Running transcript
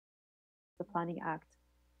the Planning Act.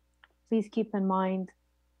 Please keep in mind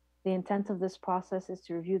the intent of this process is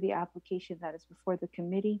to review the application that is before the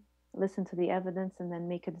committee, listen to the evidence, and then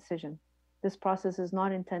make a decision. This process is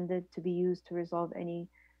not intended to be used to resolve any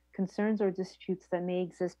concerns or disputes that may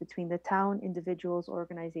exist between the town, individuals, or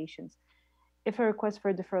organizations. If a request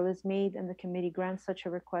for deferral is made and the committee grants such a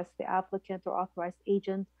request, the applicant or authorized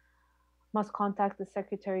agent must contact the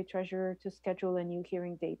Secretary Treasurer to schedule a new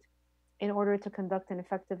hearing date. In order to conduct an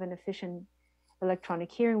effective and efficient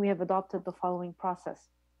electronic hearing, we have adopted the following process.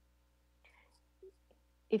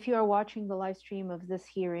 If you are watching the live stream of this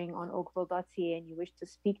hearing on oakville.ca and you wish to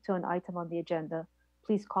speak to an item on the agenda,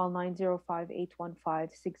 please call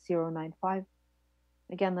 905-815-6095.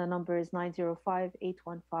 Again, the number is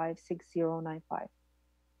 905-815-6095.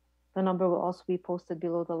 The number will also be posted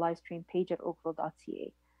below the live stream page at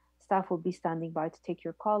oakville.ca. Staff will be standing by to take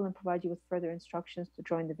your call and provide you with further instructions to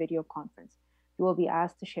join the video conference. You will be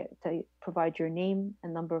asked to provide your name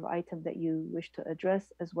and number of item that you wish to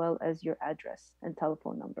address, as well as your address and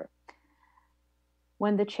telephone number.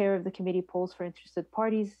 When the chair of the committee polls for interested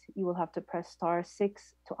parties, you will have to press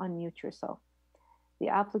 *6 to unmute yourself. The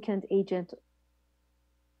applicant agent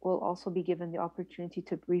will also be given the opportunity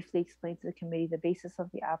to briefly explain to the committee the basis of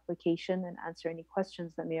the application and answer any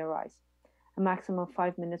questions that may arise. A maximum of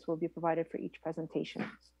 5 minutes will be provided for each presentation.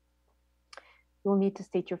 You will need to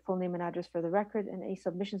state your full name and address for the record, and any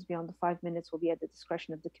submissions beyond the 5 minutes will be at the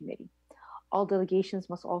discretion of the committee. All delegations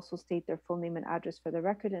must also state their full name and address for the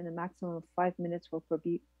record, and a maximum of 5 minutes will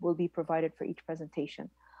be provided for each presentation.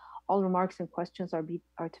 All remarks and questions are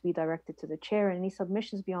to be directed to the chair, and any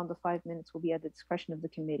submissions beyond the 5 minutes will be at the discretion of the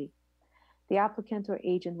committee. The applicant or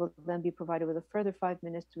agent will then be provided with a further 5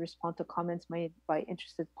 minutes to respond to comments made by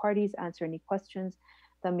interested parties, answer any questions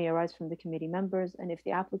that may arise from the committee members, and if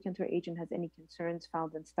the applicant or agent has any concerns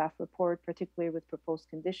found in staff report, particularly with proposed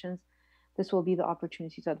conditions, this will be the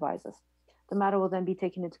opportunity to advise us. The matter will then be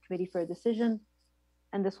taken into committee for a decision,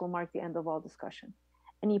 and this will mark the end of all discussion.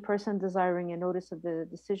 Any person desiring a notice of the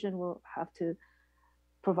decision will have to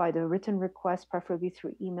provide a written request, preferably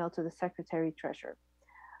through email, to the Secretary Treasurer.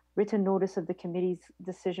 Written notice of the committee's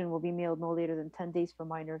decision will be mailed no later than 10 days for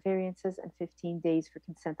minor variances and 15 days for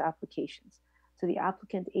consent applications to the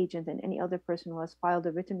applicant, agent, and any other person who has filed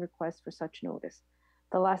a written request for such notice.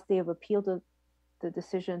 The last day of appeal to the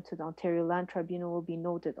decision to the Ontario Land Tribunal will be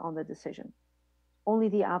noted on the decision. Only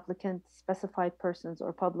the applicant, specified persons,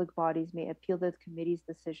 or public bodies may appeal the committee's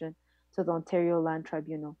decision to the Ontario Land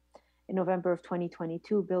Tribunal. In November of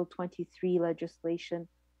 2022, Bill 23 legislation,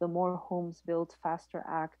 the More Homes Built Faster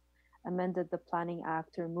Act, amended the Planning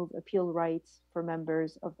Act to remove appeal rights for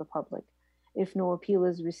members of the public. If no appeal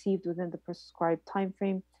is received within the prescribed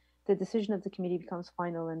timeframe, the decision of the committee becomes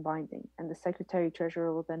final and binding, and the Secretary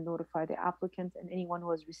Treasurer will then notify the applicant and anyone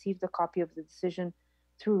who has received a copy of the decision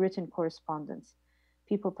through written correspondence.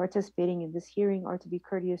 People participating in this hearing are to be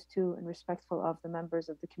courteous to and respectful of the members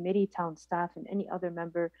of the committee, town staff, and any other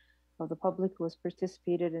member of the public who has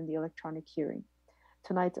participated in the electronic hearing.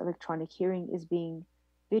 Tonight's electronic hearing is being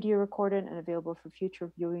video recorded and available for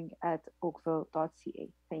future viewing at oakville.ca.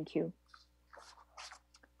 Thank you.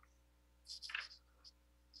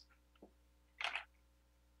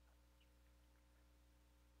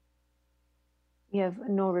 We have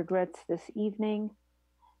no regrets this evening.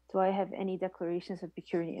 Do I have any declarations of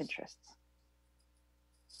pecuniary interests?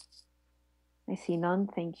 I see none.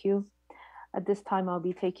 Thank you. At this time, I'll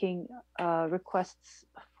be taking requests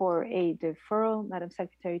for a deferral. Madam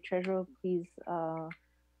Secretary Treasurer, please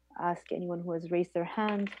ask anyone who has raised their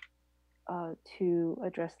hand to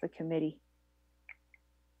address the committee.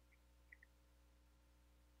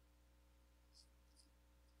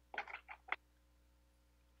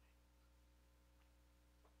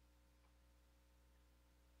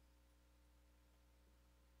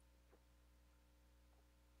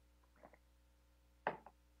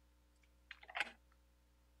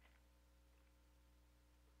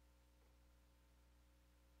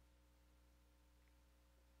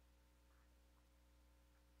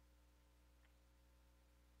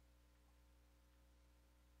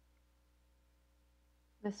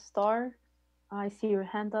 Ms. Starr, I see your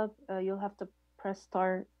hand up. You'll have to press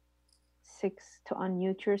 *6 to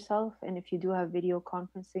unmute yourself. And if you do have video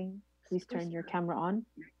conferencing, please turn your camera on.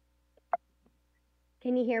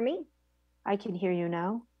 Can you hear me? I can hear you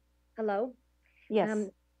now. Hello.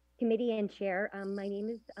 Yes. Committee and Chair, my name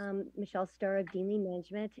is Michelle Starr of Deanley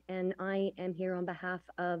Management, and I am here on behalf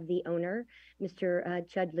of the owner, Mr.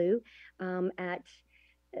 Chud Liu, at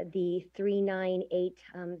the 398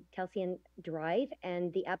 Calcium Drive,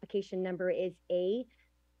 and the application number is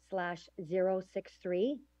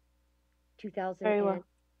A/063 2000. Very well.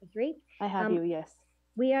 Three. I have you, yes.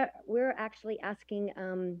 We're actually asking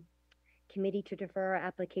committee to defer our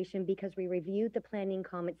application because we reviewed the planning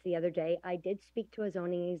comments the other day. I did speak to a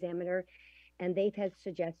zoning examiner, and they have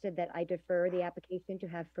suggested that I defer the application to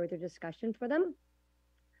have further discussion for them.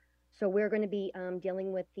 So we're going to be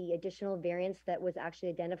dealing with the additional variance that was actually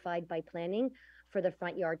identified by planning for the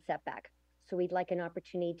front yard setback. So we'd like an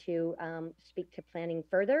opportunity to speak to planning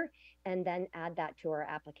further and then add that to our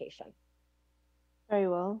application. Very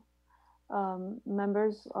well.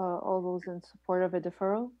 Members, all those in support of a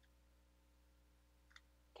deferral?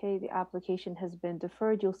 Okay, the application has been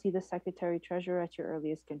deferred. You'll see the Secretary Treasurer at your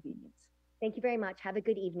earliest convenience. Thank you very much. Have a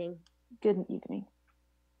good evening. Good evening.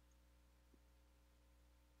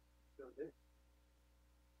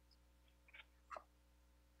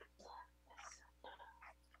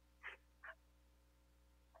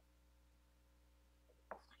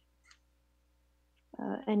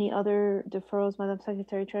 Any other deferrals, Madam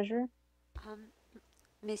Secretary Treasurer?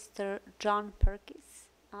 Mr. John Perkins,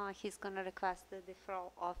 he's going to request the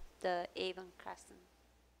deferral of the Avon Crescent.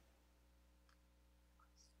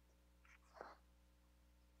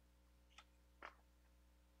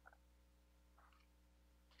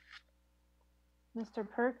 Mr.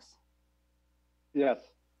 Perks? Yes.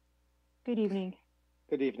 Good evening.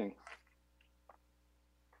 Good evening.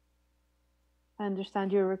 I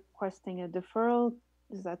understand you're requesting a deferral.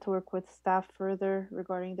 Is that to work with staff further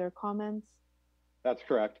regarding their comments? That's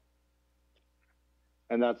correct.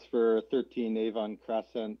 And that's for 13 Avon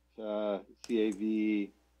Crescent, CAV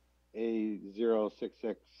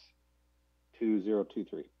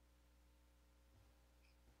A0662023.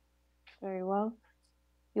 Very well.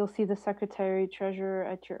 You'll see the Secretary Treasurer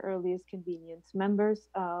at your earliest convenience. Members,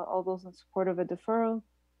 all those in support of a deferral?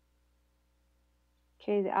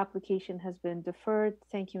 Okay, the application has been deferred.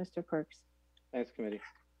 Thank you, Mr. Perks. Thanks, committee.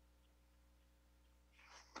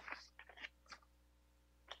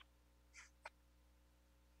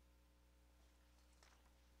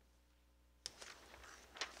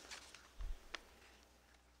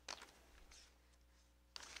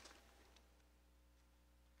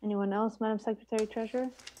 Anyone else, Madam Secretary Treasurer?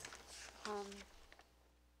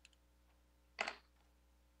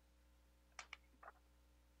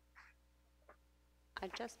 I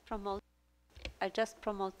just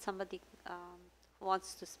promote somebody who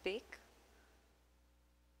wants to speak.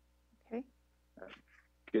 Okay.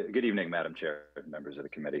 Good evening, Madam Chair, members of the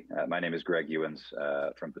committee. My name is Greg Ewens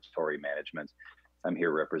from Vittori Management. I'm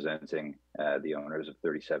here representing the owners of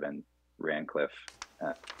 37 Rancliffe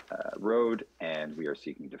Road, and we are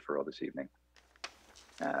seeking deferral this evening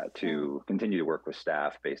to continue to work with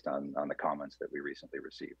staff based on the comments that we recently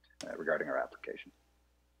received regarding our application.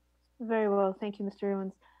 Very well. Thank you, Mr.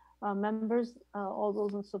 Ewens. Members, all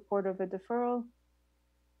those in support of a deferral?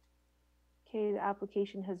 Okay, the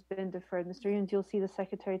application has been deferred. Mr. Ewens, you'll see the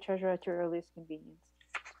Secretary Treasurer at your earliest convenience.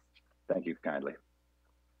 Thank you kindly.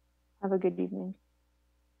 Have a good evening.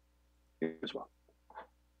 You as well.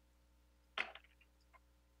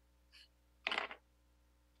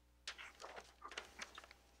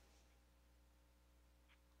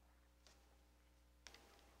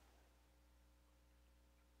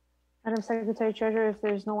 Madam Secretary Treasurer, if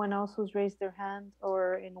there's no one else who's raised their hand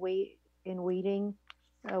or in waiting,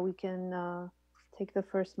 we can take the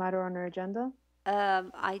first matter on our agenda.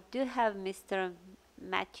 I do have Mr.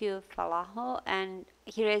 Matthew Falaho, and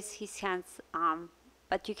he raised his hands,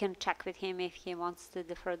 but you can check with him if he wants to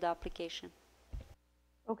defer the application.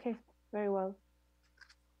 Okay, very well.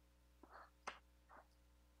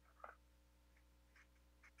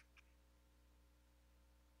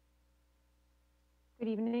 Good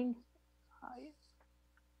evening.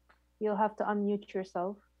 You'll have to unmute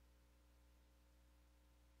yourself.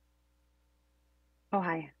 Oh,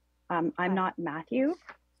 hi. I'm not Matthew.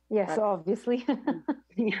 Yes, obviously.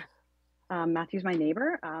 Matthew's my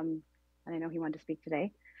neighbor, and I know he wanted to speak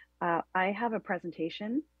today. I have a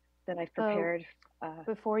presentation that I've prepared.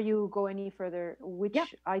 Before you go any further, which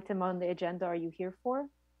item on the agenda are you here for?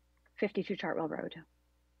 52 Chartwell Road.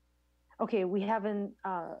 Okay, we haven't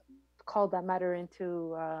called that matter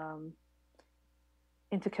into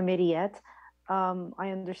committee yet. I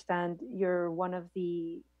understand you're one of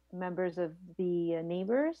the members of the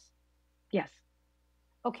neighbors? Yes.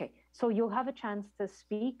 Okay, so you'll have a chance to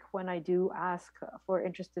speak when I do ask for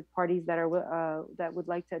interested parties that are that would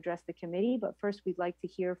like to address the committee. But first, we'd like to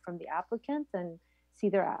hear from the applicant and see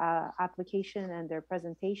their application and their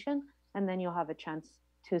presentation, and then you'll have a chance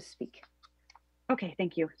to speak. Okay,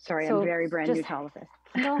 thank you. Sorry, I'm very brand new to all of this.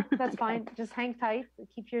 No, that's fine. Just hang tight,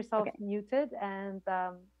 keep yourself muted, and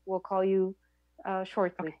we'll call you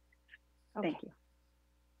shortly. Okay. Thank you.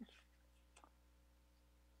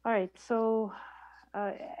 All right, so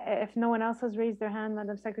if no one else has raised their hand,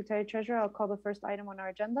 Madam Secretary Treasurer, I'll call the first item on our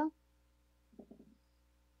agenda.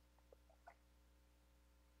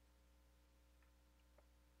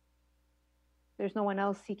 There's no one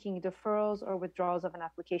else seeking deferrals or withdrawals of an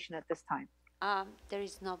application at this time. There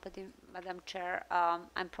is nobody, Madam Chair.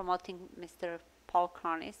 I'm promoting Mr. Paul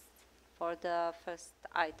Cronis for the first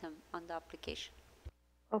item on the application.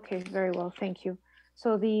 Okay, very well, thank you.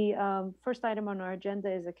 So the first item on our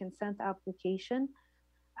agenda is a consent application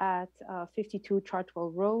at 52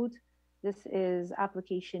 Chartwell Road. This is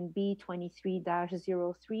application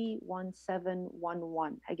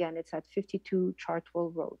B23-031711. Again, it's at 52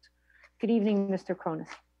 Chartwell Road. Good evening, Mr. Cronus.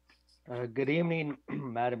 Good evening,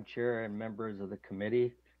 Madam Chair and members of the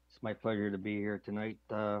committee. It's my pleasure to be here tonight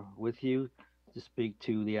with you to speak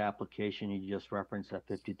to the application you just referenced at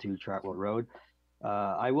 52 Chartwell Road.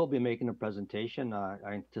 I will be making a presentation. I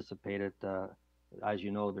anticipated, as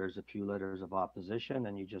you know, there's a few letters of opposition,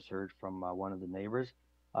 and you just heard from one of the neighbors.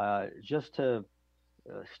 Just to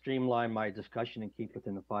streamline my discussion and keep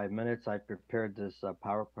within the 5 minutes, I prepared this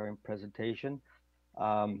PowerPoint presentation.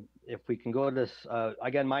 If we can go to this,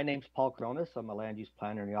 again, my name's Paul Cronus. I'm a land use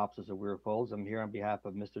planner in the offices of Weir Falls. I'm here on behalf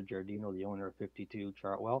of Mr. Giardino, the owner of 52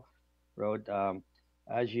 Chartwell Road.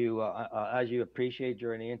 As you appreciate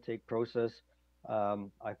during the intake process,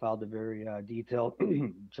 I filed a very detailed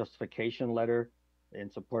justification letter in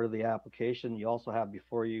support of the application. You also have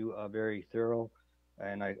before you a very thorough,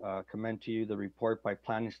 and I commend to you the report by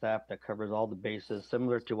planning staff that covers all the bases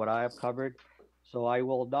similar to what I have covered. So I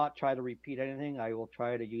will not try to repeat anything. I will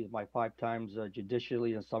try to use my 5 times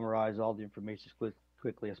judicially and summarize all the information as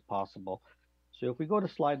quickly as possible. So if we go to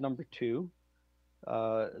slide number 2,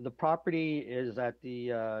 the property is at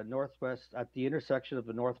the northwest, at the intersection of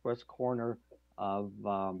the northwest corner of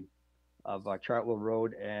Chartwell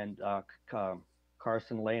Road and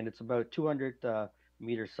Carson Lane. It's about 200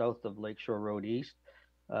 meters south of Lakeshore Road East.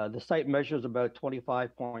 The site measures about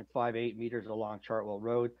 25.58 meters along Chartwell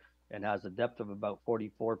Road and has a depth of about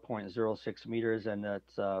 44.06 meters, and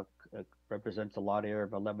that represents a lot area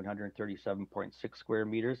of 1,137.6 square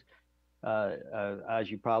meters. As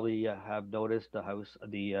you probably have noticed,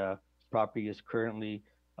 the property is currently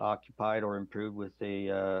occupied or improved with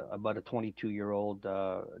about a 22-year-old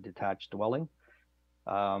detached dwelling.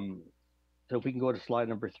 So if we can go to slide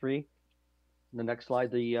number 3. The next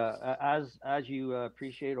slide, as you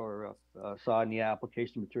appreciate or saw in the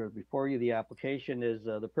application materials before you, the application is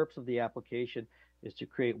the purpose of the application is to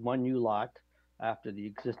create one new lot after the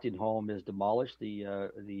existing home is demolished.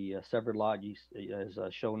 The severed lot is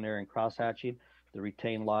shown there in cross hatching. The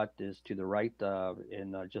retained lot is to the right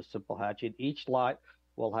in just simple hatching. Each lot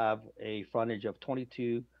will have a frontage of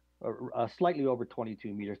 22, slightly over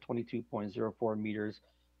 22 meters, 22.04 meters.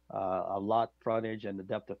 A lot frontage and the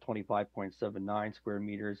depth of 25.79 square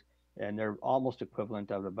meters, and they're almost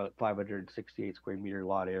equivalent of about 568 square meter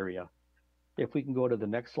lot area. If we can go to the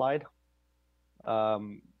next slide.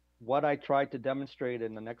 What I tried to demonstrate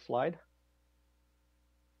in the next slide.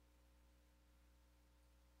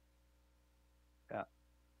 Yeah,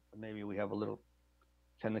 maybe we have a little,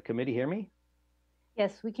 can the committee hear me?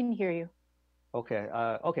 Yes, we can hear you. Okay,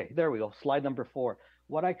 okay, there we go. Slide number 4.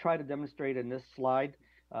 What I try to demonstrate in this slide,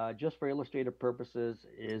 just for illustrative purposes,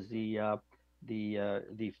 is the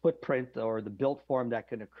footprint or the built form that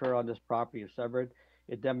can occur on this property if severed.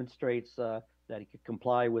 It demonstrates that it could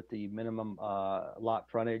comply with the minimum lot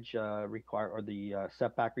frontage or the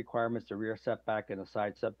setback requirements, the rear setback and the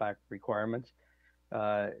side setback requirements.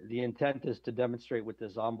 The intent is to demonstrate with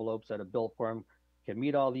this envelopes that a built form can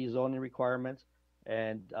meet all these zoning requirements,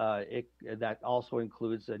 and that also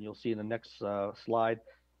includes, and you'll see in the next slide,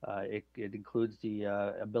 it includes the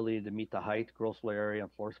ability to meet the height, gross floor area,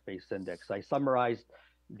 and floor space index. I summarized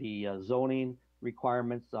the zoning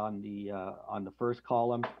requirements on the first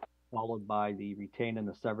column, followed by the retained and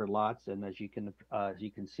the severed lots. And as you can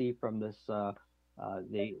see from this, the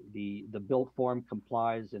built form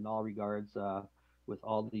complies in all regards with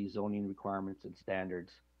all the zoning requirements and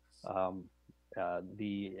standards. And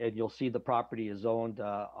you'll see the property is zoned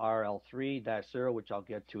RL3-0, which I'll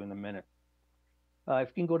get to in a minute. If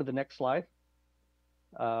you can go to the next slide.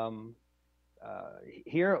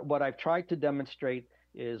 Here, what I've tried to demonstrate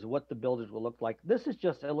is what the buildings will look like. This is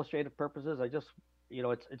just illustrative purposes. I just,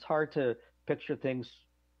 it's hard to picture things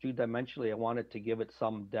two-dimensionally. I wanted to give it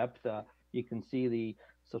some depth. You can see the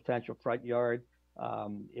substantial front yard.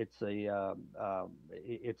 It's a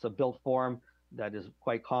built form that is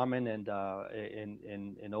quite common and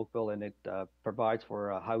in Oakville, and it provides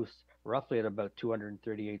for a house roughly at about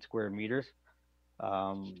 238 square meters.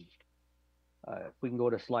 If we can go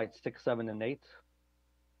to slide 6, 7, and 8.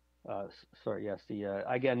 Sorry, yes.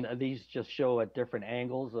 Again, these just show at different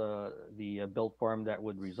angles the build form that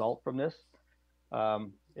would result from this.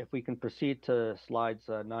 If we can proceed to slides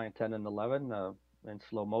 9, 10, and 11 in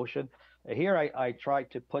slow motion. Here I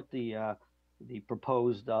tried to put the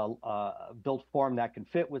proposed built form that can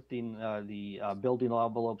fit within the building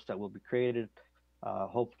envelopes that will be created,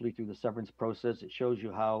 hopefully through the severance process. It shows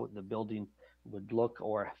you how the building would look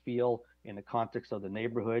or feel in the context of the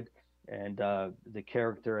neighborhood, and the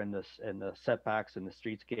character and the setbacks and the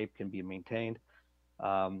streetscape can be maintained.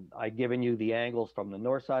 I've given you the angles from the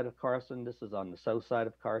north side of Carson. This is on the south side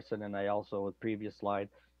of Carson, and I also, a previous slide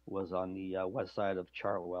was on the west side of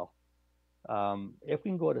Chartwell. If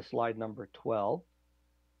we can go to slide number 12,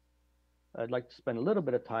 I'd like to spend a little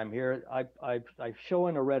bit of time here. I've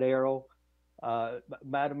shown a red arrow.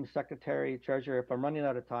 Madam Secretary, Treasurer, if I'm running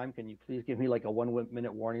out of time, can you please give me like a 1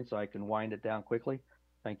 minute warning so I can wind it down quickly?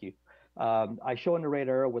 Thank you. I show in the red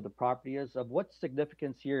arrow where the property is. Of what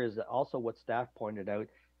significance here is also what staff pointed out.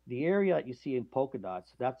 The area that you see in polka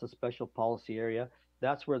dots, that's a special policy area.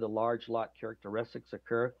 That's where the large lot characteristics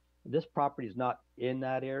occur. This property is not in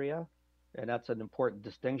that area, and that's an important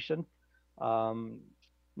distinction.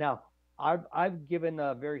 Now, I've given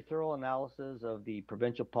a very thorough analysis of the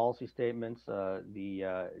provincial policy statements,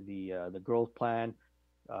 the growth plan,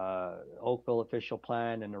 Oakville official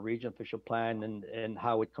plan, and the region official plan, and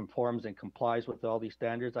how it conforms and complies with all these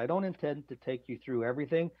standards. I don't intend to take you through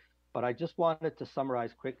everything, but I just wanted to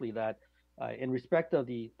summarize quickly that in respect of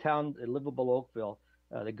the town livable Oakville,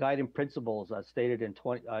 the guiding principles stated in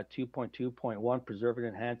 2.2.1, preserving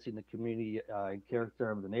and enhancing the community and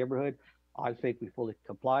character of the neighborhood. I think we fully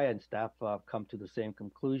comply, and staff come to the same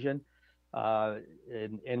conclusion.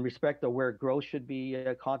 In respect of where growth should be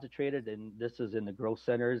concentrated, and this is in the growth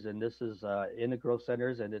centers, and this is in the growth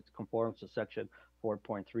centers, and it conforms to section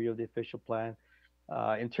 4.3 of the official plan.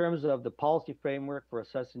 In terms of the policy framework for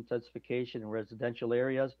assessing intensification in residential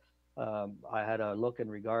areas, I had a look in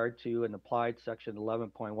regard to and applied section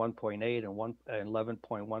 11.1.8 and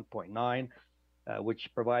 11.1.9. Which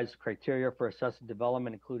provides criteria for assessing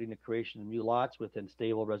development, including the creation of new lots within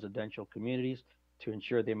stable residential communities to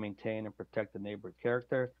ensure they maintain and protect the neighborhood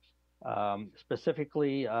character.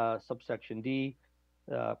 Specifically, subsection D,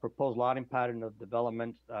 proposed lotting pattern of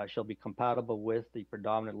development shall be compatible with the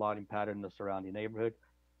predominant lotting pattern in the surrounding neighborhood.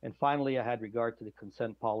 And finally, I had regard to the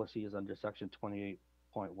consent policies under section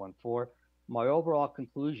 28.14. My overall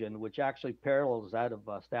conclusion, which actually parallels that of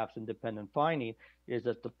staff's independent finding, is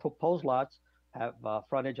that the proposed lots have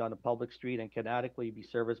frontage on a public street and can adequately be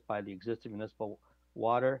serviced by the existing municipal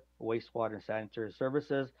water, wastewater, and sanitary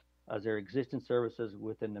services as their existing services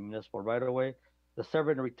within the municipal right-of-way. The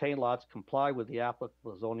severed and retained lots comply with the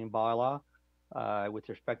applicable zoning bylaw with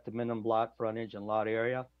respect to minimum lot frontage and lot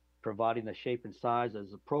area, providing the shape and size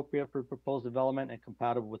as appropriate for proposed development and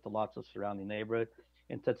compatible with the lots of surrounding neighborhood.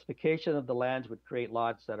 Intensification of the lands would create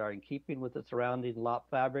lots that are in keeping with the surrounding lot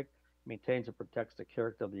fabric, maintains and protects the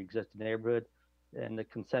character of the existing neighborhood, and the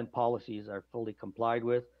consent policies are fully complied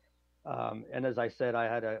with. And as I said, I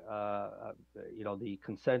had the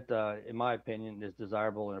consent, in my opinion, is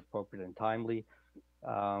desirable and appropriate and timely.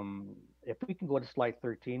 If we can go to slide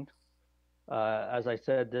 13. As I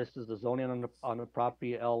said, this is the zoning on the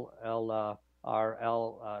property LRL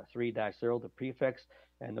 3-0, the prefix,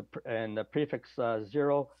 and the prefix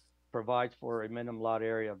 0 provides for a minimum lot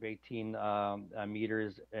area of 18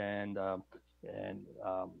 meters and a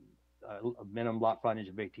minimum lot frontage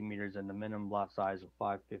of 18 meters and the minimum lot size of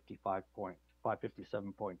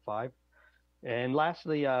 557.5. And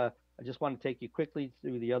lastly, I just want to take you quickly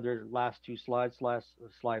through the other last two slides,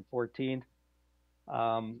 slide 14.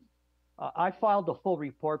 I filed the full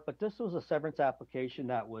report, but this was a severance application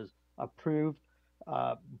that was approved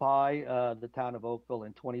by the town of Oakville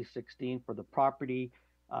in 2016 for the property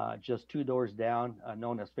just 2 doors down,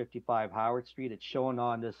 known as 55 Howard Street. It's shown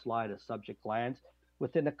on this slide as subject lands.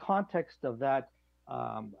 Within the context of that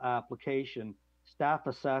application, staff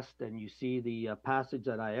assessed, and you see the passage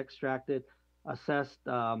that I extracted, assessed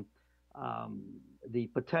the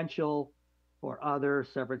potential for other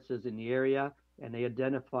severances in the area, and they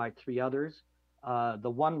identified 3 others. The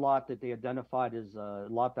one lot that they identified is a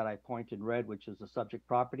lot that I point in red, which is the subject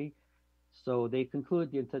property. So they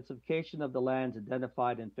conclude the intensification of the lands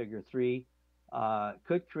identified in Figure 3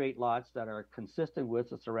 could create lots that are consistent with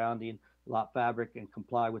the surrounding lot fabric and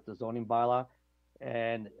comply with the zoning bylaw.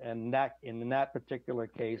 And that in that particular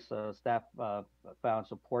case, staff found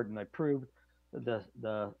support and approved the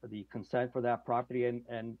consent for that property.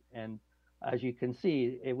 And as you can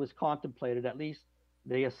see, it was contemplated, at least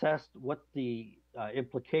they assessed what the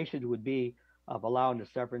implication would be of allowing the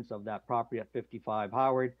severance of that property at 55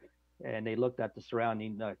 Howard. And they looked at the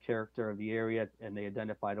surrounding character of the area, and they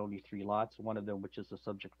identified only 3 lots, one of them which is the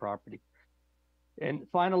subject property. And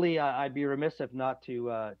finally, I'd be remiss if not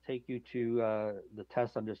to take you to the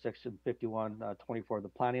test under Section 5124 of the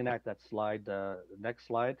Planning Act. That slide, the next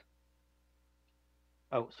slide.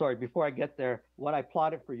 Oh, sorry, before I get there, what I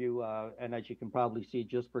plotted for you, and as you can probably see,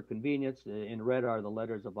 just for convenience, in red are the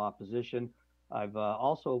letters of opposition. I've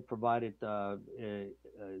also provided the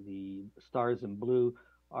stars in blue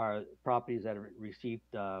are properties that have received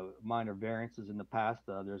minor variances in the past.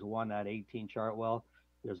 There's one at 18 Chartwell.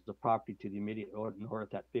 There's the property to the immediate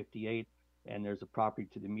north at 58, and there's a property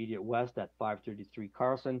to the immediate west at 533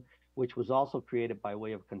 Carlson, which was also created by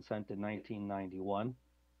way of consent in 1991.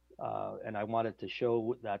 And I wanted to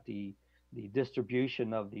show that the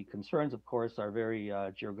distribution of the concerns, of course, are very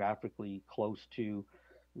geographically close to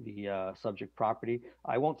the subject property.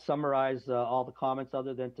 I won't summarize all the comments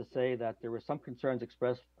other than to say that there were some concerns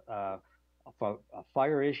expressed for a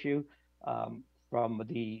fire issue. From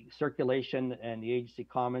the circulation and the agency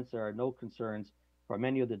comments, there are no concerns from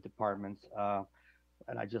any of the departments.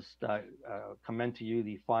 And I just commend to you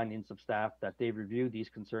the findings of staff that they've reviewed these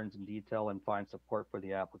concerns in detail and find support for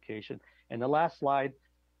the application. And the last slide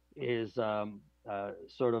is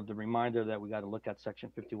sort of the reminder that we got to look at Section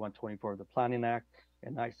 5124 of the Planning Act.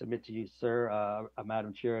 And I submit to you, sir,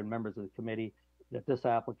 Madam Chair, and members of the committee, that this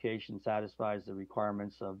application satisfies the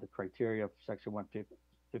requirements of the criteria of Section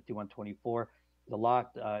 5124. The lot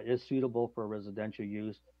is suitable for residential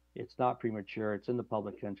use. It's not premature. It's in the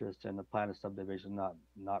public interest, and the plan of subdivision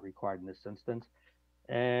not required in this instance.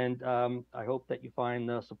 And I hope that you find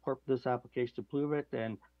support for this application to approve it,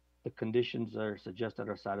 and the conditions are suggested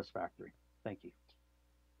are satisfactory. Thank you.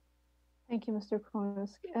 Thank you, Mr.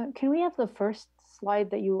 Kronos. Can we have the first slide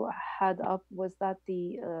that you had up? Was that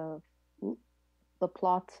the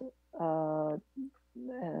plot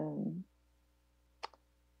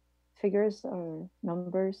figures or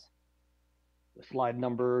numbers? Slide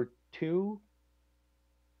number 2.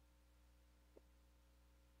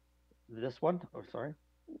 This one? Oh, sorry.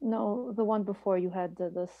 No, the one before. You had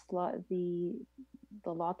the slide, the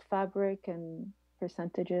lot fabric and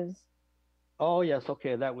percentages. Oh yes,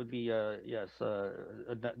 okay, that would be yes.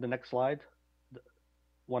 The next slide.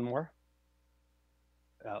 One more.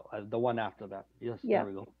 The one after that. Yes. Yeah.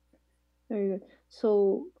 There we go. Very good.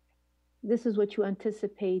 So this is what you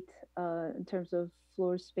anticipate in terms of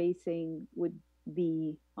floor spacing would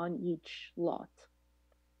be on each lot.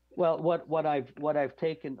 Well, what I've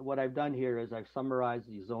done here is I've summarized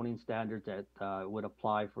the zoning standards that would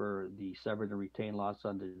apply for the severed and retained lots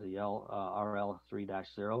under the RL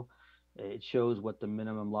 3-0. It shows what the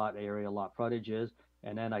minimum lot area, lot frontage is,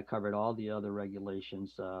 and then I covered all the other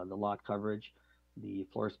regulations: the lot coverage, the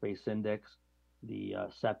floor space index, the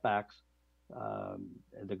setbacks,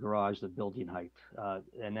 the garage, the building height,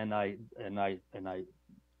 and then I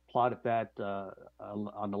plotted that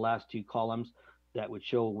on the last 2 columns that would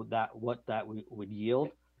show what that would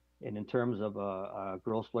yield. And in terms of a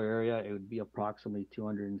gross floor area, it would be approximately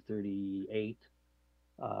 238,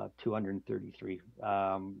 233,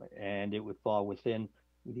 and it would fall within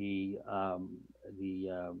the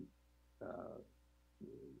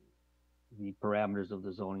parameters of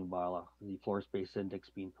the zoning bylaw. The floor space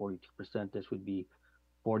index being 42%, this would be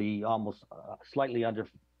 40, almost slightly under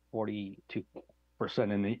 42%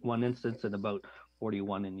 in one instance and about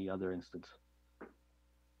 41 in the other instance.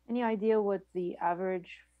 Any idea what the average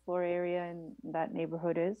floor area in that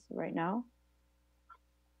neighborhood is right now?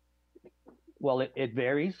 Well, it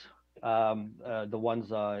varies. The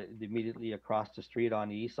ones immediately across the street on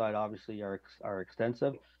the east side obviously are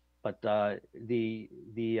extensive, but the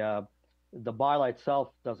bylaw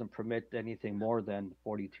itself doesn't permit anything more than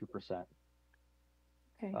 42%.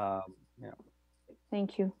 Okay. Yeah.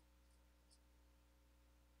 Thank you.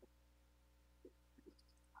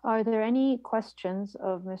 Are there any questions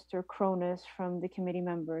of Mr. Kronos from the committee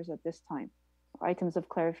members at this time? Items of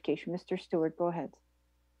clarification. Mr. Stewart, go ahead.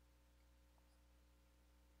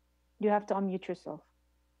 You have to unmute yourself.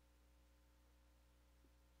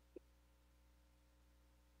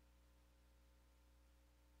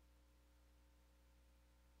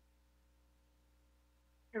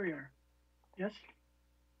 Here we are. Yes?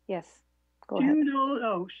 Yes, go Do ahead. you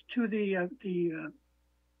know, to the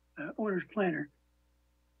owner's planner,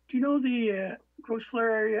 do you know the gross floor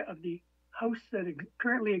area of the house that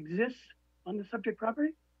currently exists on the subject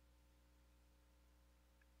property?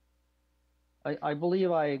 I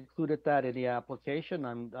believe I included that in the application.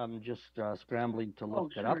 I'm just scrambling to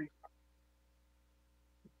look it up.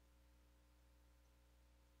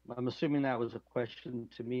 I'm assuming that was a question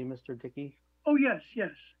to me, Mr. Dickey. Oh, yes,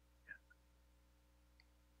 yes.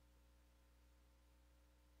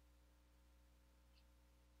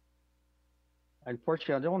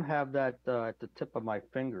 Unfortunately, I don't have that at the tip of my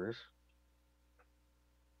fingers.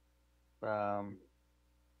 No,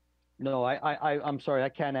 I'm sorry, I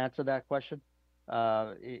can't answer that question.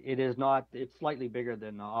 It is not, it's slightly bigger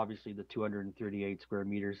than obviously the 238 square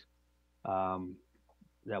meters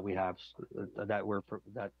that we have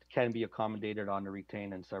that can be accommodated on the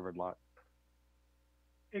retained and severed lot.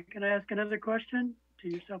 Okay, can I ask another question to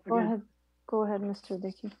yourself Go again? ahead. Go ahead, Mr.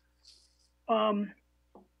 Dickey.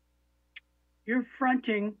 You're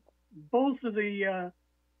fronting both of the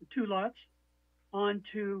two lots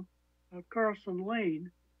onto Carlson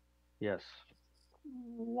Lane. Yes.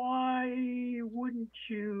 Why wouldn't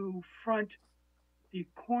you front the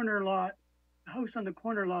corner lot, the house on the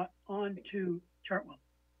corner lot, onto Chartwell?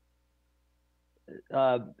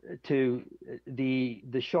 To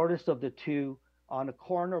the shortest of the two on a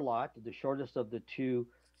corner lot, the shortest of the two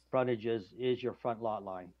frontages is your front lot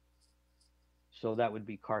line. So that would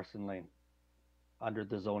be Carson Lane under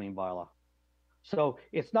the zoning bylaw. So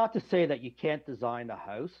it's not to say that you can't design a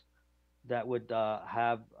house that would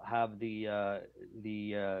have the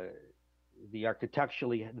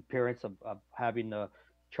architecturally appearance of having the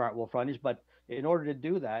Chartwell frontage, but in order to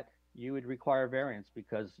do that, you would require variance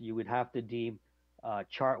because you would have to deem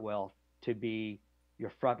Chartwell to be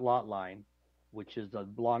your front lot line, which is the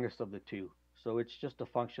longest of the two. So it's just a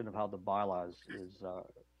function of how the bylaws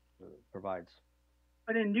provides.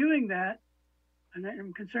 But in doing that, and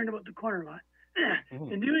I'm concerned about the corner lot,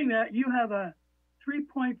 in doing that, you have a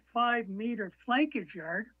 3.5 meter flankage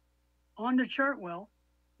yard on the Chartwell,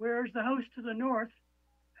 whereas the house to the north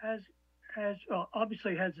has well,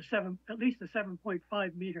 obviously has at least a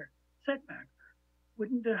 7.5 meter setback.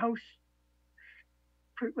 Wouldn't the house,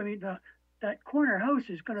 I mean, that corner house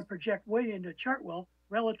is going to project way into Chartwell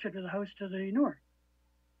relative to the house to the north?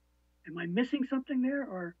 Am I missing something there,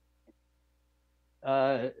 or?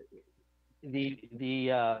 The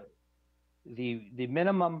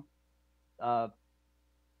minimum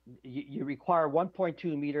you require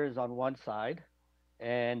 1.2 meters on one side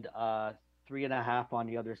and 3.5 on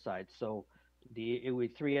the other side. So it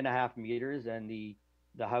would 3.5 meters, and the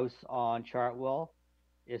house on Chartwell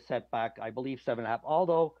is set back, I believe, 7.5.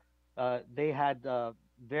 Although they had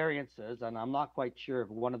variances, and I'm not quite sure if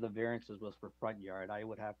one of the variances was for front yard. I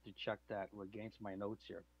would have to check that against my notes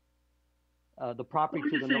here. The property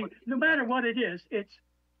to the north. No matter what it is, it's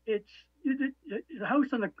the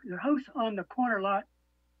house on the corner lot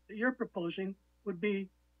that you're proposing would be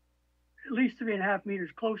at least 3.5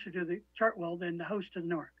 meters closer to the Chartwell than the house to the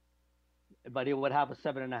north. But it would have a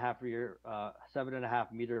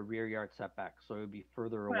 7.5 meter rear yard setback, so it would be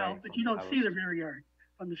further away. Well, but you don't see the rear yard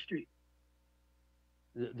from the street.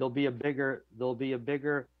 There'll be a bigger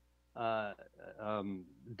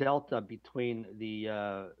delta between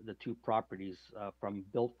the two properties from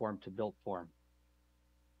built form to built form.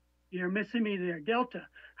 You're missing me there, delta.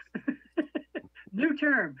 New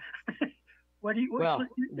term. What do you? Well,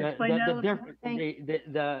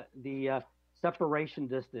 the separation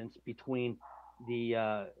distance between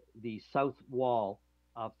the south wall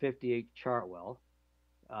of 58 Chartwell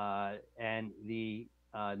and the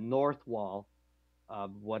north wall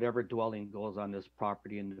of whatever dwelling goes on this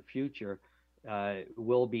property in the future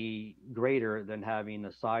will be greater than having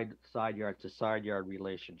a side yard to side yard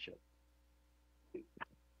relationship.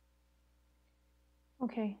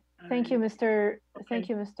 Okay. Thank you, Mr. Thank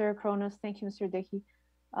you, Mr. Cronus. Thank you, Mr. Dickey.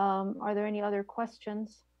 Are there any other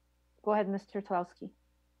questions? Go ahead, Mr. Tlowski.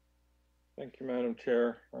 Thank you, Madam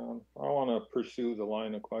Chair. I want to pursue the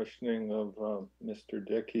line of questioning of Mr.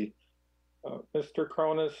 Dickey. Mr.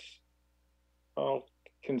 Cronus, I'll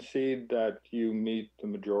concede that you meet the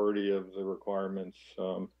majority of the requirements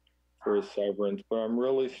for a severance, but I'm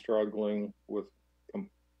really struggling with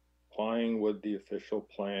complying with the official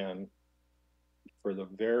plan for the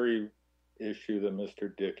very issue that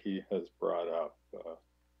Mr. Dickey has brought up.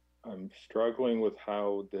 I'm struggling with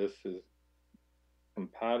how this is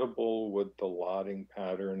compatible with the lotting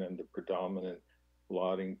pattern and the predominant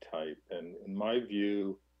lotting type. And in my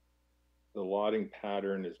view, the lotting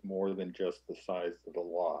pattern is more than just the size of the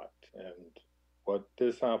lot. And what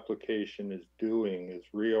this application is doing is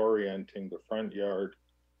reorienting the front yard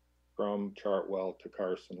from Chartwell to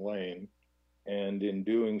Carson Lane. And in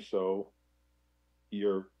doing so,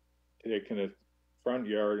 you're taking a front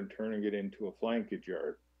yard and turning it into a flankage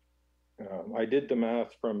yard. I did the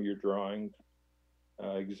math from your drawing.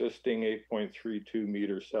 Existing 8.32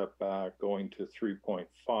 meter setback going to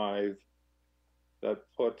 3.5. That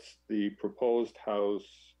puts the proposed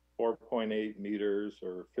house 4.8 meters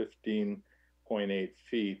or 15 6.8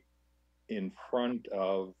 feet in front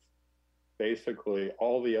of basically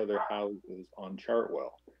all the other houses on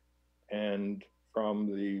Chartwell. And from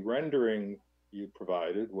the rendering you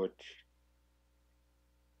provided, which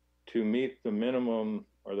to meet the minimum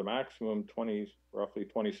or the maximum roughly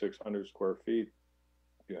 2,600 square feet,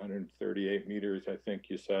 238 meters, I think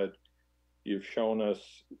you said, you've shown us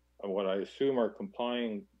what I assume are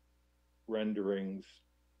complying renderings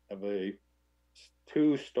of a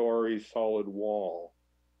 2-story solid wall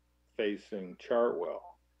facing Chartwell.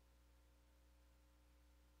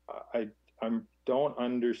 I don't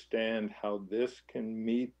understand how this can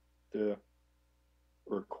meet the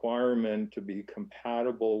requirement to be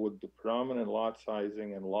compatible with the predominant lot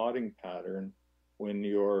sizing and lotting pattern when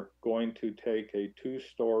you're going to take a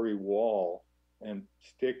 2-story wall and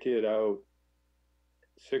stick it out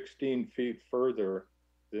 16 feet further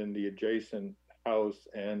than the adjacent house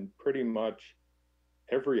and pretty much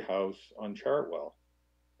every house on Chartwell.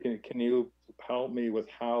 Can you help me with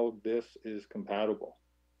how this is compatible?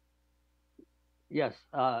 Yes.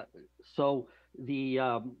 So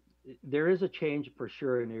there is a change for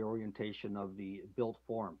sure in the orientation of the built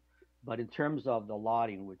form, but in terms of the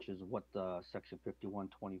lotting, which is what Section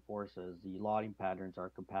 5124 says, the lotting patterns are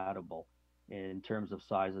compatible in terms of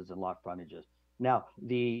sizes and lot frontages. Now,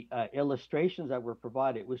 the illustrations that were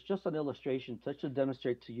provided was just an illustration just to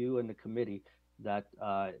demonstrate to you and the committee that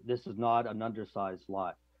this is not an undersized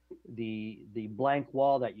lot. The blank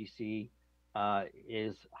wall that you see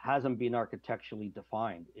hasn't been architecturally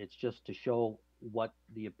defined. It's just to show what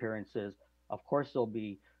the appearance is. Of course, there'll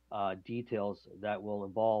be details that will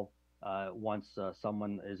evolve once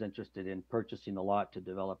someone is interested in purchasing a lot to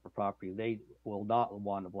develop a property. They will not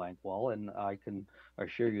want a blank wall, and I can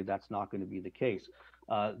assure you that's not going to be the case.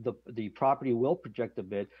 The property will project a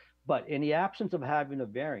bit, but in the absence of having a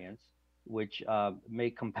variance, which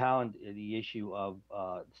may compound the issue of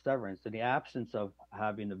severance, in the absence of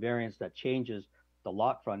having a variance that changes the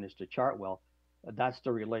lot frontage to Chartwell, that's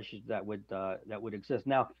the relationship that would exist.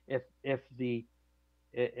 Now, if the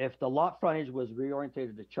lot frontage was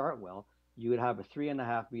reorientated to Chartwell, you would have a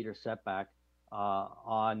 3.5 meter setback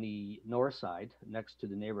on the north side next to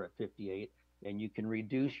the neighbor at 58, and you can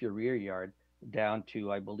reduce your rear yard down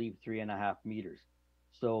to, I believe, 3.5 meters.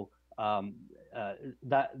 So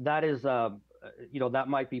that is that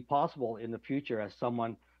might be possible in the future as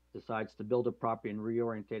someone decides to build a property and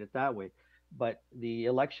reorientate it that way. But the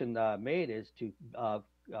election made is to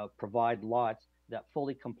provide lots that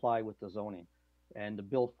fully comply with the zoning, and the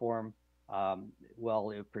built form,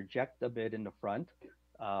 well, it project a bit in the front.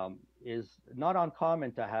 Is not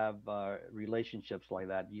uncommon to have relationships like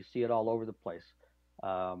that. You see it all over the place.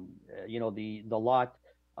 The lot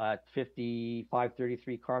at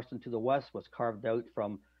 5533 Carson to the west was carved out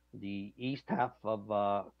from the east half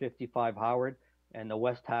of 55 Howard and the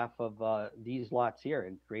west half of these lots here,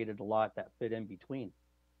 and created a lot that fit in between.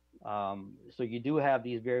 So you do have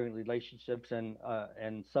these varying relationships,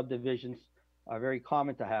 and subdivisions are very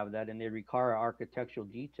common to have that, and they require architectural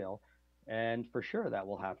detail, and for sure that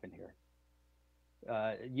will happen here.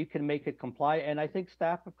 You can make it comply, and I think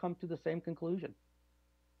staff have come to the same conclusion.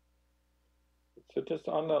 So just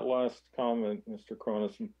on that last comment, Mr.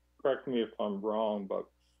 Cronus, correct me if I'm wrong, but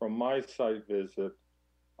from my site visit,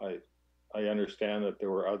 I understand that there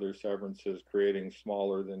were other severances creating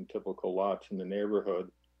smaller than typical lots in the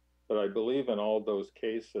neighborhood, but I believe in all those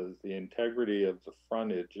cases, the integrity of the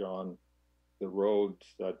frontage on the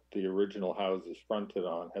roads that the original houses fronted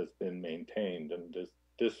on has been maintained. And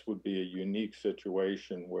this would be a unique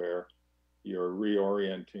situation where you're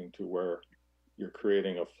reorienting to where you're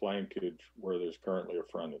creating a flankage where there's currently a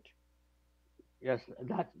frontage. Yes,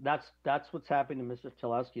 that's what's happening to Mr.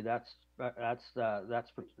 Chalowski. That's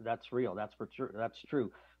real. That's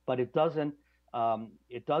true. But it doesn't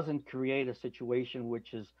create a situation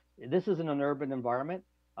which is, this isn't an urban environment.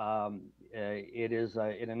 It is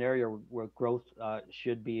in an area where growth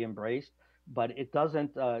should be embraced, but it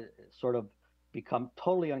doesn't sort of become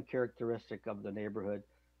totally uncharacteristic of the neighborhood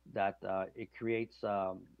that it creates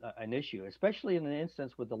an issue, especially in an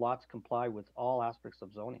instance where the lots comply with all aspects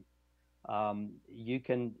of zoning. You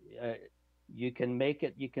can make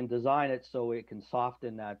it, you can design it so it can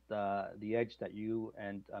soften that the edge that you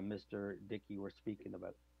and Mr. Dickey were speaking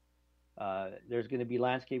about. There's going to be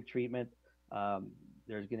landscape treatment.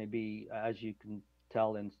 There's going to be, as you can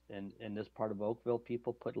tell in this part of Oakville,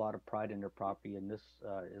 people put a lot of pride in their property, and this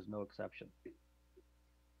is no exception.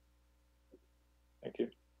 Thank you.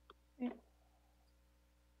 Okay.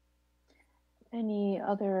 Any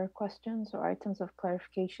other questions or items of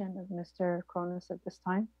clarification of Mr. Cronus at this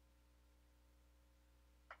time?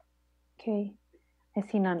 Okay. I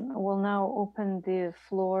see none. We'll now open the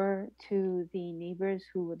floor to the neighbors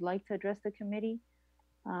who would like to address the committee.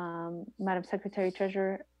 Madam Secretary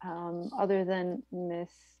Treasurer, other than Miss,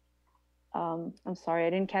 I'm sorry, I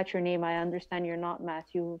didn't catch your name. I understand you're not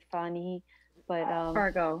Matthew Fani, but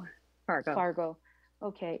Fargo. Fargo.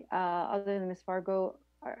 Okay. Other than Miss Fargo,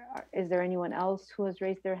 is there anyone else who has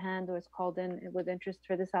raised their hand or has called in with interest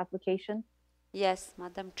for this application? Yes,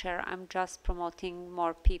 Madam Chair, I'm just promoting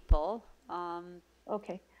more people.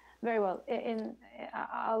 Okay, very well.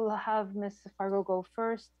 I'll have Ms. Fargo go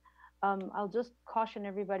first. I'll just caution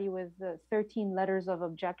everybody with the 13 letters of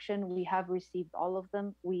objection. We have received all of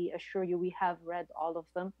them. We assure you we have read all of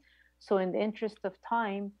them. So in the interest of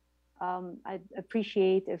time, I'd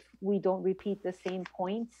appreciate if we don't repeat the same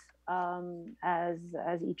points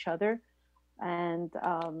as each other. And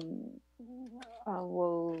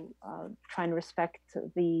we'll try and respect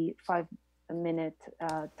the 5-minute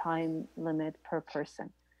time limit per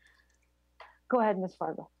person. Go ahead, Ms.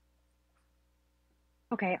 Fargo.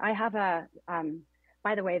 Okay, I have a,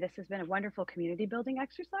 by the way, this has been a wonderful community building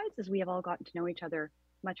exercise as we have all gotten to know each other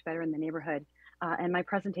much better in the neighborhood. And my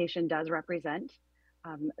presentation does represent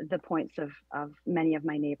the points of many of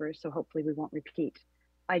my neighbors, so hopefully we won't repeat.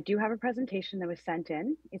 I do have a presentation that was sent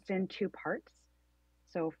in. It's in 2 parts,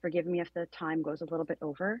 so forgive me if the time goes a little bit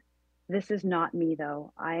over. This is not me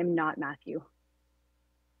though. I am not Matthew.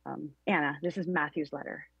 Anna, this is Matthew's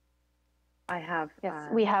letter. I have-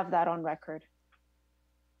 Yes, we have that on record.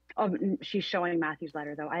 Oh, she's showing Matthew's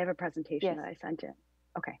letter though. I have a presentation Yes. that I sent in.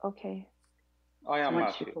 Okay. Okay. I am Once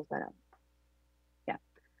Matthew. she pulls that up. Yeah.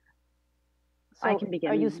 So I can begin.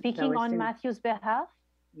 Are you speaking though, on Matthew's behalf?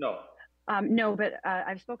 No. No, but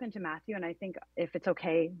I've spoken to Matthew, and I think if it's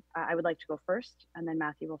okay, I would like to go first, and then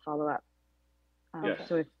Matthew will follow up. Yes.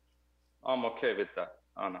 So if, I'm okay with that,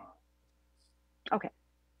 Anna. okay.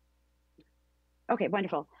 Okay,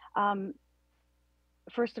 wonderful.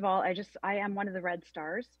 First of all, I am one of the red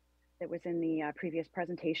stars that was in the previous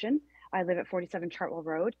presentation. I live at 47 Chartwell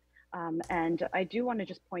Road. And I do want to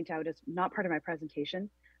just point out, as not part of my presentation,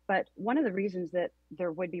 but one of the reasons that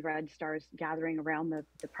there would be red stars gathering around the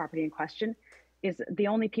property in question is the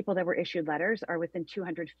only people that were issued letters are within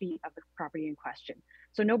 200 feet of the property in question.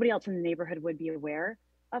 So nobody else in the neighborhood would be aware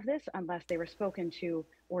of this unless they were spoken to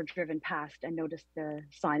or driven past and noticed the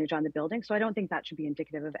signage on the building. So I don't think that should be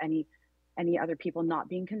indicative of any other people not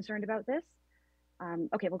being concerned about this.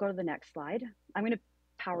 Okay, we'll go to the next slide. I'm going to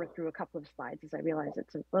power through a couple of slides as I realize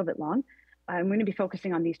it's a little bit long. I'm going to be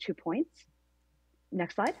focusing on these 2 points.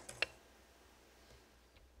 Next slide.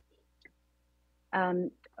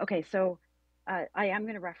 Okay, so I am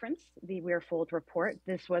going to reference the Weirfold report.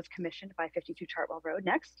 This was commissioned by 52 Chartwell Road.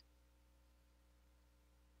 Next.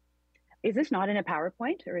 Is this not in a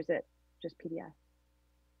PowerPoint or is it just PDF?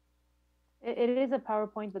 It is a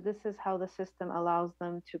PowerPoint, but this is how the system allows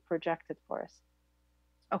them to project it for us.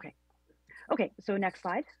 Okay. Okay, so next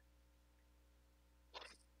slide.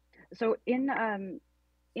 So in the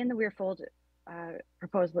Weirfold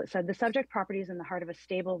proposal, it said the subject property is in the heart of a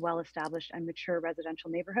stable, well-established and mature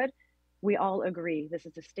residential neighborhood. We all agree this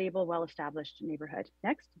is a stable, well-established neighborhood.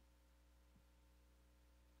 Next.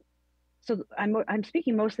 So I'm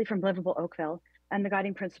speaking mostly from livable Oakville, and the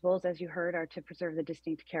guiding principles, as you heard, are to preserve the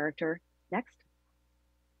distinct character. Next.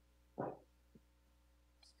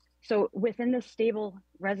 So within this stable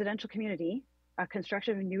residential community, a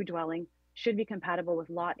construction of a new dwelling should be compatible with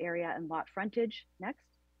lot area and lot frontage. Next.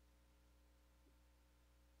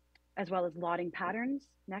 As well as lotting patterns.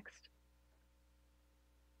 Next.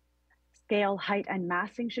 Scale, height, and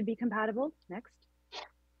massing should be compatible. Next.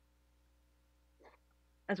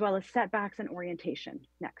 As well as setbacks and orientation.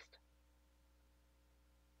 Next.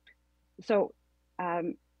 So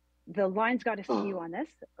the line's got a skew on this,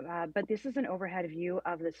 but this is an overhead view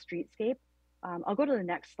of the streetscape. I'll go to the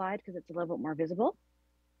next slide because it's a little bit more visible.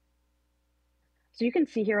 So you can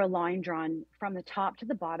see here a line drawn from the top to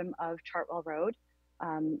the bottom of Chartwell Road.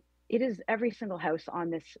 It is every single house on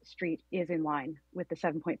this street is in line with the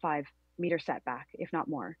 7.5 meter setback, if not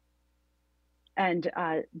more. And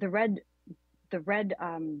the red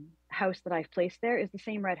house that I've placed there is the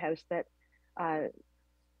same red house that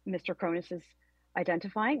Mr. Cronus is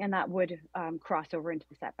identifying, and that would cross over into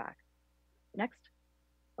the setback. Next.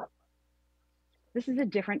 This is a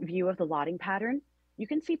different view of the lotting pattern. You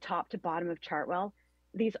can see top to bottom of Chartwell.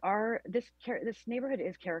 This neighborhood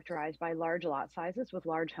is characterized by large lot sizes with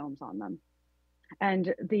large homes on them.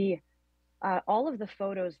 And all of the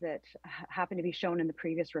photos that happen to be shown in the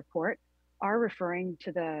previous report are referring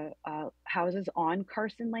to the houses on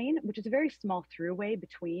Carson Lane, which is a very small throughway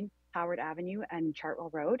between Howard Avenue and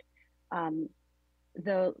Chartwell Road.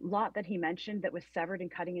 The lot that he mentioned that was severed and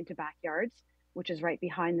cutting into backyards, which is right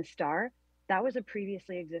behind the star, that was a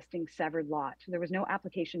previously existing severed lot. There was no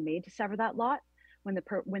application made to sever that lot. When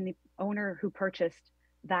the owner who purchased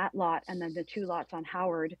that lot and then the 2 lots on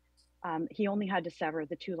Howard, he only had to sever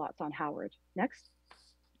the 2 lots on Howard. Next.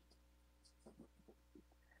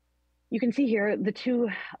 You can see here the 2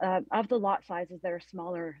 of the lot sizes that are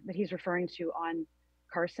smaller that he's referring to on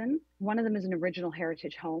Carson. One of them is an original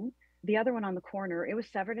heritage home. The other one on the corner, it was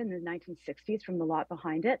severed in the 1960s from the lot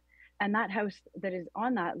behind it. And that house that is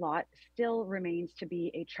on that lot still remains to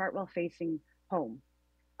be a Chartwell facing home.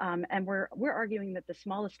 And we're arguing that the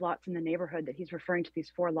smallest lots in the neighborhood that he's referring to,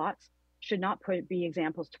 these 4 lots, should not be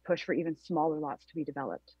examples to push for even smaller lots to be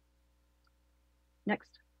developed. Next.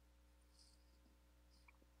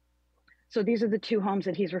 So these are the 2 homes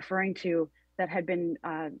that he's referring to that had been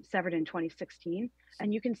severed in 2016.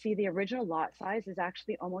 And you can see the original lot size is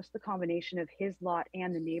actually almost the combination of his lot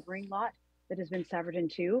and the neighboring lot that has been severed in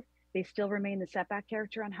 2. They still remain the setback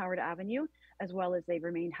character on Howard Avenue, as well as they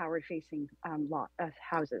remain Howard facing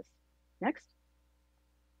houses. Next.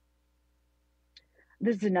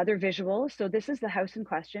 This is another visual. So this is the house in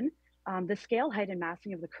question. The scale, height, and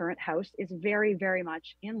massing of the current house is very, very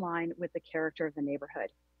much in line with the character of the neighborhood.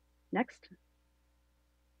 Next.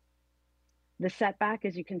 The setback,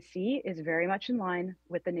 as you can see, is very much in line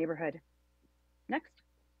with the neighborhood. Next.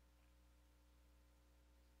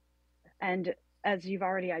 And as you've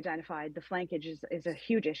already identified, the flankage is a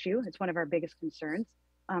huge issue. It's one of our biggest concerns.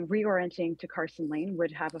 Reorienting to Carson Lane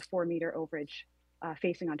would have a 4-meter overage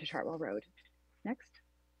facing onto Chartwell Road. Next.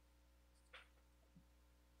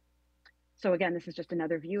 So again, this is just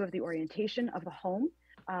another view of the orientation of the home.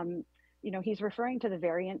 He's referring to the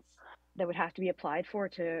variance that would have to be applied for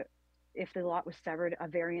to, if the lot was severed, a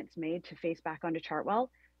variance made to face back onto Chartwell.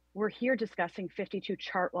 We're here discussing 52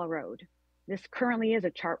 Chartwell Road. This currently is a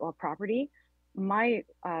Chartwell property. My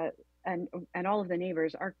and all of the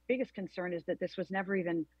neighbors, our biggest concern is that this was never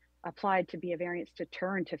even applied to be a variance to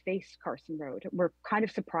turn to face Carson Road. We're kind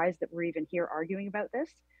of surprised that we're even here arguing about this,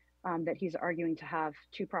 that he's arguing to have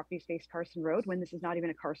 2 properties face Carson Road when this is not even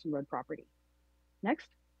a Carson Road property. Next.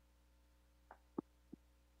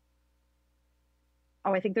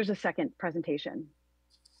 Oh, I think there's a second presentation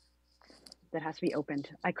that has to be opened.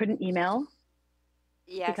 I couldn't email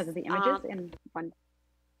because of the images in one.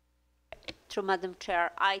 Through Madam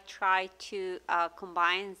Chair, I tried to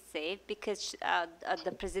combine and save because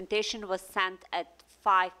the presentation was sent at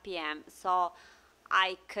 5 p.m. So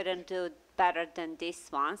I couldn't do better than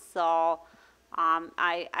this one. So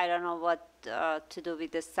I don't know what to do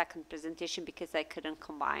with the second presentation because I couldn't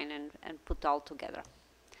combine and put all together.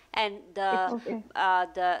 And the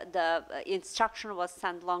instruction was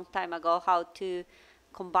sent long time ago how to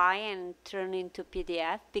combine and turn into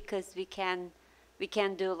PDF because we can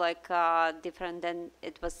do like different than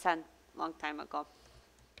it was sent long time ago.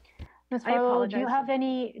 Ms. Farlow, do you have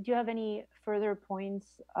any further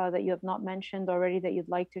points that you have not mentioned already that you'd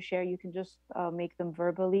like to share? You can just make them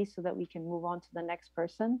verbally so that we can move on to the next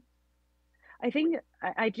person. I think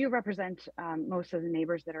I do represent most of the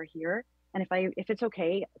neighbors that are here. And if it's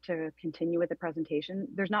okay to continue with the presentation,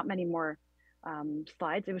 there's not many more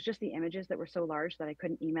slides. It was just the images that were so large that I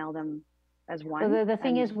couldn't email them as one. So the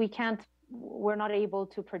thing is, we're not able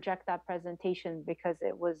to project that presentation because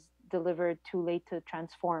it was delivered too late to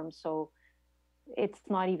transform. So it's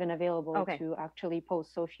not even available to actually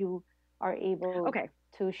post. So if you are able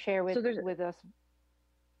to share with us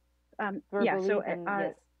verbally,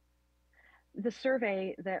 yes. The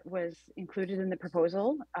survey that was included in the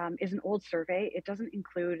proposal is an old survey. It doesn't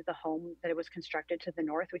include the home that it was constructed to the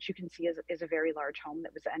north, which you can see is a very large home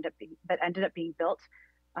that ended up being built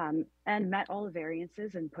and met all the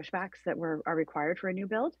variances and pushbacks that are required for a new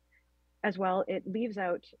build. As well, it leaves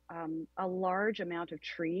out a large amount of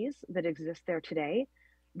trees that exist there today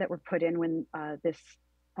that were put in when this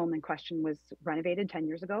home in question was renovated 10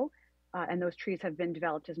 years ago. And those trees have been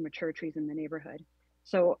developed as mature trees in the neighborhood.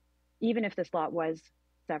 So even if this lot was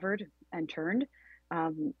severed and turned,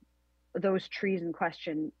 those trees in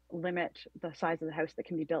question limit the size of the house that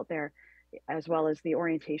can be built there, as well as the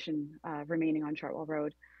orientation remaining on Chartwell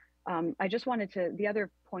Road. I just wanted to, the other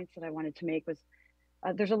points that I wanted to make was,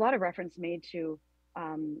 there's a lot of reference made to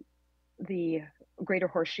the Greater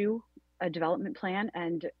Horseshoe development plan,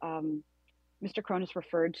 and Mr. Cronus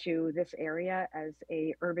referred to this area as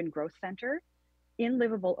a urban growth center. In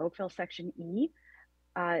livable Oakville Section E,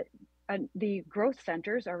 the growth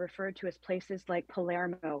centers are referred to as places like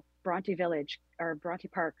Palermo, Bronte Village, or Bronte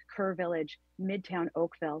Park, Kerr Village, Midtown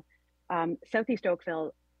Oakville, Southeast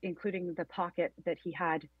Oakville, including the pocket that he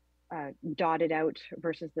had dotted out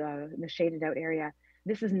versus the shaded out area,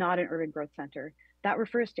 this is not an urban growth center. That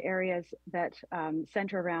refers to areas that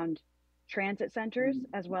center around transit centers,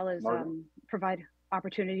 as well as provide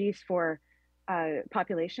opportunities for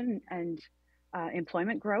population and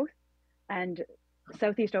employment growth. And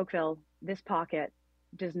Southeast Oakville, this pocket,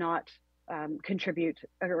 does not contribute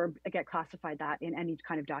or get classified that in any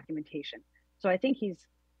kind of documentation. So I think he's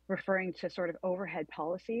referring to sort of overhead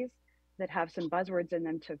policies that have some buzzwords in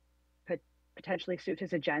them to potentially suit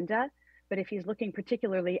his agenda. But if he's looking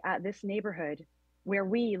particularly at this neighborhood where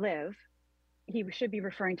we live, he should be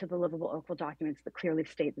referring to the Livable Oakville documents that clearly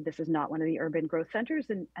state that this is not one of the urban growth centers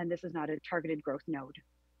and this is not a targeted growth node.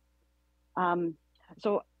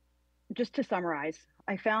 So just to summarize,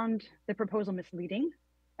 I found the proposal misleading.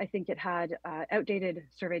 I think it had outdated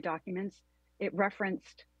survey documents. It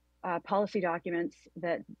referenced policy documents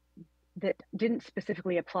that didn't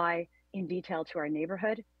specifically apply in detail to our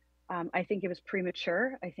neighborhood. I think it was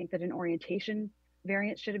premature. I think that an orientation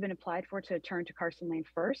variance should have been applied for to turn to Carson Lane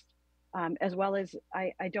first, as well as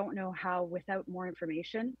I don't know how, without more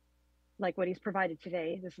information, like what he's provided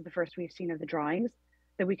today, this is the first we've seen of the drawings,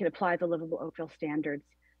 that we could apply the Livable Oakville standards.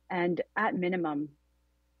 And at minimum,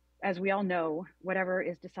 as we all know, whatever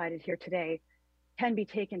is decided here today can be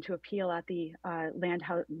taken to appeal at the land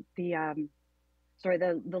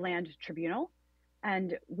tribunal.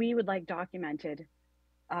 And we would like documented,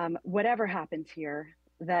 whatever happens here,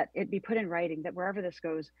 that it be put in writing that wherever this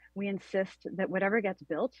goes, we insist that whatever gets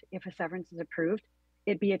built, if a severance is approved,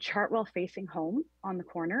 it be a Chartwell facing home on the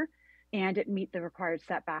corner and it meet the required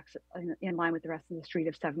setbacks in line with the rest of the street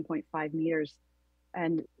of 7.5 meters.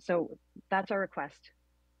 And so that's our request.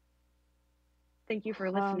 Thank you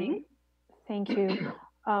for listening. Thank you.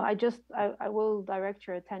 I will direct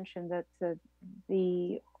your attention that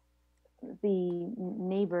the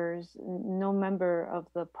neighbors, no member of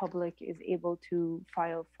the public is able to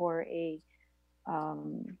file for a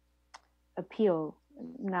appeal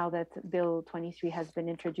now that Bill 23 has been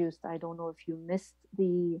introduced. I don't know if you missed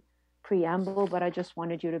the preamble, but I just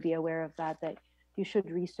wanted you to be aware of that you should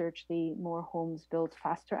research the More Homes Built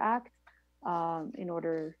Faster Act in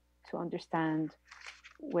order to understand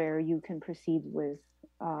where you can proceed with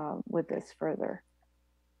this further.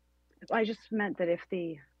 I just meant that if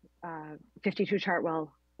the 52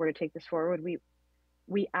 Chartwell were to take this forward,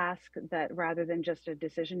 we ask that rather than just a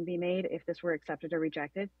decision be made, if this were accepted or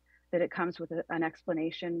rejected, that it comes with an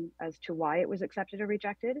explanation as to why it was accepted or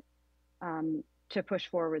rejected, to push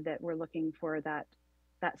forward that we're looking for that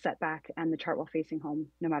setback and the Chartwell facing home,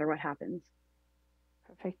 no matter what happens.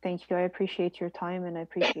 Perfect, thank you. I appreciate your time and I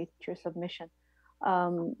appreciate your submission.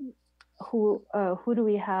 Who do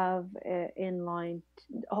we have in line?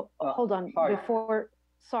 Hold on, hi.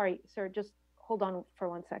 Sorry, sir, just hold on for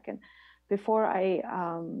 1 second. Before I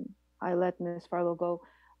let Ms. Farlow go,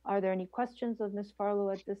 are there any questions of Ms. Farlow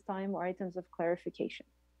at this time or items of clarification?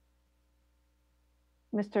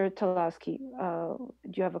 Mr. Tulowski,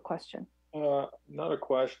 do you have a question? Not a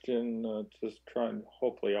question, just trying to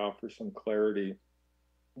hopefully offer some clarity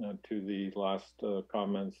to the last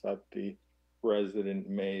comments that the resident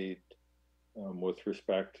made with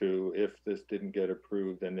respect to if this didn't get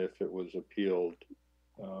approved and if it was appealed.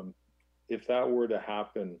 If that were to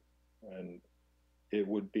happen, and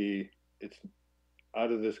it's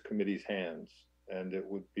out of this committee's hands, and it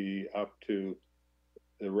would be up to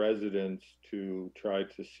the residents to try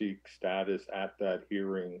to seek status at that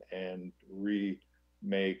hearing and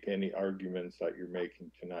remake any arguments that you're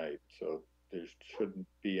making tonight. So there shouldn't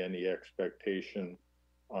be any expectation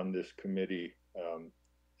on this committee.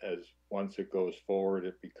 As once it goes forward,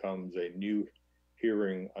 it becomes a new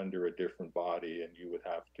hearing under a different body, and you would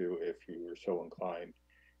have to, if you were so inclined,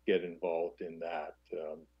 get involved in that.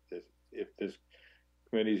 If this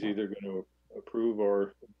committee is either going to approve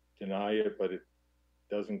or deny it, but it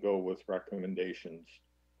doesn't go with recommendations,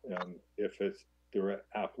 if it's the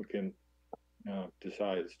applicant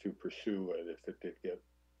decides to pursue it, if it did get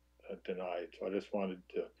denied. So I just wanted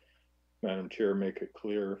to, Madam Chair, make it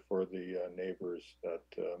clear for the neighbors that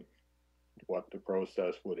what the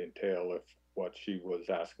process would entail if what she was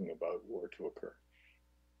asking about were to occur.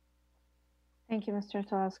 Thank you, Mr.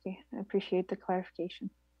 Tulowski. I appreciate the clarification.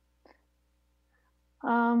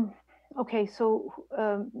 Okay, so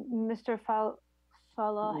Mr. Fala.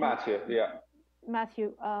 Matthew, yeah.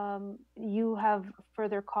 Matthew, you have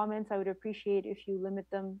further comments. I would appreciate if you limit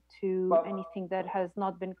them to anything that has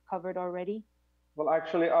not been covered already. Well,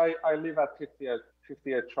 actually, I live at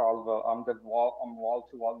 58 Charleville. I'm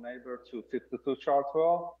wall-to-wall neighbor to 52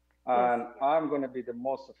 Charleville. And I'm going to be the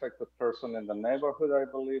most affected person in the neighborhood, I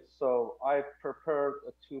believe. So I prepared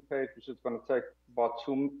a 2-page, which is going to take about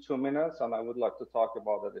two minutes, and I would like to talk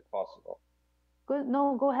about it if possible. Good.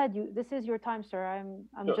 No, go ahead. This is your time, sir. I'm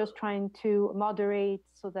Sure. just trying to moderate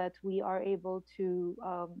so that we are able to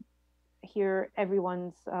hear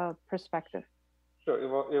everyone's perspective. Sure.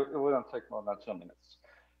 It wouldn't take more than 2 minutes.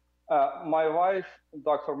 My wife,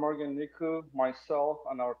 Dr. Morgan Niku, myself,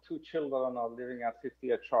 and our 2 children are living at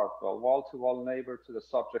 58 Chartwell, wall-to-wall neighbor to the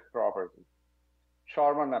subject property.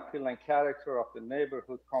 Charm and appeal and character of the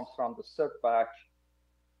neighborhood comes from the setback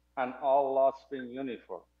and all lots being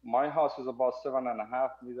uniform. My house is about 7.5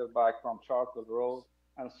 meters back from Chartwell Road,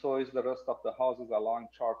 and so is the rest of the houses along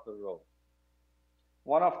Chartwell Road.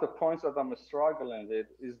 One of the points that I'm struggling with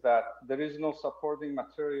is that there is no supporting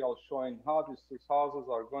material showing how these 2 houses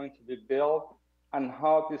are going to be built and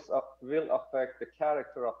how this will affect the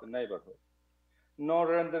character of the neighborhood. No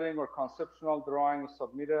rendering or conceptual drawing is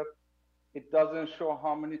submitted. It doesn't show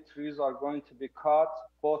how many trees are going to be cut,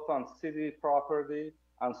 both on city property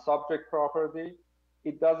and subject property.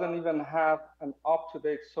 It doesn't even have an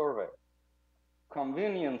up-to-date survey.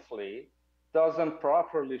 Conveniently, doesn't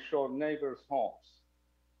properly show neighbors' homes.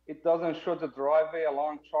 It doesn't show the driveway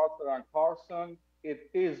along Charter and Carson. It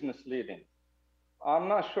is misleading. I'm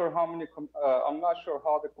not sure how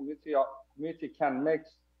the committee can make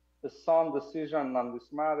a sound decision on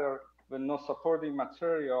this matter when no supporting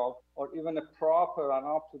material or even a proper and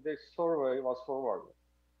up-to-date survey was forwarded.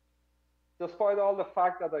 Despite all the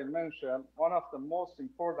facts that I mentioned, one of the most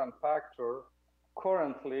important factors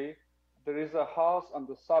currently, there is a house on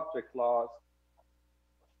the subject lot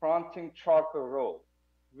fronting Charter Road,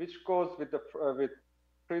 which goes with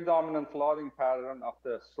predominant loading pattern of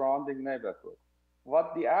the surrounding neighborhood.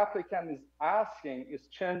 What the applicant is asking is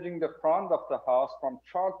changing the front of the house from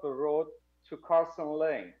Charter Road to Carson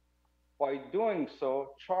Lane. By doing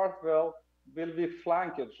so, Chartwell will be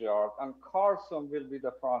flankage yard and Carson will be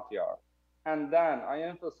the front yard. And then, I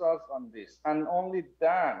emphasize on this, and only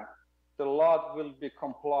then the lot will be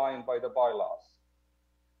compliant by the bylaws.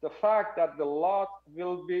 The fact that the lot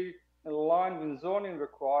will be in line with zoning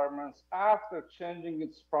requirements after changing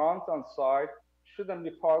its front and side shouldn't be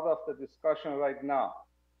part of the discussion right now.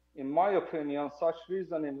 In my opinion, such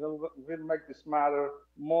reasoning will make this matter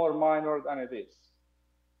more minor than it is.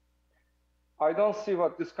 I don't see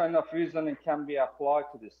what this kind of reasoning can be applied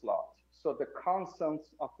to this lot, so the consent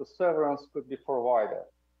of the severance could be provided.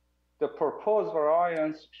 The proposed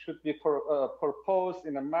variance should be proposed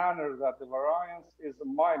in a manner that the variance is a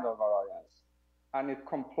minor variance and it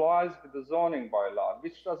complies with the zoning bylaw,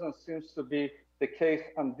 which doesn't seem to be the case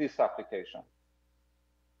on this application.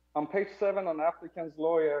 On page 7, an applicant's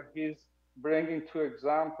lawyer, he's bringing 2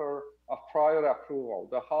 examples of prior approval.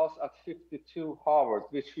 The house at 52 Howard,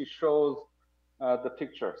 which he shows the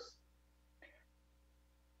pictures.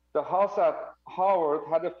 The house at Howard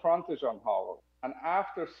had a frontage on Howard, and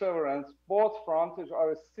after severance, both frontage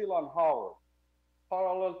are still on Howard,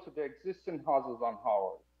 parallel to the existing houses on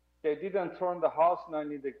Howard. They didn't turn the house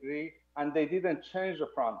 90 degrees, and they didn't change the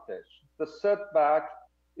frontage. The setback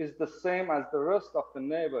is the same as the rest of the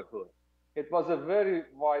neighborhood. It was a very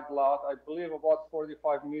wide lot, I believe about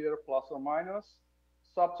 45 meters plus or minus.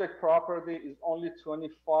 Subject property is only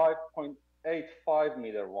 25.85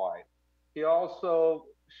 meters wide. He also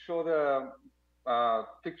showed a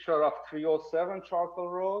picture of 307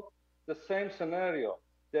 Chartwell Road, the same scenario.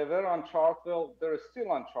 They were on Chartwell, they're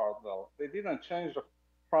still on Chartwell. They didn't change the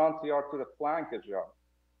front yard to the flankage yard.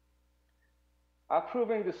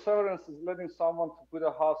 Approving the severance is letting someone to put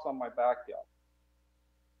a house on my backyard.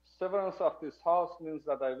 Severance of this house means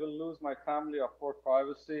that I will lose my family of 4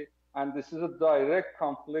 privacy, and this is a direct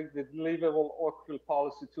conflict with livable Oakville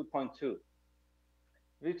policy 2.2.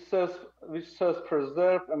 Which says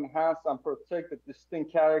preserve, enhance, and protect the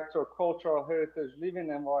distinct character, cultural heritage, living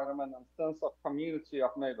environment, and sense of community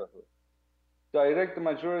of neighborhood. Direct the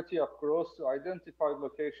majority of growth to identified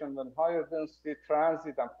location when higher density,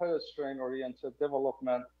 transit, and pedestrian-oriented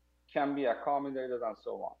development can be accommodated, and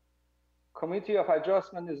so on. Committee of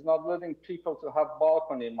Adjustment is not letting people to have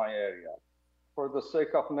balcony in my area for the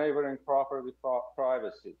sake of neighboring property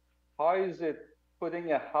privacy. How is it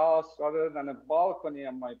putting a house rather than a balcony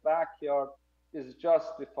in my backyard is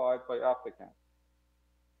justified by applicant?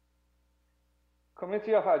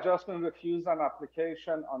 Committee of Adjustment refused an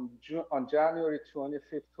application on January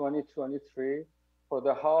 25th, 2023 for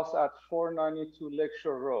the house at 492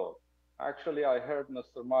 Lakeshore Road. Actually, I heard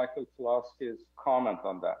Mr. Michael Pulaski's comment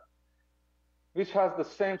on that, which has the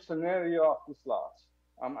same scenario of this lot.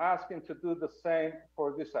 I'm asking to do the same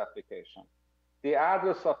for this application. The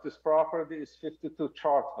address of this property is 52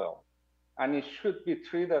 Chartville, and it should be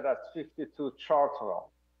treated as 52 Chartwell.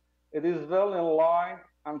 It is well in line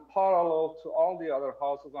and parallel to all the other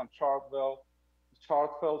houses on Chartville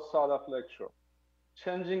side of Lakeshore.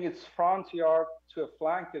 Changing its front yard to a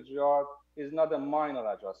flankage yard is not a minor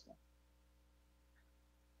adjustment.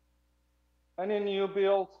 Any new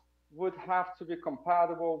build would have to be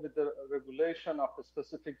compatible with the regulation of a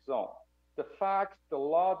specific zone. The fact the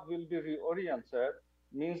lot will be reoriented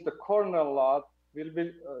means the corner lot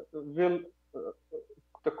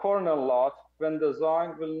the corner lot when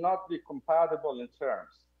designed will not be compatible in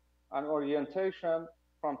terms and orientation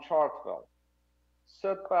from Chartville.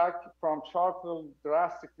 Setback from Chartville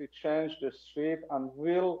drastically change the street and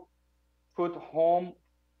will put home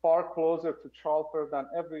far closer to Chartville than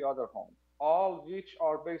every other home, all which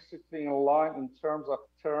are basically in line in terms of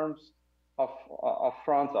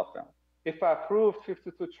front of them. If approved,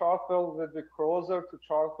 52 Chartville will be closer to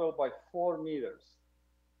Chartville by 4 meters.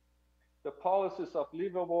 The policies of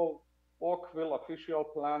livable Oakville official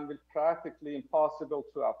plan will practically impossible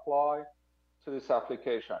to apply to this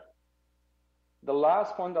application. The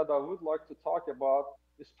last point that I would like to talk about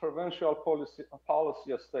is provincial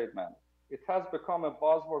policy statement. It has become a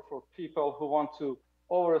buzzword for people who want to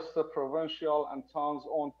overstep provincial and town's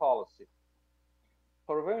own policy.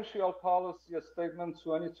 Provincial policy statement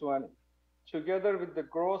 2020, together with the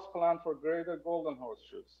growth plan for Greater Golden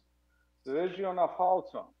Horseshoes, the region of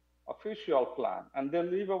Halton, official plan, and the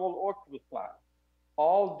livable Oakville plan,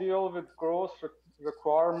 all deal with growth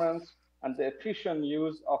requirements and the efficient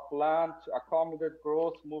use of land to accommodate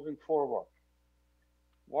growth moving forward.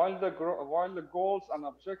 While the goals and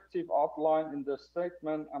objectives outlined in the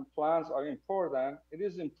statement and plans are important, it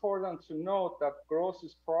is important to note that growth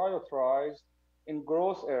is prioritized in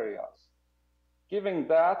growth areas. Given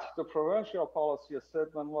that the provincial policy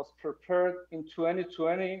statement was prepared in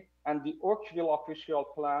 2020 and the Oakville official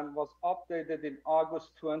plan was updated in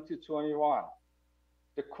August 2021.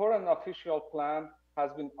 The current official plan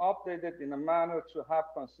has been updated in a manner to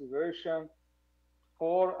have consideration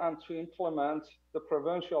for and to implement the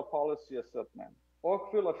provincial policy statement.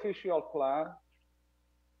 Oakville official plan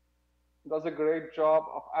does a great job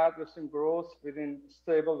of addressing growth within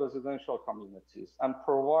stable residential communities and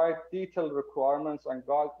provide detailed requirements and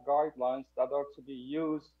guidelines that are to be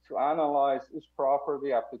used to analyze each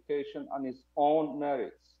property application on its own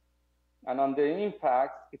merits and on the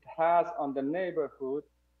impact it has on the neighborhood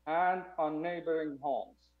and on neighboring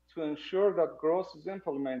homes. To ensure that growth is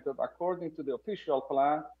implemented according to the official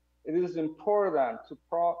plan, it is important to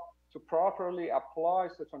properly apply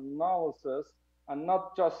such analysis and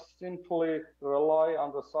not just simply rely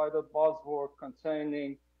on the cited buzzword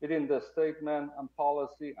containing within the statement and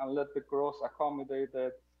policy and let the growth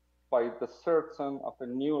accommodated by the certain of a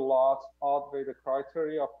new lot outweigh the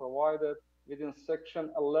criteria provided within section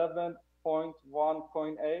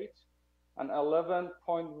 11.1.8 and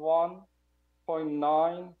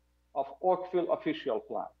 11.1.9 of Oakville official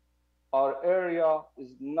plan. Our area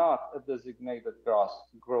is not a designated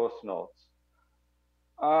growth node.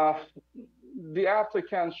 The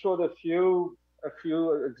applicant showed a few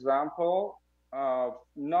examples.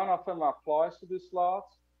 None of them applies to this lot.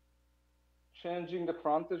 Changing the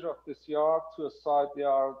frontage of this yard to a side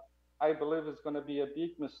yard, I believe is going to be a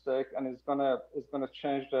big mistake, and it's going to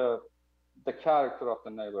change the character of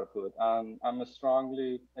the neighborhood. And I'm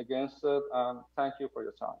strongly against it. And thank you for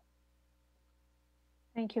your time.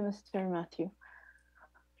 Thank you, Mr. Matthew.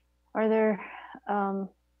 Are there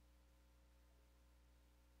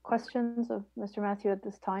questions of Mr. Matthew at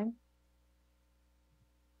this time?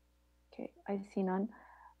 Okay, I see none.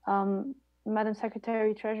 Madam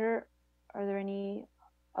Secretary Treasurer, are there any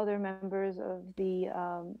other members of the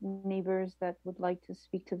neighbors that would like to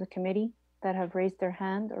speak to the committee that have raised their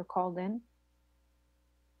hand or called in?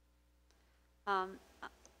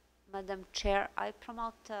 Madam Chair, I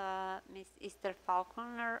promote Ms. Esther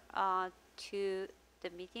Falconer to the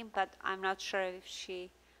meeting, but I'm not sure if she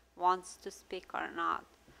wants to speak or not.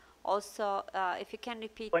 Also, if you can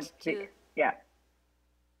repeat to... Yeah.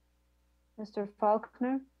 Mr.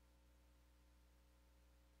 Faulkner?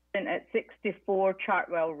 At 64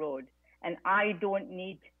 Chartwell Road, and I don't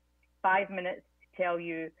need 5 minutes to tell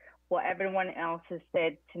you what everyone else has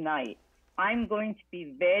said tonight. I'm going to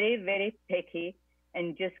be very, very picky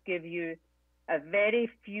and just give you a very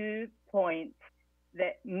few points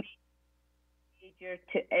that may be major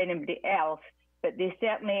to anybody else, but they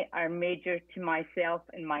certainly are major to myself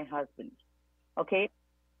and my husband. Okay?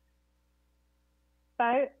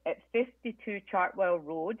 About at 52 Chartwell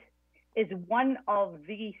Road is one of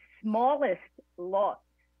the smallest lots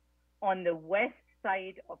on the west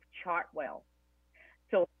side of Chartwell.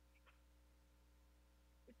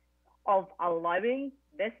 of allowing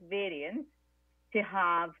this variance to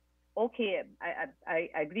have, okay, I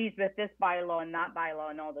agrees with this bylaw and that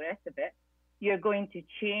bylaw and all the rest of it, you're going to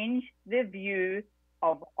change the view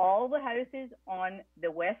of all the houses on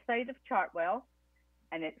the west side of Chartwell,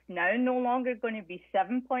 and it's now no longer going to be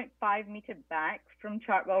 7.5 meter back from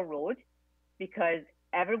Chartwell Road, because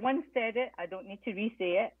everyone said it, I don't need to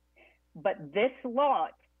re-say it, but this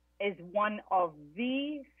lot is one of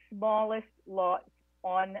the smallest lots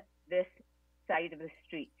on this side of the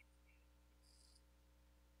street.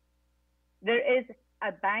 There is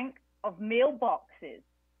a bank of mailboxes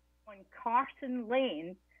on Carson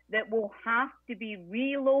Lane that will have to be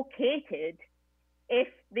relocated if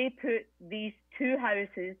they put these two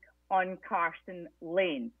houses on Carson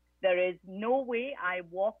Lane. There is no way. I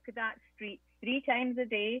walk that street 3 times a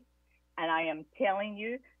day, and I am telling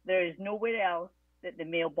you, there is nowhere else that the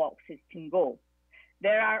mailboxes can go.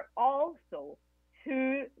 There are also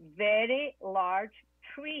 2 very large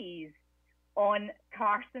trees on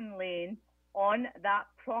Carson Lane on that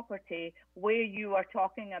property where you are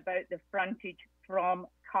talking about the frontage from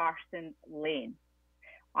Carson Lane.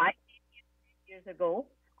 Years ago,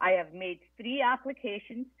 I have made 3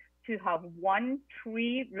 applications to have 1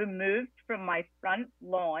 tree removed from my front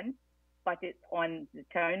lawn, but it's on the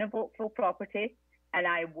town of Oakville property, and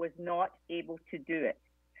I was not able to do it.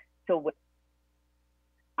 So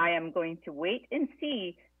I am going to wait and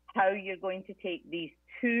see how you're going to take these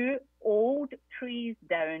 2 old trees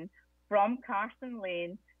down from Carson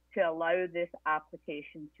Lane to allow this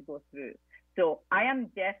application to go through. So I am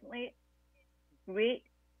definitely great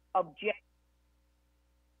object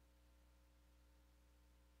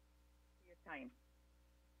for your time.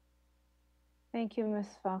 Thank you, Ms.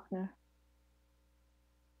 Faulkner.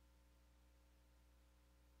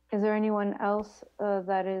 Is there anyone else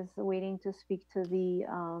that is waiting to speak to the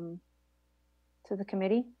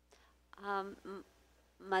committee?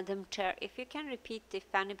 Madam Chair, if you can repeat,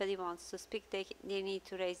 if anybody wants to speak, they need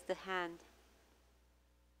to raise the hand.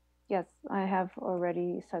 Yes, I have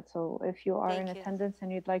already said so. If you are Thank in you. attendance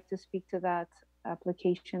and you'd like to speak to that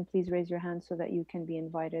application, please raise your hand so that you can be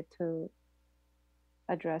invited to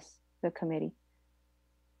address the committee.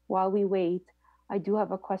 While we wait, I do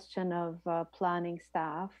have a question of planning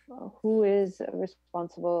staff. Who is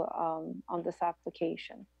responsible on this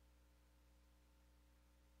application?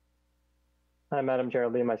 Hi, Madam Chair, I'll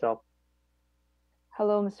be myself.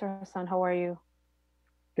 Hello, Mr. Hassan, how are you?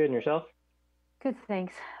 Good, and yourself? Good,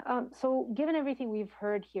 thanks. So given everything we've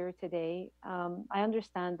heard here today, I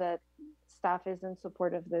understand that staff is in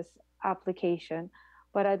support of this application,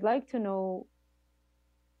 but I'd like to know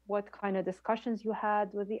what kind of discussions you had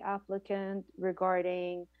with the applicant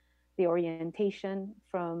regarding the orientation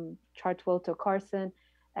from Chartwell to Carson,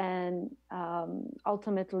 and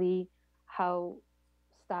ultimately how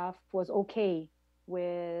staff was okay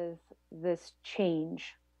with this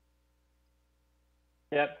change.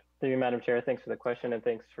 Yep, thank you, Madam Chair. Thanks for the question, and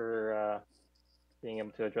thanks for being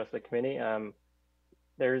able to address the committee.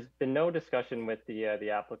 There's been no discussion with the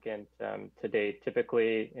applicant to date.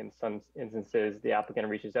 Typically, in some instances, the applicant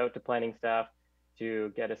reaches out to planning staff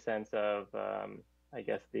to get a sense of, I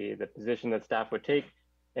guess, the position that staff would take.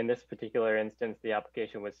 In this particular instance, the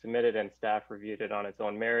application was submitted and staff reviewed it on its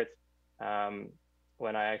own merits.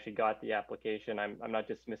 When I actually got the application, I'm not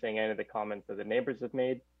dismissing any of the comments that the neighbors have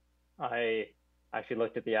made. I actually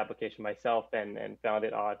looked at the application myself and found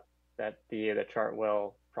it odd that the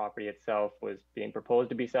Chartwell property itself was being proposed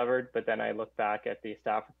to be severed, but then I looked back at the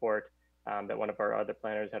staff report that one of our other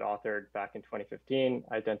planners had authored back in 2015,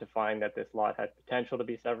 identifying that this lot had potential to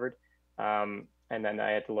be severed. And then I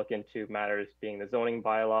had to look into matters being the zoning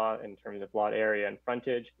bylaw in terms of lot area and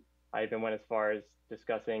frontage. I even went as far as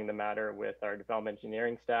discussing the matter with our development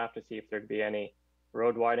engineering staff to see if there'd be any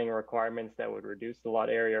road widening requirements that would reduce the lot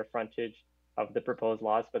area or frontage of the proposed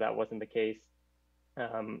lots, but that wasn't the case.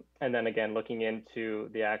 And then again, looking into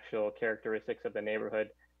the actual characteristics of the neighborhood,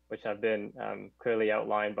 which have been clearly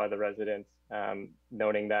outlined by the residents,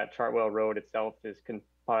 noting that Chartwell Road itself is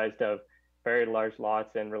comprised of very large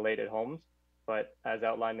lots and related homes. But as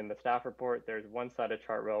outlined in the staff report, there's one side of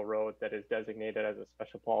Chartwell Road that is designated as a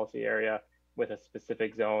special policy area with a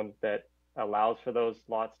specific zone that allows for those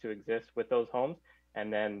lots to exist with those homes.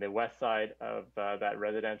 And then the west side of that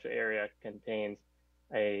residential area contains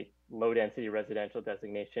a low density residential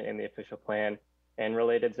designation in the official plan and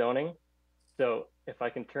related zoning. So if I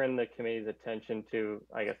can turn the committee's attention to,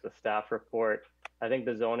 I guess, the staff report, I think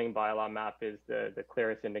the zoning bylaw map is the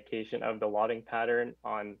clearest indication of the lotting pattern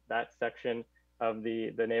on that section of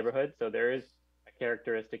the neighborhood. So there is a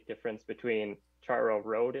characteristic difference between Chartwell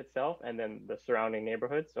Road itself and then the surrounding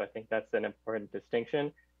neighborhood. So I think that's an important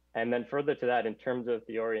distinction. And then further to that, in terms of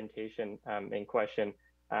the orientation in question,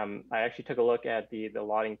 I actually took a look at the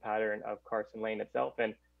lotting pattern of Carson Lane itself,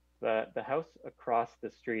 and the house across the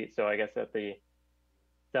street, so I guess at the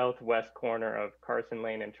southwest corner of Carson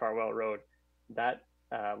Lane and Chartwell Road, that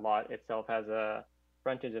lot itself has a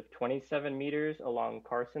frontage of 27 meters along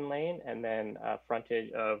Carson Lane, and then a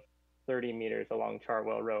frontage of 30 meters along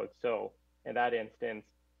Chartwell Road. So in that instance,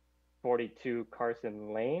 42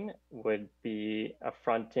 Carson Lane would be a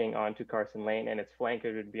fronting onto Carson Lane, and its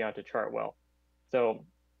flankage would be onto Chartwell. So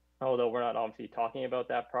although we're not obviously talking about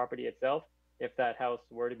that property itself, if that house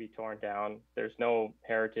were to be torn down, there's no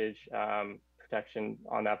heritage protection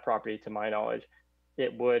on that property to my knowledge.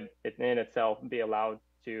 It would in itself be allowed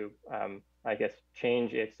to, I guess,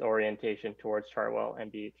 change its orientation towards Chartwell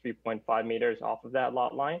and be 3.5 meters off of that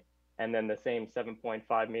lot line. And then the same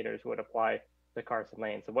 7.5 meters would apply to Carson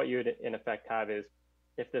Lane. So what you would in effect have is,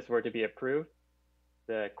 if this were to be approved,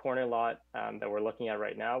 the corner lot that we're looking at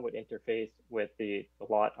right now would interface with the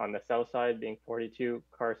lot on the south side being 42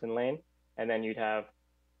 Carson Lane. And then you'd have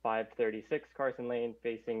 536 Carson Lane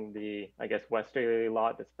facing the, I guess, westerly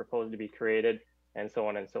lot that's proposed to be created, and so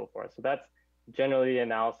on and so forth. So that's generally the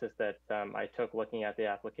analysis that I took looking at the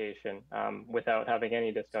application without having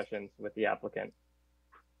any discussions with the applicant.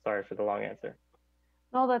 Sorry for the long answer.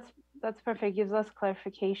 No, that's perfect. Gives us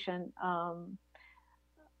clarification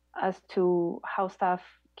as to how staff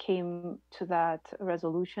came to that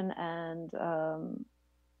resolution, and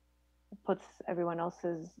puts everyone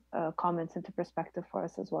else's comments into perspective for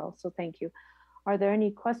us as well. So thank you. Are there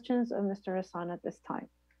any questions of Mr. Hassan at this time?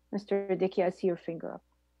 Mr. Dickey, I see your finger up.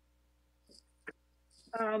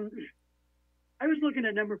 I was looking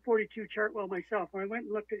at number 42 Chartwell myself. I went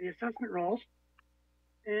and looked at the assessment rolls.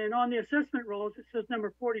 And on the assessment rolls, it says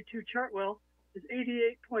number 42 Chartwell is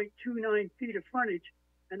 88.29 feet of frontage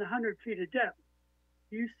and 100 feet of depth.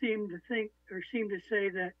 You seem to think, or seem to say,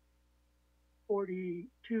 that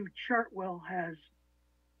 42 Chartwell has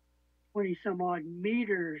 20 some odd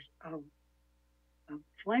meters of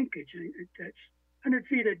flankage. That's 100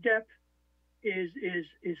 feet of depth is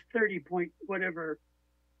 30 point whatever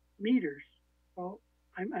meters. Well,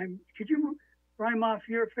 could you rhyme off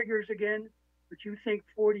your figures again? What you think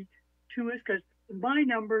 42 is? Because in my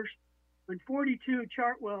numbers, when 42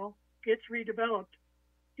 Chartwell gets redeveloped,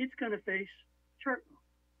 it's going to face Chartwell.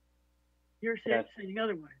 You're saying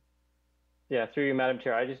otherwise. Yeah, through you, Madam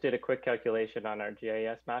Chair, I just did a quick calculation on our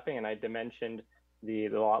GIS mapping, and I dimensioned the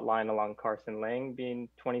lot line along Carson Lane being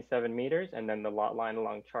 27 meters, and then the lot line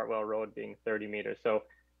along Chartwell Road being 30 meters. So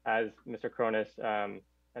as Mr. Cronus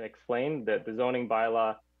had explained, the zoning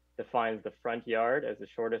bylaw defines the front yard as the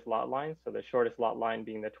shortest lot line. So the shortest lot line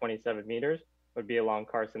being the 27 meters would be along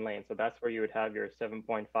Carson Lane. So that's where you would have your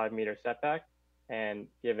 7.5 meter setback. And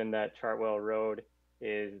given that Chartwell Road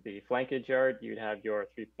is the flankage yard, you'd have your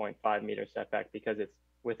 3.5 meter setback because it's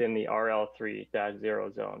within the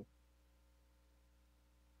RL3-0 zone.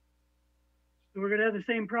 So we're going to have the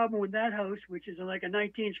same problem with that house, which is like a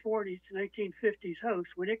 1940s to 1950s house.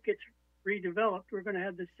 When it gets redeveloped, we're going to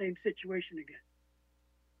have the same situation again.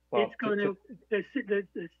 Well, it's going to,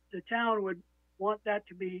 the town would want that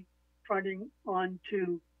to be fronting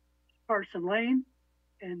onto Carson Lane,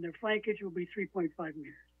 and their flankage will be 3.5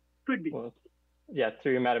 meters. Could be. Well, yeah,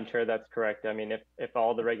 through you, Madam Chair, that's correct. I mean, if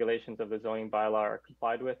all the regulations of the zoning bylaw are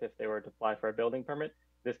complied with, if they were to apply for a building permit,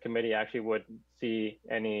 this committee actually would see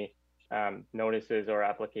any notices or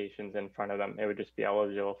applications in front of them. It would just be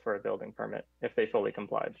eligible for a building permit if they fully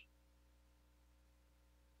complied.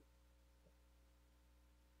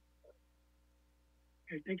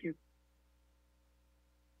 Okay, thank you.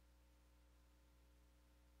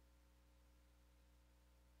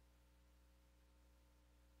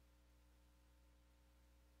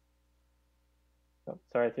 Oh,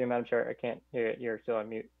 sorry, through you, Madam Chair, I can't hear it. You're still on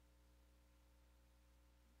mute.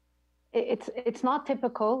 It's not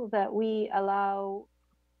typical that we allow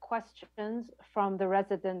questions from the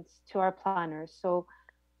residents to our planners. So,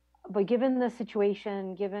 but given the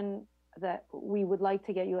situation, given that we would like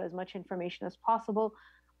to get you as much information as possible,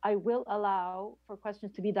 I will allow for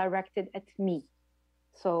questions to be directed at me.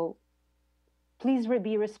 So please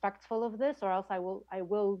be respectful of this, or else I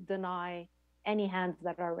will deny any hands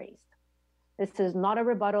that are raised. This is not a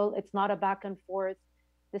rebuttal. It's not a back and forth.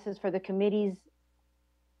 This is for the committee's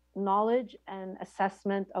knowledge and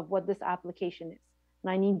assessment of what this application is.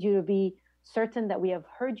 And I need you to be certain that we have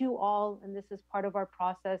heard you all, and this is part of our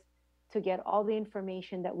process to get all the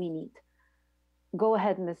information that we need. Go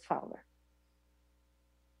ahead, Ms. Fowler.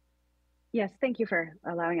 Yes, thank you for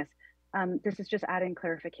allowing us. This is just adding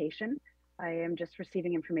clarification. I am just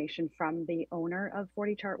receiving information from the owner of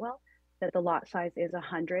 40 Chartwell. that the lot size is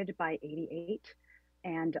 100 by 88.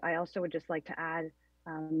 And I also would just like to add,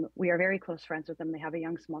 we are very close friends with them. They have a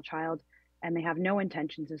young small child and they have no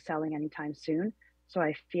intentions of selling anytime soon. So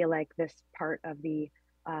I feel like this part of the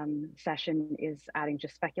session is adding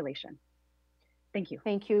just speculation. Thank you.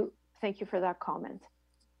 Thank you. Thank you for that comment.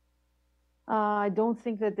 I don't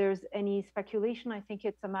think that there's any speculation. I think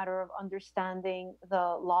it's a matter of understanding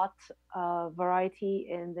the lot variety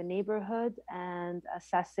in the neighborhood and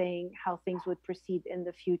assessing how things would proceed in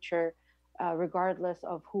the future, regardless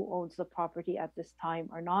of who owns the property at this time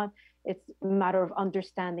or not. It's a matter of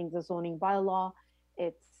understanding the zoning bylaw,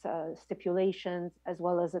 its stipulations, as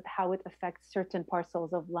well as how it affects certain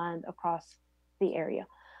parcels of land across the area.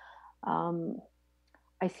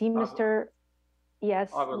 I see Mr.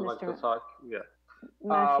 Yes, I would Mr. like to talk. Yeah.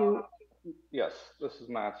 Matthew. Yes, this is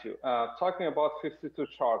Matthew. Talking about 52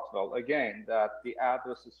 Chartwell, again, that the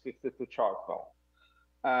address is 52 Chartwell.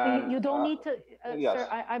 You don't need to, yes. sir,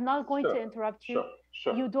 I'm not going to interrupt you.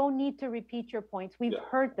 Sure. You don't need to repeat your points. We've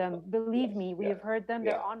heard them. Believe me, we have heard them.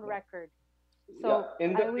 They're on record. So I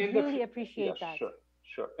would really appreciate that.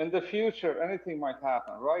 Sure. In the future, anything might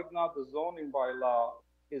happen. Right now, the zoning bylaw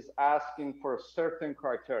is asking for certain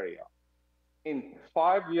criteria. In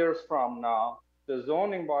 5 years from now, the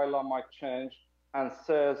zoning bylaw might change and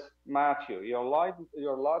says, Matthew, your lot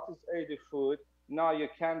is 80 foot. Now you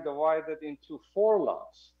can divide it into 4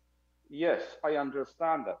 lots. Yes, I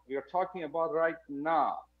understand that. We are talking about right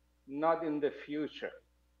now, not in the future.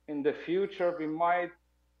 In the future, we might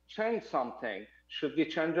change something. Should we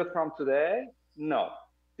change it from today? No.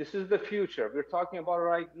 This is the future. We're talking about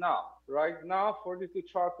right now. Right now, 42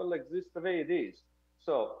 Chartwell exists the way it is.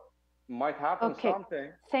 So might happen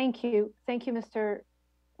something. Thank you, Mr.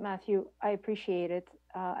 Matthew. I appreciate it.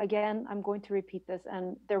 Again, I'm going to repeat this,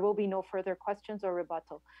 and there will be no further questions or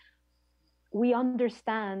rebuttal. We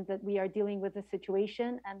understand that we are dealing with the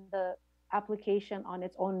situation and the application on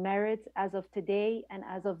its own merits as of today and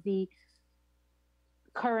as of the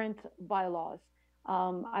current bylaws.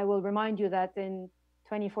 I will remind you that in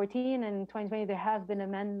 2014 and 2020, there have been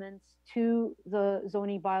amendments to the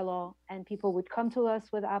zoning bylaw, and people would come to us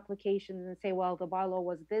with applications and say, well, the bylaw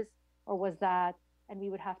was this or was that, and we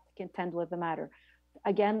would have to contend with the matter.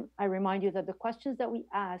 Again, I remind you that the questions that we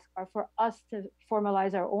ask are for us to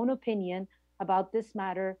formalize our own opinion about this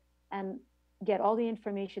matter and get all the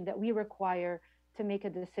information that we require to make a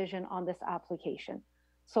decision on this application.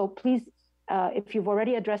 So please, if you've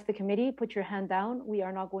already addressed the committee, put your hand down. We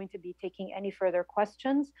are not going to be taking any further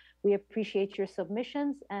questions. We appreciate your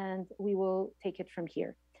submissions and we will take it from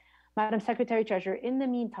here. Madam Secretary Treasurer, in the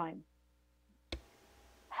meantime,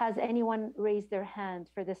 has anyone raised their hand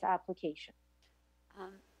for this application?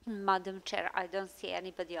 Madam Chair, I don't see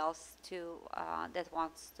anybody else that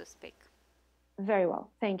wants to speak. Very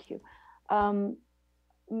well, thank you. And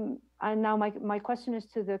now my question is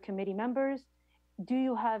to the committee members. Do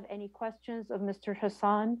you have any questions of Mr.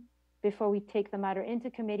 Hassan before we take the matter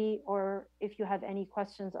into committee, or if you have any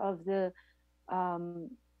questions of the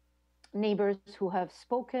neighbors who have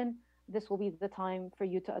spoken, this will be the time for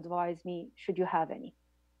you to advise me should you have any.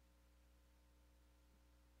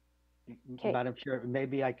 Okay. Madam Chair,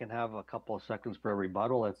 maybe I can have a couple of seconds for a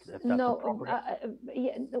rebuttal if that's appropriate.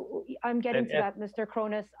 Yeah, I'm getting to that, Mr.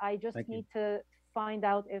 Cronus. I just need to find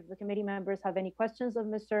out if the committee members have any questions of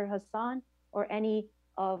Mr. Hassan or any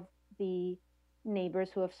of the neighbors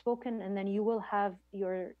who have spoken, and then you will have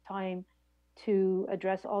your time to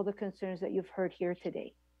address all the concerns that you've heard here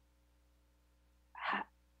today.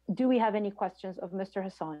 Do we have any questions of Mr.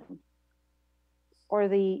 Hassan or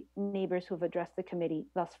the neighbors who have addressed the committee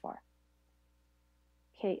thus far?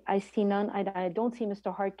 Okay, I see none. I don't see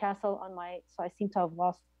Mr. Hardcastle on so I seem to have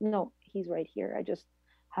lost. No, he's right here. I just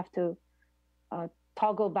have to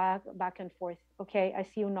toggle back and forth. Okay, I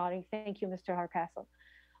see you nodding. Thank you, Mr. Hardcastle.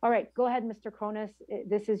 All right, go ahead, Mr. Cronus.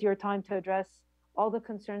 This is your time to address all the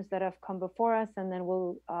concerns that have come before us, and then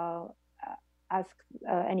we'll ask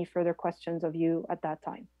any further questions of you at that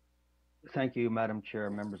time. Thank you, Madam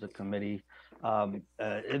Chair, members of the committee.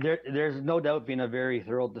 There's no doubt been a very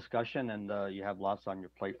thorough discussion, and you have lots on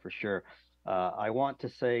your plate for sure. I want to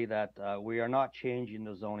say that we are not changing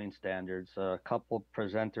the zoning standards. A couple of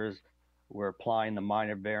presenters were applying the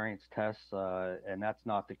minor variance tests, and that's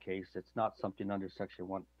not the case. It's not something under Section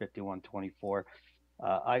 5124.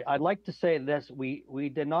 I'd like to say this: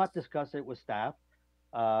 we did not discuss it with staff.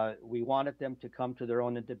 We wanted them to come to their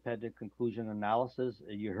own independent conclusion analysis.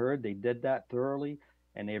 You heard they did that thoroughly,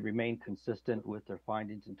 and they remained consistent with their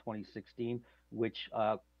findings in 2016, which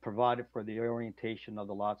provided for the orientation of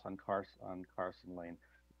the lots on Carson Lane.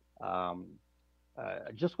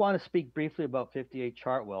 I just want to speak briefly about 58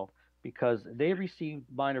 Chartwell. because they received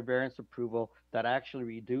minor variance approval that actually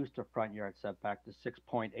reduced the front yard setback to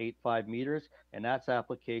 6.85 meters, and that's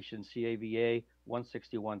application CAVA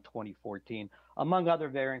 161-2014, among other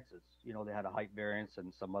variances. You know, they had a height variance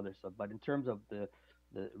and some other stuff, but in terms of the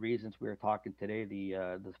reasons we were talking today,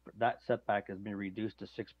 that setback has been reduced to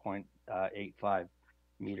 6.85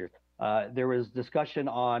 meters. There was discussion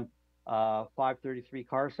on 533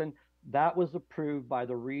 Carson. That was approved by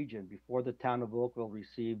the region before the town of Oakville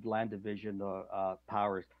received land division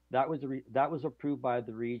powers. That was approved by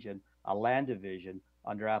the region, a land division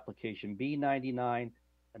under application B9991.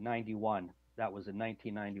 That was in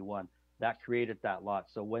 1991. That created that lot.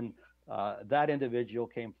 So when that individual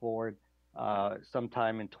came forward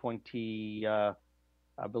sometime in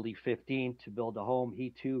 15 to build a home, he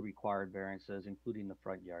too required variances, including the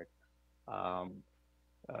front yard.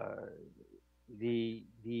 The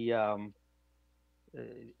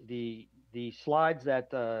slides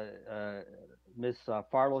that Ms.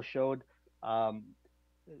 Farlow showed,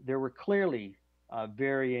 there were clearly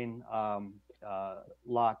varying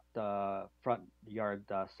lot front yard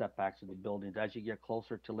setbacks of the buildings. As you get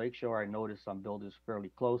closer to Lakeshore, I noticed some buildings fairly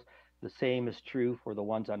close. The same is true for the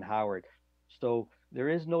ones on Howard. So there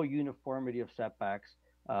is no uniformity of setbacks.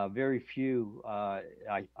 Very few, I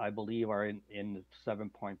believe, are in the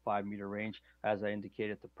 7.5 meter range. As I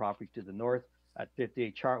indicated, the property to the north at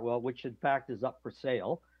 58 Chartwell, which in fact is up for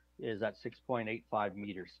sale, is at 6.85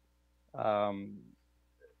 meters.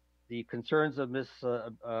 The concerns of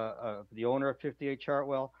the owner of 58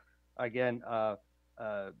 Chartwell, again, a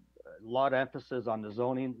lot of emphasis on the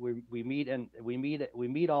zoning. We meet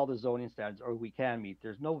all the zoning standards, or we can meet.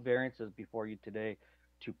 There's no variances before you today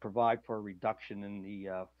to provide for a reduction in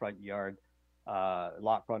the front yard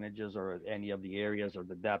lot frontages or any of the areas or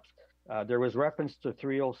the depths. There was reference to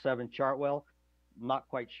 307 Chartwell. Not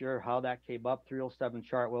quite sure how that came up. 307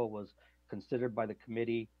 Chartwell was considered by the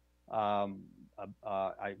committee, I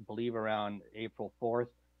believe, around April 4th,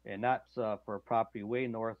 and that's for a property way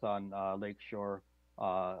north on Lakeshore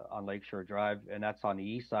Drive, and that's on the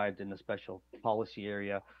east side in the special policy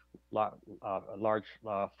area, large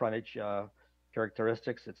frontage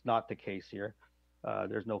characteristics. It's not the case here.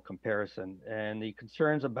 There's no comparison. And the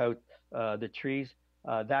concerns about the trees,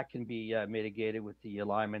 that can be mitigated with the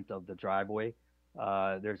alignment of the driveway.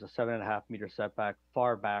 There's a 7.5 meter setback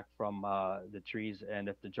far back from the trees, and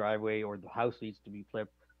if the driveway or the house needs to be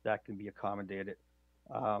flipped, that can be accommodated.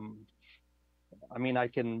 I mean, I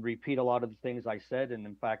can repeat a lot of the things I said, and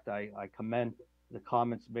in fact, I commend the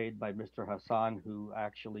comments made by Mr. Hassan, who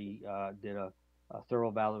actually did a thorough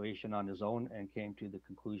evaluation on his own and came to the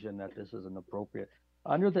conclusion that this is inappropriate.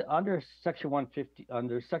 Under Section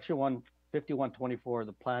 151-24 of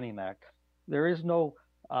the Planning Act, there is no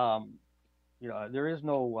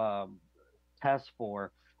test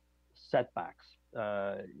for setbacks.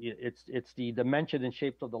 It's the dimension and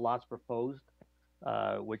shapes of the lots proposed,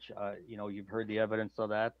 which you've heard the evidence of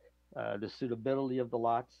that. The suitability of the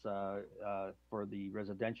lots for the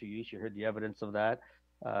residential use, you heard the evidence of that.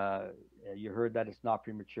 You heard that it's not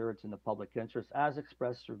premature, it's in the public interest as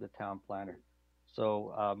expressed through the town planner.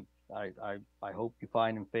 So I hope you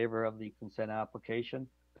find in favor of the consent application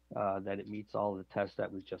that it meets all the tests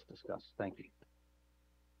that we just discussed. Thank you.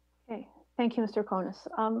 Okay, thank you, Mr. Konis.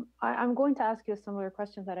 I'm going to ask you a similar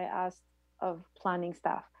question that I asked of planning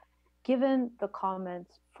staff. Given the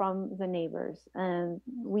comments from the neighbors, and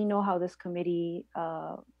we know how this committee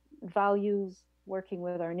values working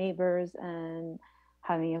with our neighbors and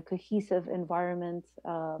having a cohesive environment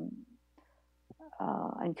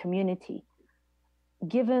and community,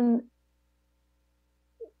 given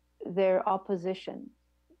their opposition,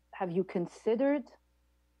 have you considered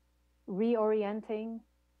reorienting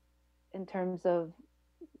in terms of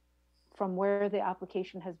from where the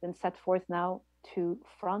application has been set forth now to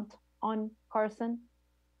front on Carson?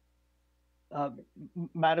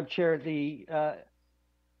 Madam Chair,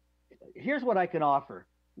 here's what I can offer.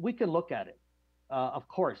 We can look at it, of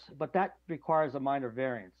course, but that requires a minor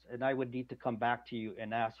variance, and I would need to come back to you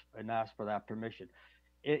and ask for that permission.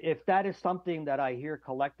 If that is something that I hear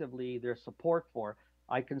collectively there's support for,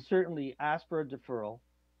 I can certainly ask for a deferral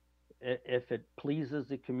if it pleases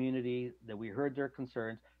the community that we heard their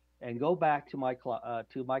concerns, and go back to my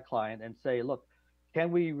client and say, look,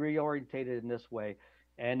 can we reorientate it in this way?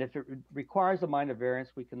 And if it requires a minor variance,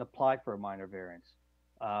 we can apply for a minor variance.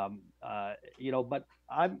 But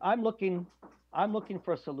I'm looking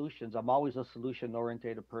for solutions. I'm always a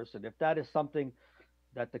solution-oriented person. If that is something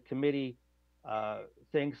that the committee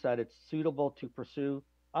thinks that it's suitable to pursue,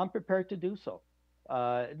 I'm prepared to do so.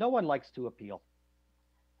 No one likes to appeal.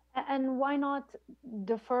 And why not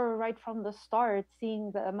defer right from the start,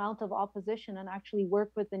 seeing the amount of opposition, and actually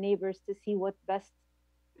work with the neighbors to see what best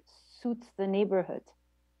suits the neighborhood?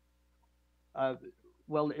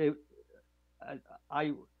 Well,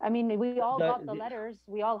 I mean, we all got the letters.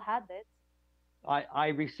 We all had it. I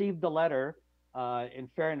received the letter. In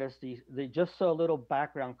fairness, just so a little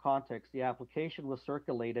background context, the application was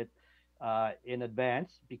circulated in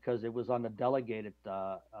advance because it was on the delegated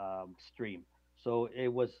stream. So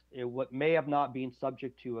what may have not been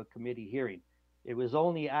subject to a committee hearing. It was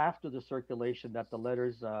only after the circulation that the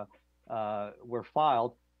letters were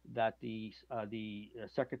filed that the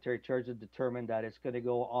Secretary Treasurer determined that it's going to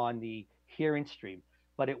go on the hearing stream.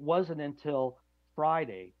 But it wasn't until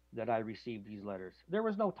Friday that I received these letters. There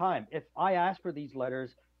was no time. If I asked for these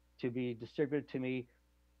letters to be distributed to me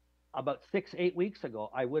about 6-8 weeks ago,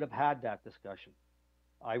 I would have had that discussion.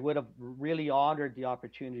 I would have really honored the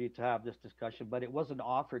opportunity to have this discussion, but it wasn't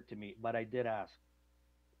offered to me, but I did ask.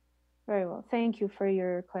 Very well. Thank you for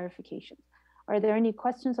your clarifications. Are there any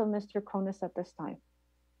questions of Mr. Cronus at this time?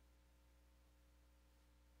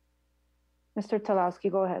 Mr.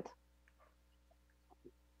 Talowski, go ahead.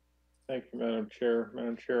 Thank you, Madam Chair.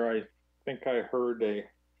 Madam Chair, I think I heard a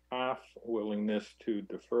half willingness to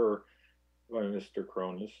defer by Mr.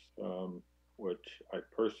 Cronus, which I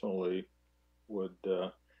personally would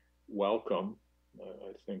welcome.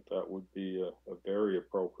 I think that would be a very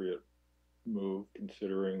appropriate move,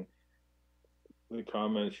 considering the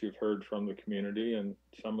comments you've heard from the community and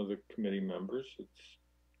some of the committee members. It's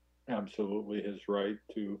absolutely his right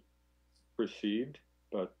to proceed,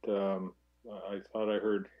 but I thought I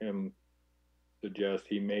heard him suggest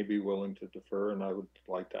he may be willing to defer, and I would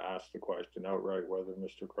like to ask the question outright whether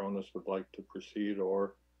Mr. Cronus would like to proceed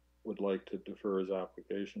or would like to defer his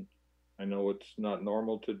application. I know it's not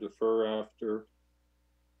normal to defer after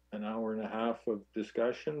an hour and a half of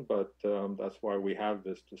discussion, but that's why we have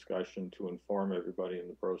this discussion, to inform everybody in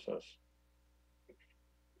the process.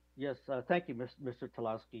 Yes, thank you, Mr.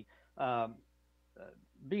 Talowski.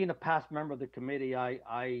 Being a past member of the committee,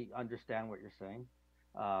 I understand what you're saying.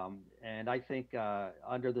 And I think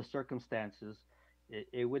under the circumstances,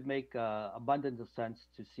 it would make abundant of sense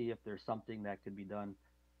to see if there's something that could be done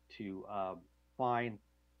to find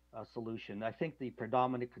a solution. I think the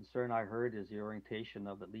predominant concern I heard is the orientation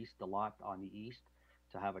of at least the lot on the east,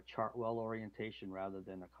 to have a Chartwell orientation rather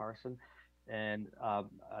than a Carson. And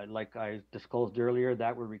like I disclosed earlier,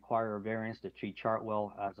 that would require a variance to treat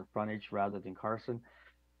Chartwell as a frontage rather than Carson.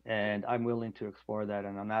 And I'm willing to explore that.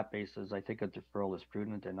 And on that basis, I think a deferral is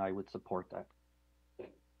prudent, and I would support that.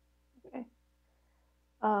 Okay.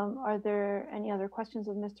 Are there any other questions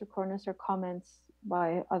of Mr. Cronus or comments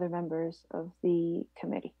by other members of the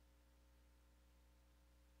committee?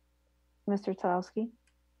 Mr. Talowski?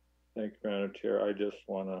 Thank you, Madam Chair. I just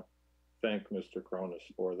want to thank Mr. Cronus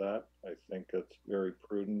for that. I think it's very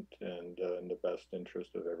prudent and in the best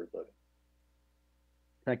interest of everybody.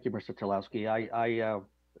 Thank you, Mr. Talowski.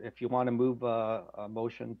 If you want to move a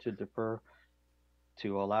motion to defer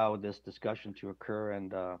to allow this discussion to occur,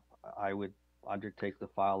 and I would undertake the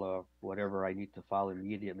file of whatever I need to file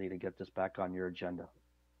immediately to get this back on your agenda.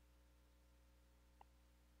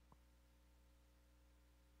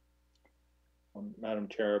 Madam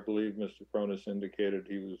Chair, I believe Mr. Cronus indicated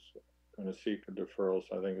he was going to seek a deferral,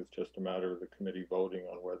 so I think it's just a matter of the committee voting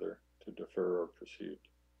on whether to defer or proceed.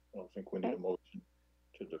 I don't think we need a motion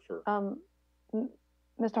to defer.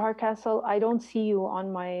 Mr. Hardcastle, I don't see you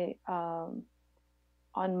on my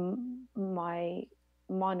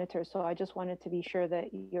monitor, so I just wanted to be sure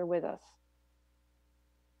that you're with us.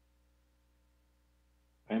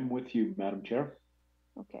 I'm with you, Madam Chair.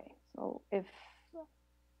 Okay, so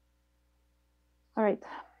all right.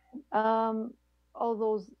 All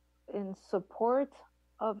those in support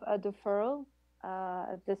of a deferral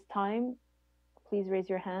at this time, please raise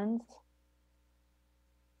your hands.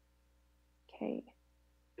 Okay.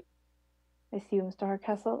 I see you, Mr.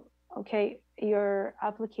 Hardcastle. Okay, your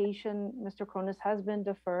application, Mr. Cronus, has been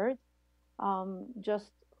deferred.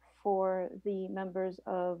 Just for the members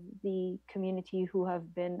of the community who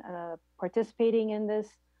have been participating in this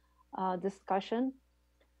discussion,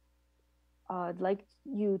 I'd like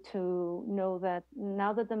you to know that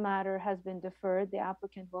now that the matter has been deferred, the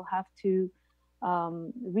applicant will have to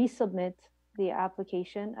resubmit the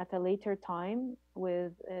application at a later time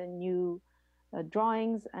with new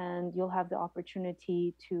drawings, and you'll have the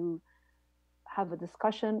opportunity to have a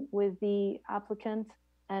discussion with the applicant,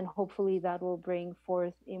 and hopefully that will bring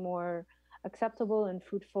forth a more acceptable and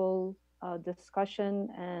fruitful discussion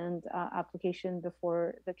and application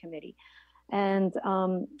before the committee. And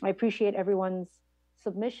I appreciate everyone's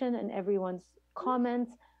submission and everyone's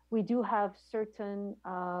comments. we do have certain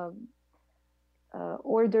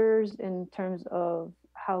orders in terms of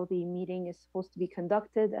how the meeting is supposed to be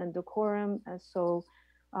conducted and decorum. And so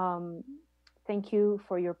thank you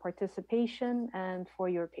for your participation and for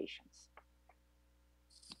your patience.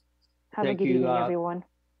 Have a good evening, everyone.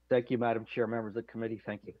 Thank you, Madam Chair, members of the committee.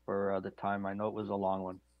 Thank you for the time. I know it was a long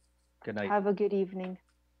one. Good night. Have a good evening.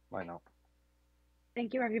 Bye now.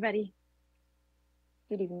 Thank you, everybody.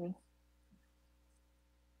 Good evening.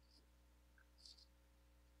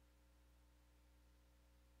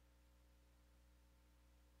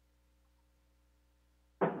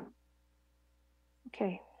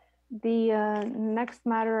 Okay. The next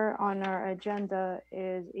matter on our agenda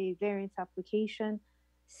is a variance application,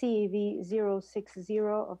 CAV 060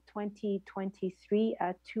 of 2023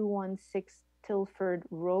 at 216 Tilford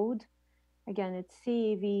Road. Again, it's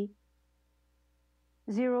CAV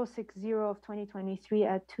 060 of 2023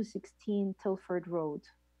 at 216 Tilford Road.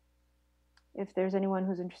 If there's anyone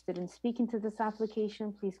who's interested in speaking to this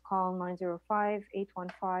application, please call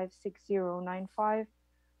 905-815-6095.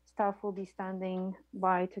 Staff will be standing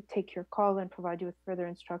by to take your call and provide you with further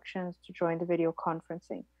instructions to join the video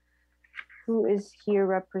conferencing. Who is here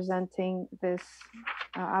representing this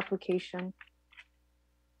application?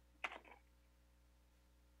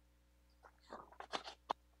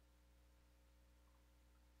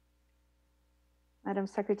 Madam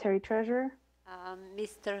Secretary Treasurer?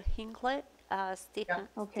 Mr. Hinckley, Stephen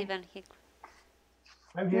Hinckley.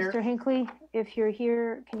 I'm here. Mr. Hinckley, if you're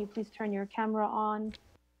here, can you please turn your camera on?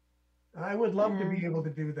 I would love to be able to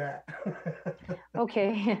do that.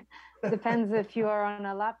 Okay, depends if you are on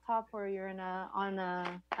a laptop or you're in on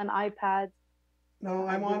an iPad. No,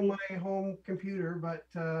 I'm on my home computer, but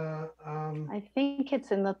I think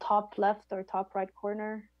it's in the top left or top right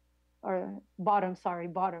corner, or bottom. Sorry,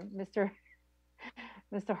 bottom.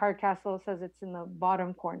 Mr. Hardcastle says it's in the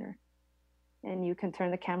bottom corner, and you can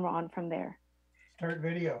turn the camera on from there. Start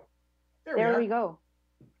video. There we go.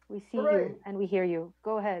 We see you and we hear you.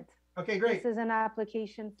 Go ahead. Okay, great. This is an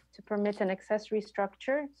application to permit an accessory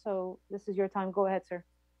structure. So this is your time. Go ahead, sir.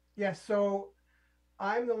 Yes. So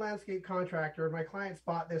I'm the landscape contractor. My clients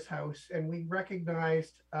bought this house, and we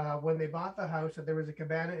recognized when they bought the house that there was a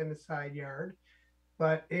cabana in the side yard,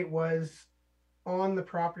 but it was on the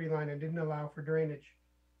property line and didn't allow for drainage.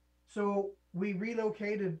 So we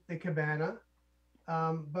relocated the cabana,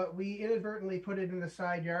 but we inadvertently put it in the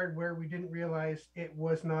side yard where we didn't realize it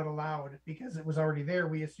was not allowed because it was already there.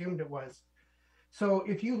 We assumed it was. So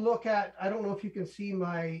if you look at, I don't know if you can see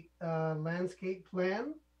my landscape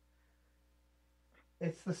plan.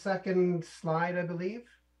 It's the second slide, I believe.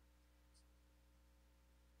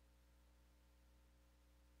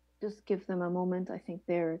 Just give them a moment. I think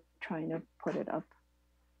they're trying to put it up.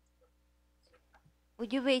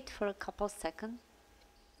 Would you wait for a couple seconds?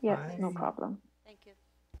 Yes, no problem. Thank you.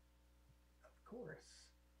 Of course.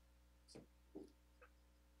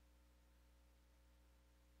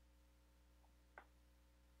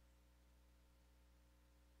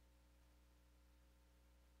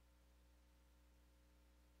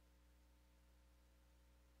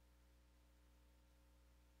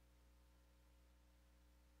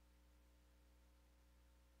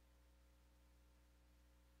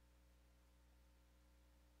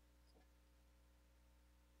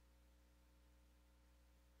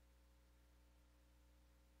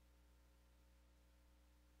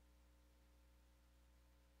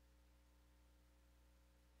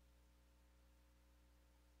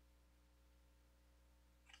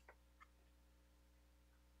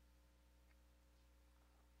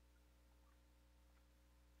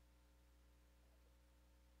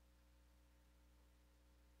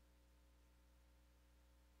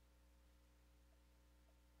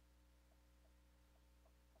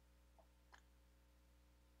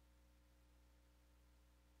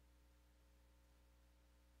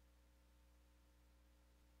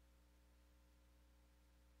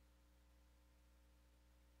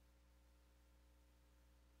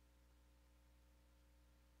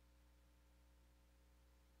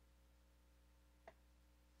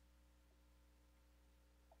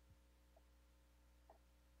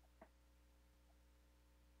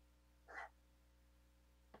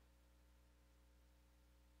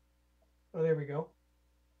 Oh, there we go.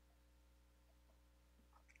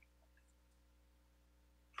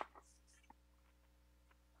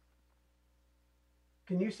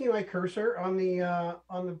 Can you see my cursor on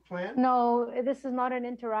the plan? No, this is not an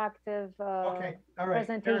interactive Okay. All right.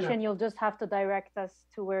 presentation. You'll just have to direct us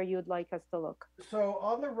to where you'd like us to look. So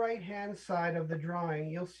on the right-hand side of the drawing,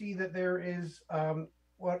 you'll see that there is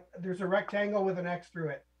there's a rectangle with an X through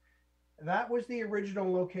it. That was the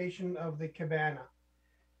original location of the cabana.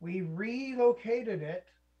 We relocated it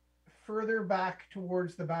further back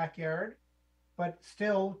towards the backyard, but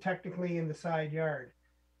still technically in the side yard.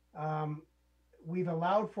 We've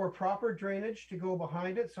allowed for proper drainage to go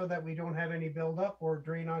behind it so that we don't have any buildup or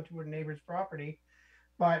drain onto a neighbor's property.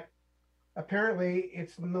 But apparently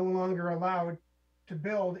it's no longer allowed to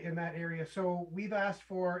build in that area. So we've asked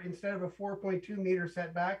for, instead of a 4.2 meter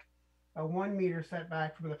setback, a 1 meter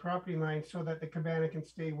setback from the property line so that the cabana can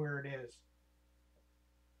stay where it is.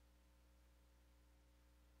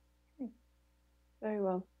 Very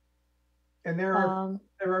well. And there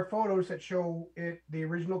are photos that show it, the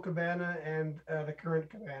original cabana and the current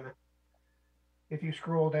cabana, if you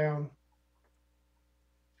scroll down.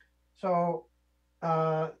 So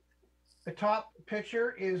the top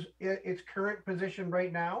picture is its current position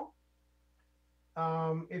right now.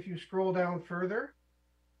 If you scroll down further,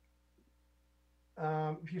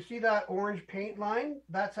 if you see that orange paint line,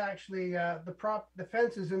 that's actually the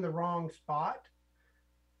fence is in the wrong spot.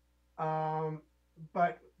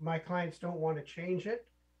 But my clients don't want to change it.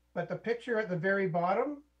 But the picture at the very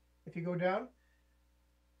bottom, if you go down,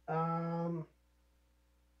 no,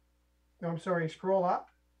 I'm sorry, scroll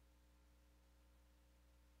up.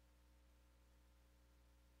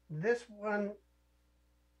 This one,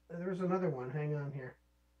 there's another one, hang on here.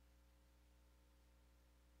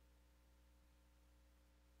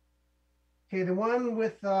 Okay, the one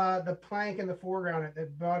with the plank in the foreground at the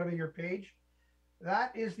bottom of your page,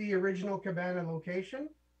 that is the original cabana location,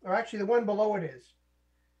 or actually the one below it is.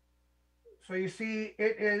 So you see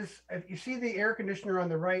it is, if you see the air conditioner on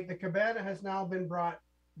the right, the cabana has now been brought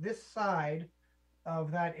this side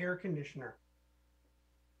of that air conditioner.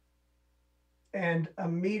 And a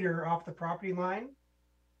meter off the property line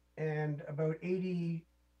and about 80,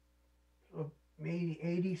 maybe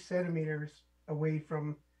 80 centimeters away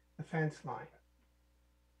from the fence line.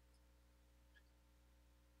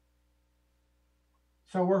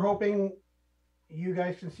 So we're hoping you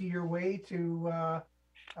guys can see your way to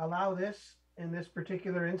allow this in this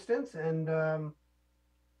particular instance, and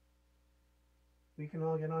we can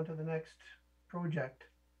all get on to the next project.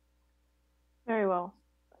 Very well.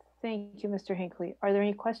 Thank you, Mr. Hinckley. Are there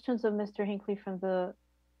any questions of Mr. Hinckley from the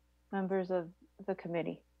members of the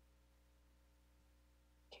committee?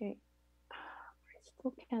 Okay. I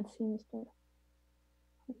still can't see Mr.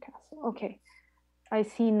 Castle. Okay. I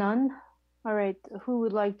see none. All right. Who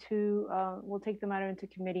would like to, we'll take the matter into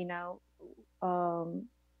committee now.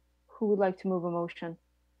 Who would like to move a motion?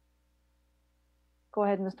 Go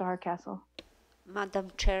ahead, Mr. Hardcastle.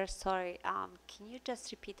 Madam Chair, sorry. Can you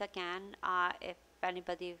just repeat again? If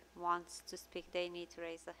anybody wants to speak, they need to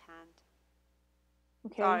raise a hand.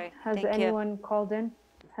 Okay. Sorry. Has anyone called in?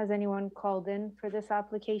 Has anyone called in for this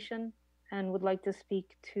application and would like to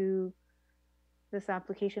speak to this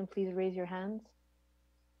application? Please raise your hands.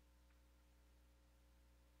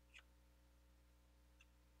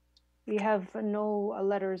 We have no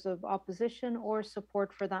letters of opposition or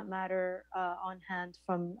support for that matter on hand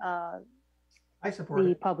from I support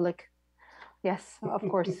the it. public. Yes, of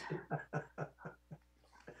course.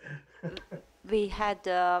 We had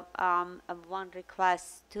one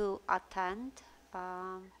request to attend.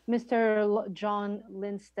 Mr. John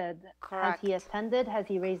Linstead, Correct. has he attended? Has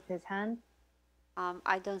he raised his hand?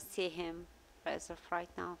 I don't see him as of right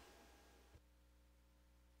now.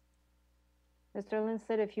 Mr.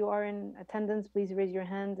 Linstead, if you are in attendance, please raise your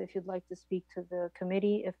hand if you'd like to speak to the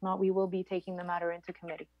committee. If not, we will be taking the matter into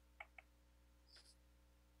committee.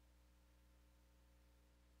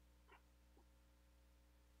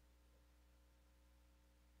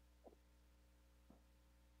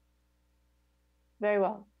 Very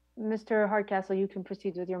well. Mr. Hardcastle, you can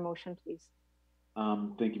proceed with your motion, please.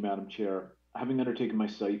 Thank you, Madam Chair. Having undertaken my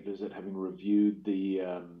site visit, having reviewed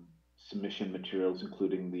the submission materials,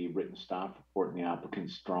 including the written staff report and the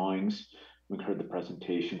applicant's drawings, we've heard the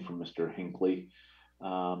presentation from Mr. Hinckley.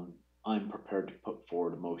 I'm prepared to put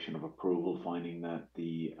forward a motion of approval, finding that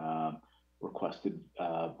the requested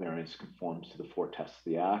variance conforms to the 4 tests of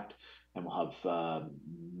the Act and will have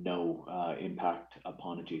no impact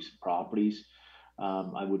upon adjacent properties.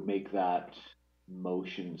 I would make that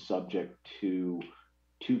motion subject to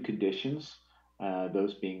 2 conditions,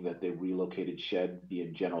 those being that the relocated shed be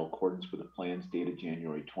in general accordance with the plans dated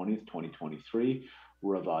January 20th, 2023,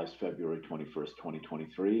 revised February 21st,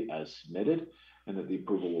 2023 as submitted, and that the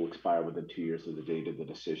approval will expire within 2 years of the date of the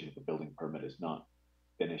decision if the building permit has not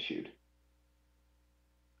been issued.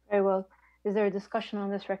 Very well. Is there a discussion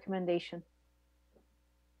on this recommendation?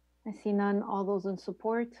 I see none. All those in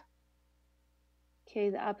support? Okay,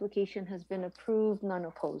 the application has been approved, none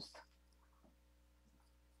opposed.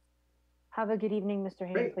 Have a good evening, Mr.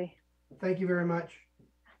 Hinckley. Thank you very much.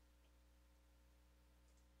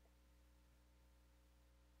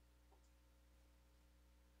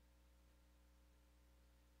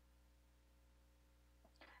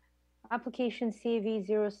 Application CAV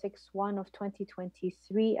 061 of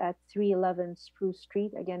 2023 at 311 Spruce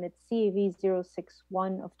Street. Again, it's CAV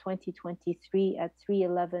 061 of 2023 at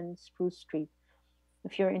 311 Spruce Street.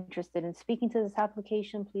 If you're interested in speaking to this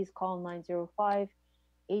application, please call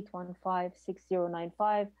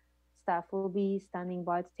 905-815-6095. Staff will be standing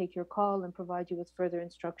by to take your call and provide you with further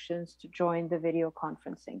instructions to join the video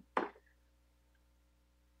conferencing.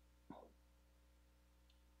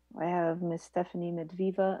 I have Ms. Stephanie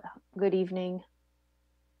Medviva. Good evening.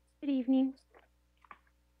 Good evening.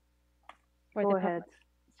 Go ahead.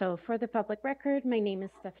 So for the public record, my name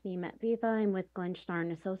is Stephanie Medviva. I'm with Glenschnar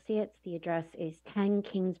and Associates. The address is 10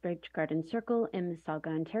 Kingsbridge Garden Circle in Mississauga,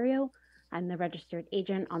 Ontario. I'm the registered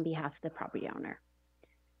agent on behalf of the property owner.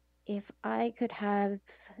 If I could have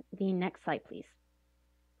the next slide, please.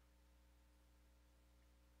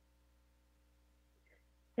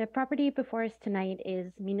 The property before us tonight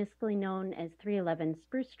is municipally known as 311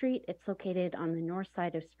 Spruce Street. It's located on the north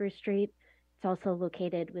side of Spruce Street. It's also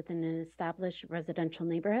located within an established residential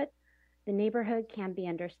neighborhood. The neighborhood can be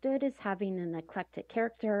understood as having an eclectic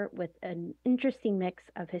character with an interesting mix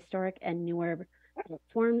of historic and newer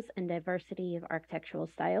forms and diversity of architectural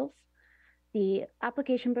styles. The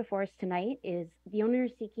application before us tonight is the owner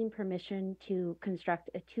is seeking permission to construct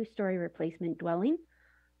a two-story replacement dwelling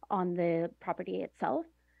on the property itself.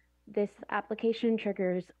 This application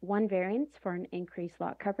triggers one variance for an increased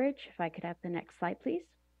lot coverage. If I could have the next slide, please.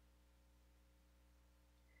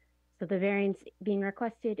 So the variance being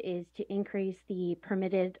requested is to increase the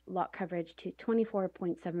permitted lot coverage to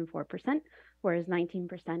 24.74%, whereas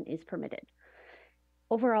 19% is permitted.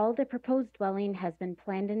 Overall, the proposed dwelling has been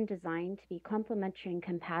planned and designed to be complementary and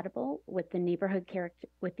compatible with the neighborhood character,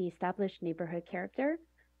 with the established neighborhood character.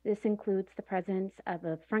 This includes the presence of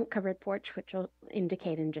a front covered porch, which I'll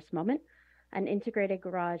indicate in just a moment, an integrated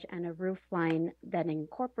garage, and a roof line that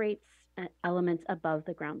incorporates elements above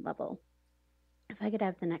the ground level. If I could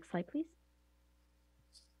have the next slide, please.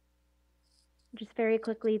 Just very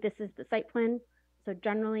quickly, this is the site plan. So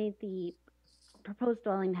generally, the proposed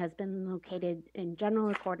dwelling has been located in general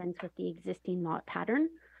accordance with the existing lot pattern.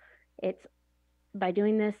 By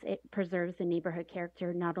doing this, it preserves the neighborhood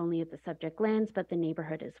character not only of the subject lands, but the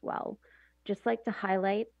neighborhood as well. Just like to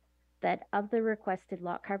highlight that of the requested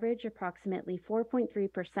lot coverage, approximately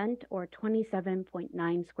 4.3% or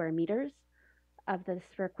 27.9 square meters of this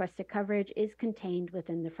requested coverage is contained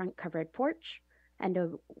within the front covered porch and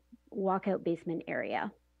a walkout basement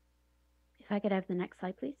area. If I could have the next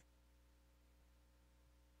slide, please.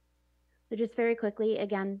 So just very quickly,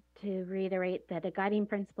 again, to reiterate that a guiding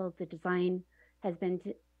principle of the design has been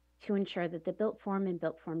to ensure that the built form and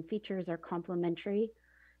built form features are complementary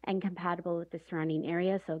and compatible with the surrounding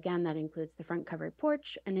area. So again, that includes the front covered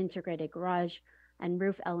porch, an integrated garage, and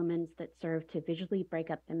roof elements that serve to visually break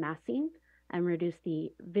up the massing and reduce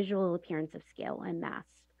the visual appearance of scale and mass.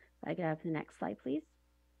 If I could have the next slide, please.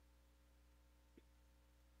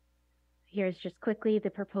 Here's just quickly the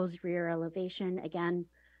proposed rear elevation. Again,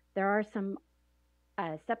 there are some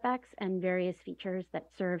setbacks and various features that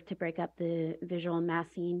serve to break up the visual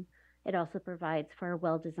massing. It also provides for a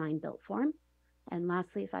well-designed built form. And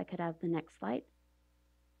lastly, if I could have the next slide.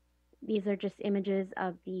 These are just images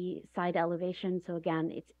of the side elevation. So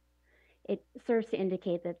again, it serves to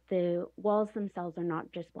indicate that the walls themselves are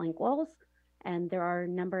not just blank walls, and there are a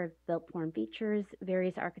number of built form features,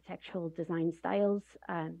 various architectural design styles,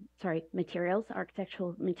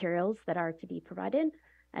 architectural materials that are to be provided.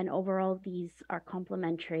 And overall, these are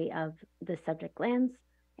complementary of the subject lands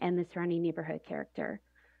and the surrounding neighborhood character.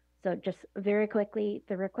 So just very quickly,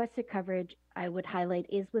 the requested coverage I would highlight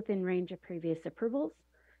is within range of previous approvals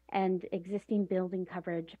and existing building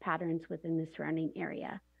coverage patterns within the surrounding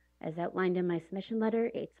area. As outlined in my submission letter,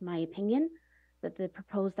 it's my opinion that the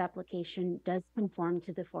proposed application does conform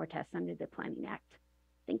to the 4 tests under the Planning Act.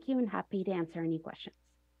 Thank you, and happy to answer any questions.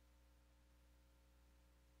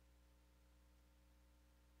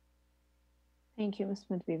 Thank you, Ms.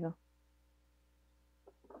 Medviva.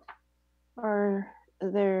 Are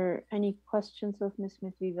there any questions of Ms.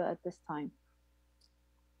 Medviva at this time?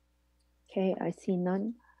 Okay, I see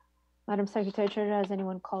none. Madam Secretary Treasurer, has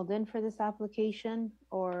anyone called in for this application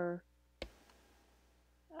or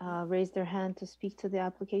raised their hand to speak to the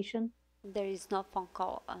application? There is no phone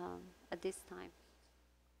call at this time.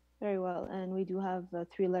 Very well, and we do have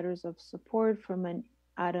 3 letters of support from an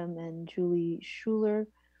Adam and Julie Schuler,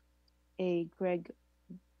 a Greg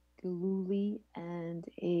Gululi, and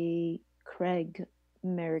a Craig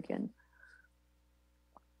Merrigan.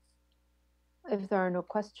 If there are no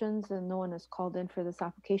questions and no one has called in for this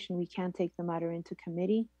application, we can take the matter into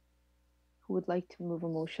committee. Who would like to move a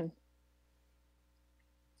motion?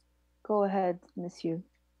 Go ahead, Ms. Yu.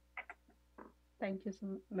 Thank you,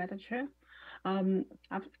 Madam Chair.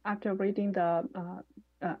 After reading the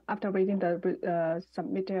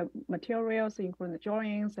submitted materials, including the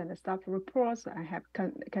drawings and the staff reports, I have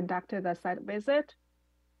conducted a site visit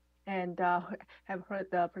and have heard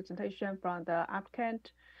the presentation from the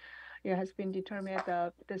applicant. It has been determined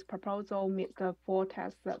that this proposal meets the four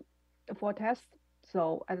tests.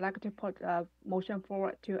 So I'd like to put a motion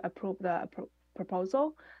forward to approve the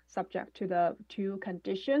proposal, subject to the two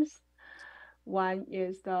conditions. One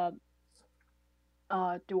is the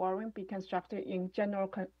dwelling be constructed in general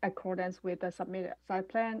accordance with the submitted site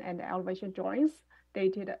plan and the elevation drawings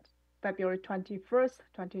dated February 21st,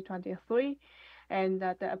 2023, and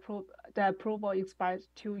that the approval expires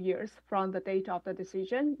 2 years from the date of the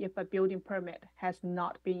decision if a building permit has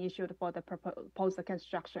not been issued for the proposed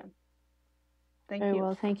construction. Thank Very you.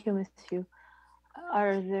 well, thank you, Ms. Yu.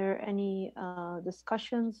 Are there any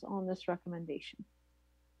discussions on this recommendation?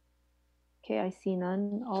 Okay, I see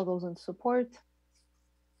none. All those in support?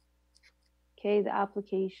 Okay, the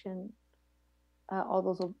application, all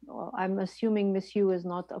those, I'm assuming Ms. Yu is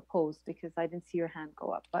not opposed because I didn't see your hand go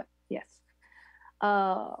up, but yes.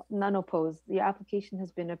 None opposed. The application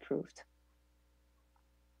has been approved.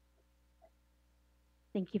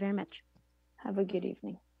 Thank you very much. Have a good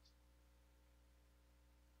evening.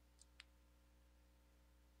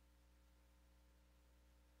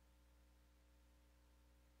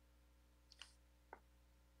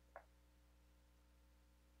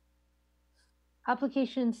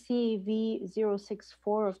 Application CAV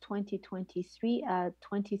 064 of 2023 at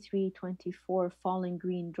 2324 Falling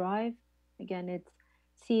Green Drive. Again, it's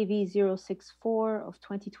CAV 064 of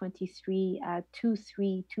 2023 at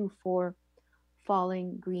 2324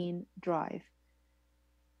 Falling Green Drive.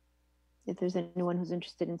 If there's anyone who's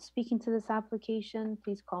interested in speaking to this application,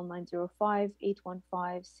 please call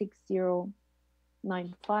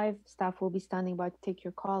 905-815-6095. Staff will be standing by to take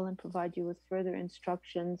your call and provide you with further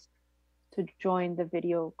instructions to join the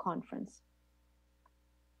video conference.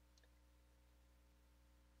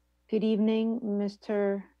 Good evening,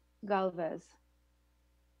 Mr. Galvez.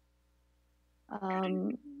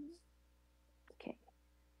 Okay,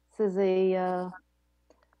 this is a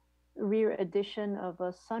rear addition of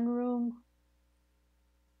a sunroom.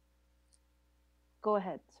 Go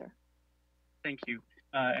ahead, sir. Thank you.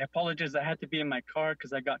 I apologize. I had to be in my car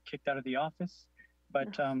because I got kicked out of the office,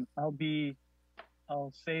 but I'll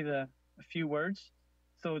say a few words.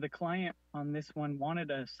 So the client on this one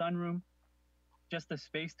wanted a sunroom, just a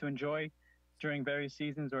space to enjoy during various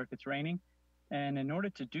seasons or if it's raining. And in order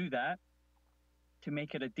to do that, to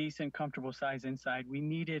make it a decent, comfortable size inside, we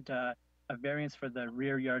needed a variance for the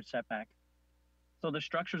rear yard setback. So the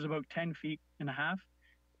structure is about 10.5 feet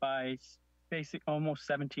by almost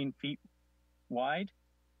 17 feet wide.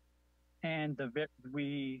 And the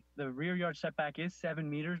rear yard setback is 7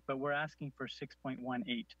 meters, but we're asking for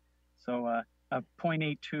 6.18. So a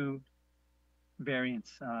 0.82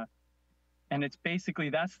 variance. And it's basically,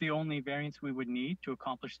 that's the only variance we would need to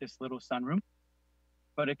accomplish this little sunroom.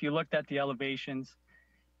 But if you looked at the elevations,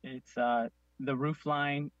 it's the roof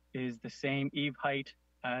line is the same eave height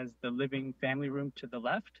as the living family room to the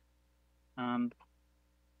left. And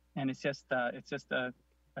it's just a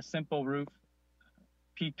simple roof,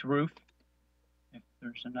 peaked roof. If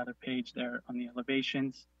there's another page there on the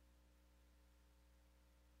elevations.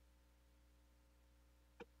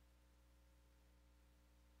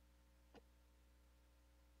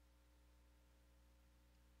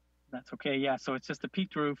 That's okay, yeah, so it's just a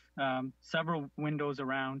peaked roof, several windows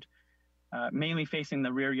around, mainly facing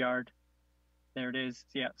the rear yard. There it is,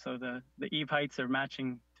 yeah, so the eave heights are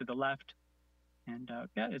matching to the left. And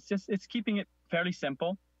yeah, it's keeping it fairly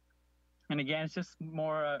simple. And again, it's just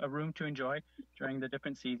more a room to enjoy during the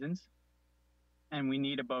different seasons. And we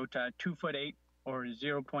need about 2'8" or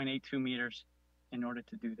 0.82 meters in order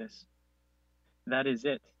to do this. That is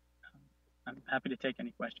it. I'm happy to take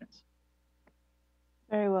any questions.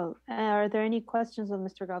 Very well. Are there any questions of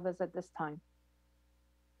Mr. Galvez at this time?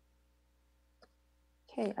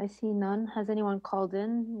 Okay, I see none. Has anyone called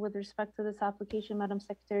in with respect to this application, Madam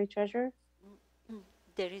Secretary Treasurer?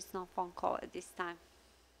 There is no phone call at this time.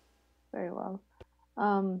 Very well.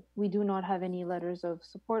 We do not have any letters of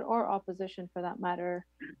support or opposition for that matter.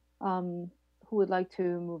 Who would like to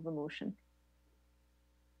move a motion?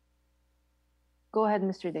 Go ahead,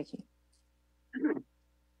 Mr. Dickey.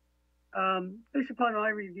 Based upon my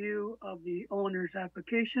review of the owner's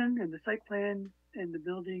application and the site plan and the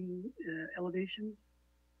building elevations,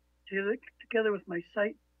 together with my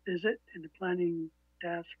site visit and the planning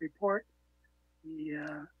staff's report,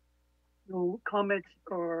 the no comments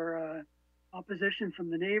or opposition opposition from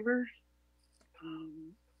the neighbors.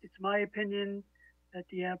 It's my opinion that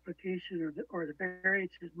the application or the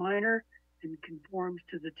variance is minor and conforms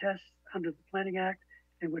to the tests under the Planning Act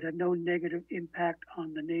and would have no negative impact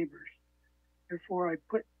on the neighbors. Therefore, I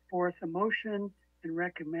put forth a motion and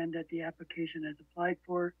recommend that the application as applied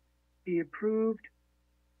for be approved,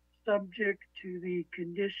 subject to the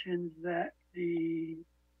conditions that the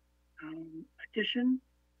addition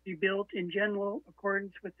be built in general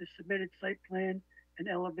accordance with the submitted site plan and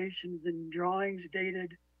elevations and drawings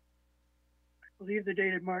dated, I believe they're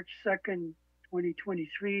dated March 2nd,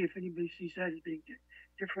 2023. If anybody sees that as being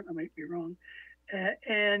different, I might be wrong.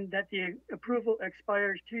 And that the approval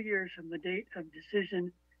expires 2 years from the date of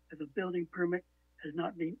decision if a building permit has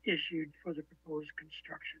not been issued for the proposed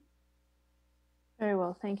construction. Very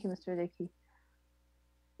well. Thank you, Mr. Dickey.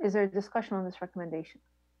 Is there a discussion on this recommendation?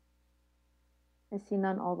 I see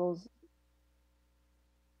none. All those,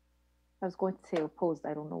 I was going to say opposed,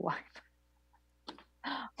 I don't know why.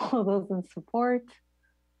 All those in support?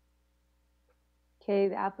 Okay,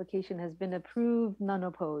 the application has been approved, none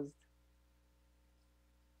opposed.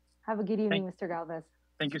 Have a good evening, Mr. Galvez.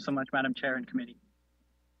 Thank you so much, Madam Chair and committee.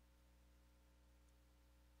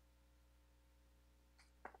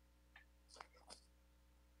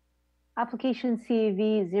 Application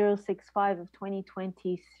CAV 065 of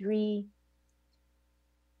 2023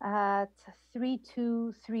 at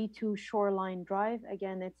 3232 Shoreline Drive.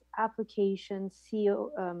 Again, it's application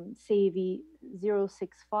CAV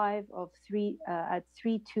 065 of at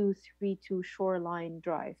 3232 Shoreline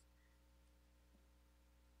Drive.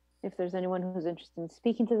 If there's anyone who's interested in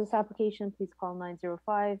speaking to this application, please call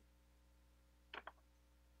 905.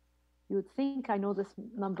 You would think I know this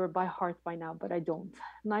number by heart by now, but I don't.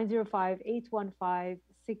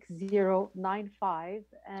 905-815-6095.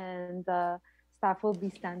 And staff will be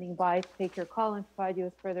standing by to take your call and provide you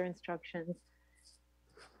with further instructions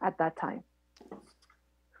at that time.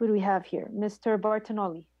 Who do we have here? Mr.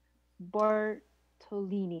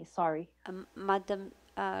 Bartolini, sorry. Madam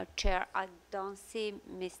Chair, I don't see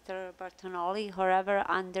Mr. Bartolini. However,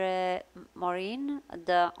 Andre Morin,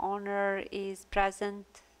 the owner, is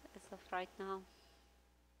present as of right now.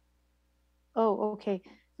 Oh, okay.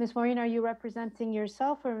 Ms. Maureen, are you representing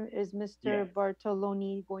yourself, or is Mr.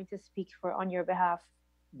 Bartoloni going to speak on your behalf?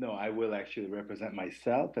 No, I will actually represent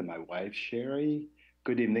myself and my wife, Sherry.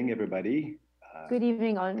 Good evening, everybody. Good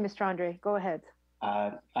evening, Mr. Andre. Go ahead.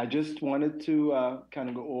 I just wanted to kind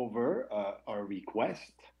of go over our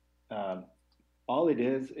request. All it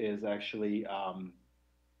is actually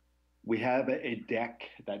we have a deck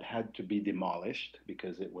that had to be demolished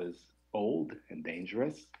because it was old and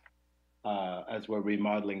dangerous. As we're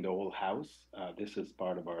remodeling the whole house, this is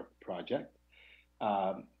part of our project.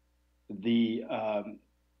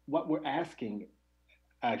 What we're asking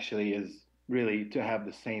actually is really to have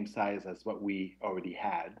the same size as what we already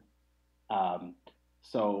had.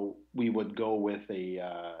 So we would go with a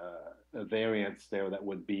variance there that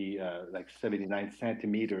would be like 79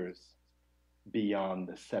 centimeters beyond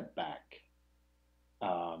the setback.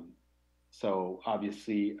 So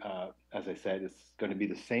obviously, as I said, it's going to be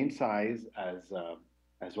the same size as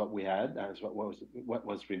what we had, as what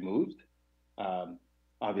was removed.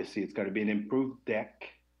 Obviously, it's going to be an improved deck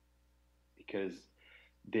because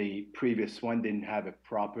the previous one didn't have a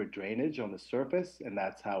proper drainage on the surface, and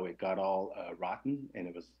that's how it got all rotten and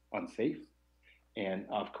it was unsafe. And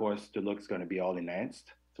of course, the look's going to be all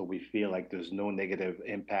enhanced. So we feel like there's no negative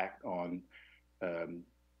impact on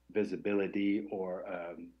visibility or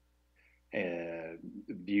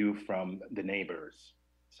view from the neighbors.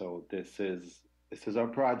 So this is our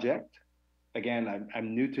project. Again,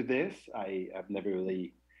 I'm new to this. I've never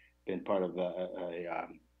really been part of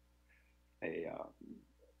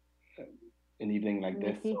an evening like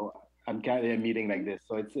this. So I'm kind of a meeting like this.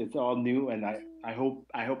 So it's all new, and I hope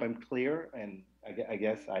I'm clear. And I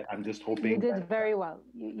guess I'm just hoping. You did very well.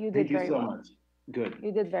 You did very well. Thank you so much. Good.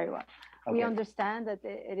 You did very well. Okay. We understand that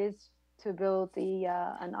it is to build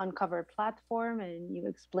an uncovered platform, and you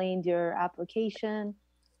explained your application.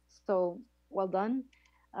 So well done.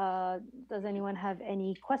 Does anyone have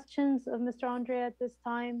any questions of Mr. Andre at this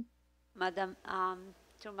time? Madam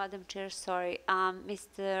Chair, sorry.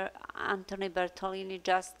 Mr. Anthony Bertolini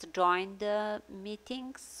just joined the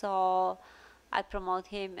meeting, so I promote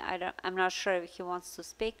him. I'm not sure if he wants to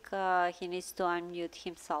speak. He needs to unmute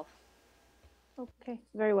himself. Okay,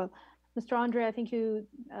 very well. Mr. Andre, I think you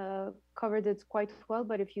covered it quite well,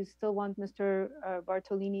 but if you still want Mr.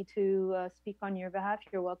 Bartolini to speak on your behalf,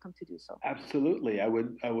 you're welcome to do so. Absolutely. I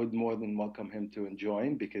would more than welcome him to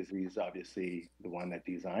join because he's obviously the one that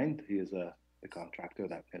designed. He is the contractor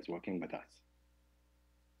that is working with us.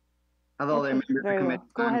 Hello there, Okay, members of the very committee.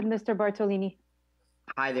 well. Go ahead, Mr. Bartolini.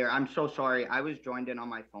 Hi there. I'm so sorry. I was joined in on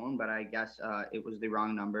my phone, but I guess it was the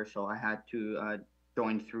wrong number, so I had to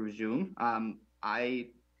join through Zoom. I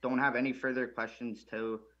don't have any further questions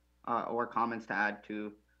to or comments to add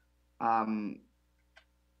to the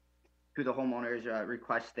homeowner's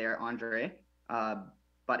request there, Andre.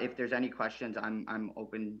 But if there's any questions, I'm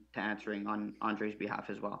open to answering on Andre's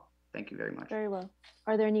behalf as well. Thank you very much. Very well.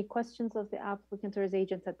 Are there any questions of the applicant or his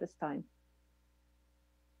agent at this time?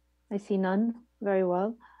 I see none. Very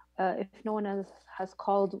well. If no one else has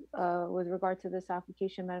called with regard to this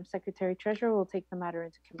application, Madam Secretary Treasurer will take the matter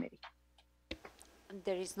into committee.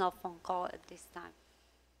 There is no phone call at this time.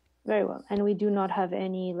 Very well. And we do not have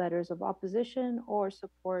any letters of opposition or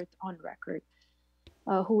support on record.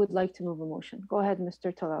 Who would like to move a motion? Go ahead,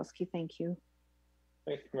 Mr. Talowski. Thank you.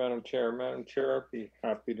 Thank you, Madam Chair. Madam Chair, I'd be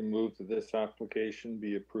happy to move that this application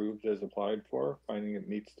be approved as applied for, finding it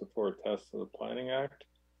meets the 4 tests of the Planning Act.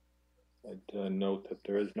 I'd note that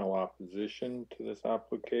there is no opposition to this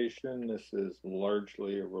application. This is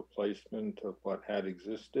largely a replacement of what had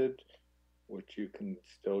existed, which you can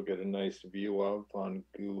still get a nice view of on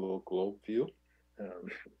Google Globe View,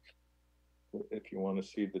 if you want to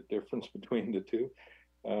see the difference between the two.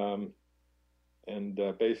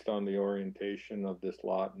 Based on the orientation of this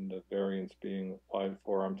lot and the variance being applied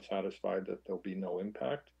for, I'm satisfied that there'll be no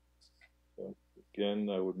impact. So again,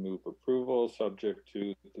 I would move approval subject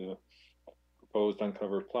to the proposed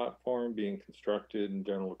uncovered platform being constructed in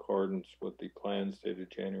general accordance with the plans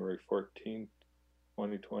dated January 14th,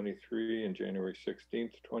 2023 and January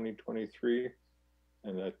 16th, 2023,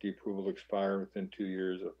 and that the approval expire within 2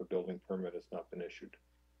 years if a building permit has not been issued.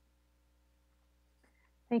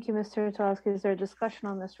 Thank you, Mr. Talowski. Is there a discussion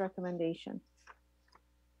on this recommendation?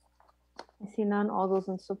 I see none. All those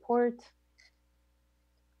in support?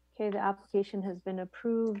 Okay, the application has been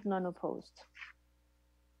approved, none opposed.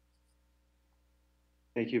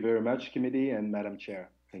 Thank you very much, committee and Madam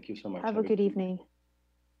Chair. Thank you so much. Have a good evening.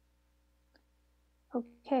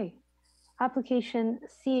 Okay, application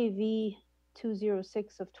CAV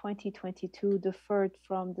 206 of 2022 deferred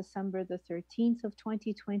from December the 13th of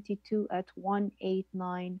 2022 at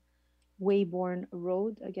 189 Weybourne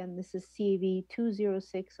Road. Again, this is CAV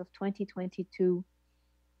 206 of 2022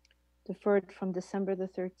 deferred from December the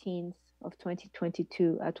 13th of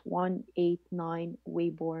 2022 at 189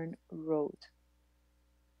 Weybourne Road.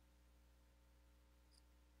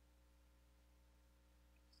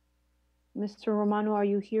 Mr. Romano, are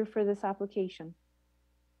you here for this application?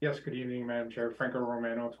 Yes, good evening, Madam Chair. Franco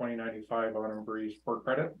Romano, 2095 Autumn Breeze Port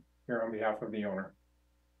Credit, here on behalf of the owner.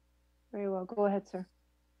 Very well. Go ahead, sir.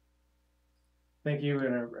 Thank you,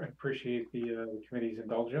 and I appreciate the committee's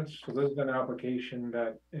indulgence. So this is an application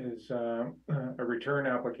that is a return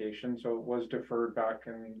application, so it was deferred back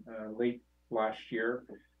in late last year.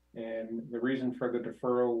 And the reason for the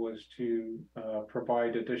deferral was to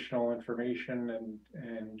provide additional information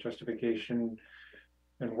and justification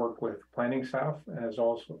and work with planning staff,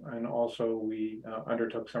 also we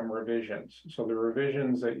undertook some revisions. So the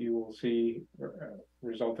revisions that you will see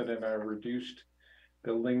resulted in a reduced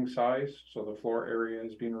building size. So the floor area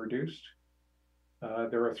has been reduced.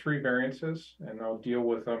 There are 3 variances, and I'll deal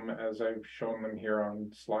with them as I've shown them here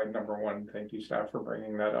on slide number 1. Thank you, staff, for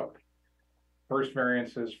bringing that up. First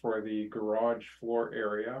variance is for the garage floor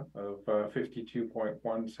area of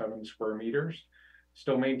 52.17 square meters.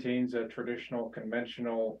 Still maintains a traditional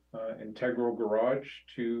conventional integral garage,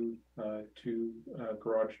 two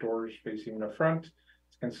garage doors facing the front.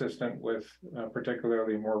 It's consistent with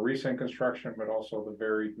particularly more recent construction, but also the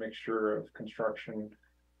varied mixture of construction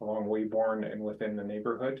along Weybourne and within the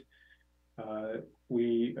neighborhood.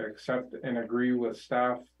 We accept and agree with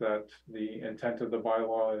staff that the intent of the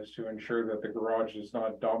bylaw is to ensure that the garage does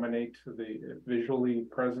not dominate the visually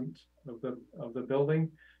present of the building,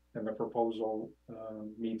 and the proposal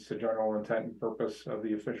meets the general intent and purpose of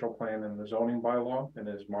the official plan and the zoning bylaw and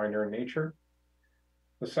is minor in nature.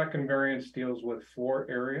 The second variance deals with floor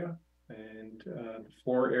area, and the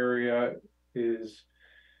floor area is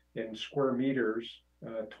in square meters,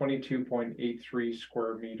 22.83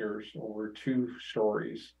 square meters over 2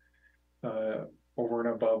 stories, over and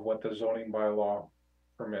above what the zoning bylaw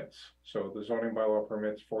permits. So the zoning bylaw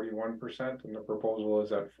permits 41%, and the proposal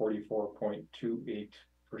is at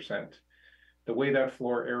 44.28%. The way that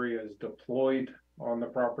floor area is deployed on the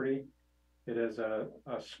property, it is a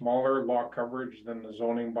smaller lot coverage than the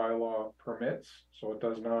zoning bylaw permits. So it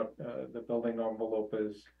does not, the building envelope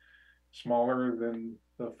is smaller than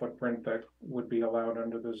the footprint that would be allowed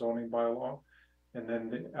under the zoning bylaw. And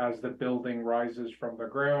then as the building rises from the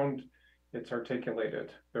ground, it's articulated.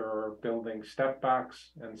 There are building step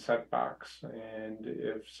backs and setbacks. And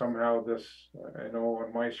if somehow this, I know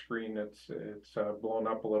on my screen, it's blown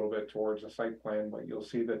up a little bit towards the site plan, but you'll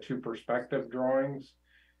see the two perspective drawings,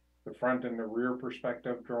 the front and the rear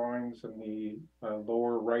perspective drawings, and the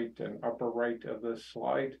lower right and upper right of this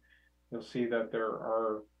slide. You'll see that there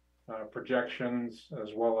are projections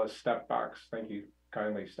as well as step backs. Thank you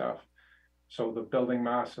kindly, staff. So the building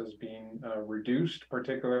mass is being reduced,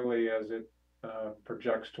 particularly as it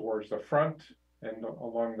projects towards the front and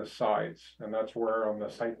along the sides. And that's where on the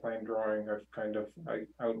site plan drawing I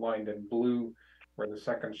outlined in blue where the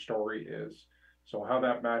second story is. So how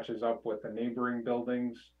that matches up with the neighboring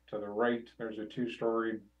buildings to the right, there's a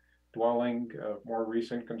two-story dwelling of more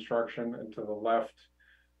recent construction, and to the left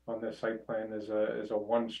on this site plan is a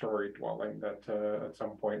one-story dwelling that at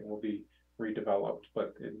some point will be redeveloped.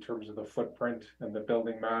 But in terms of the footprint and the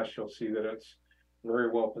building mass, you'll see that it's very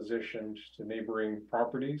well positioned to neighboring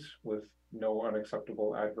properties with no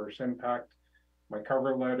unacceptable adverse impact. My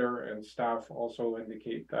cover letter and staff also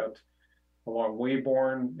indicate that along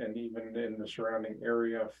Weybourne and even in the surrounding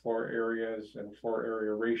area, floor areas and floor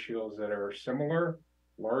area ratios that are similar,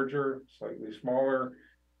 larger, slightly smaller,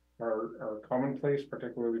 are commonplace,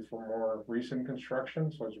 particularly for more recent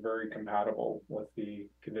construction. So it's very compatible with the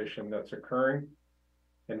condition that's occurring.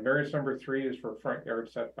 And variance number 3 is for front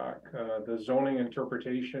yard setback. The zoning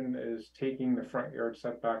interpretation is taking the front yard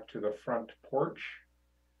setback to the front porch.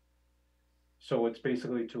 So it's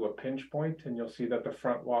basically to a pinch point, and you'll see that the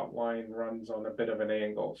front lot line runs on a bit of an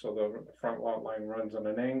angle. So the front lot line runs on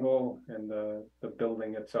an angle, and the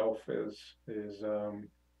building itself is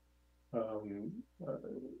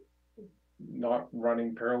not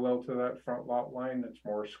running parallel to that front lot line. It's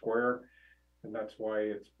more square, and that's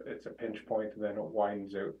why it's a pinch point, and then it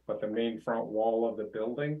widens out. But the main front wall of the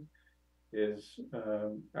building is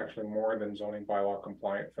actually more than zoning bylaw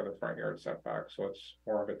compliant for the front yard setback. So it's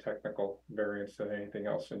more of a technical variance than anything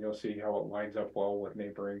else. And you'll see how it lines up well with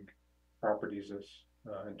neighboring properties as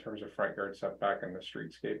in terms of front yard setback and the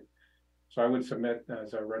streetscape. So I would submit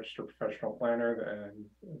as a registered professional planner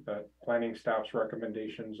that planning staff's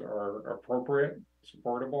recommendations are appropriate,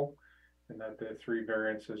 supportable, and that the 3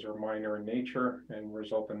 variances are minor in nature and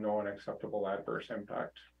result in no unacceptable adverse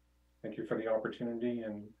impact. Thank you for the opportunity,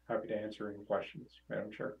 and happy to answer any questions, Madam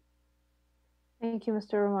Chair. Thank you,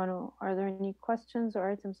 Mr. Romano. Are there any questions or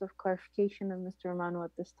items of clarification of Mr. Romano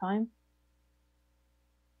at this time?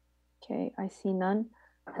 Okay, I see none.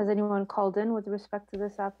 Has anyone called in with respect to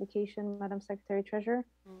this application, Madam Secretary Treasurer?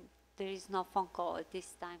 There is no phone call at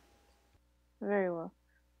this time. Very well.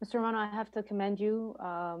 Mr. Romano, I have to commend you.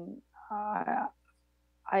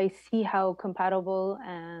 I see how compatible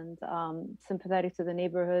and sympathetic to the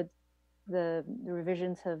neighborhood the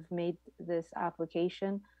revisions have made this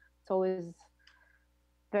application. It's always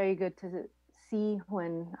very good to see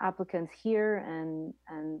when applicants hear and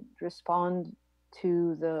respond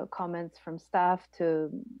to the comments from staff to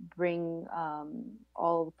bring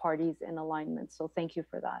all parties in alignment. So thank you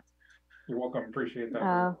for that. You're welcome. Appreciate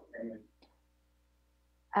that.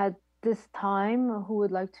 At this time, who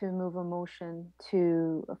would like to move a motion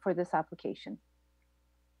for this application?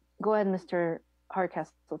 Go ahead, Mr.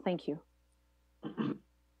 Hardcastle. Thank you.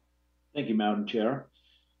 Thank you, Madam Chair.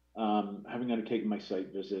 Having undertaken my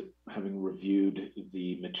site visit, having reviewed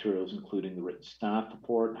the materials, including the written staff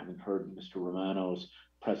report, having heard Mr. Romano's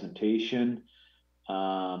presentation,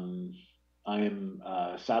 I am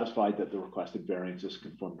satisfied that the requested variances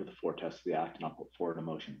conform to the 4 tests of the Act, and I'll put forward a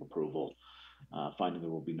motion of approval, finding there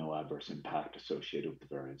will be no adverse impact associated with the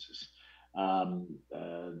variances.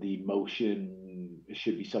 The motion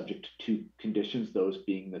should be subject to 2 conditions, those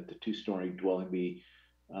being that the 2-story dwelling be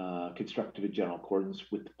constructed in general accordance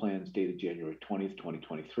with the plans dated January 20th,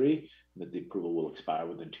 2023, and that the approval will expire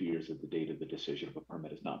within 2 years of the date of the decision if a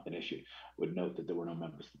permit has not been issued. I would note that there were no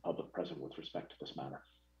members of the public present with respect to this matter.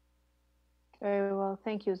 Very well,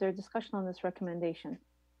 thank you. Is there discussion on this recommendation?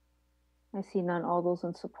 I see none. All those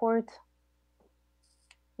in support?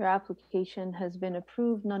 Your application has been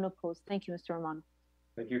approved, none opposed. Thank you, Mr. Romano.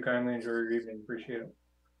 Thank you kindly. Enjoy your evening. Appreciate it.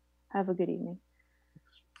 Have a good evening.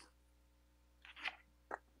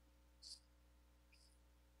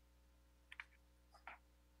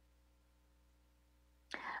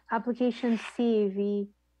 Application CAV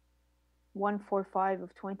 145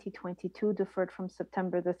 of 2022 deferred from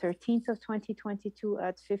September the 13th of 2022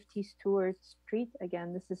 at 50 Stewart Street.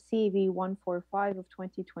 Again, this is CAV 145 of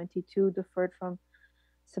 2022 deferred from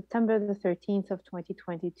September the 13th of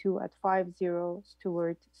 2022 at 50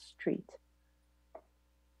 Stewart Street.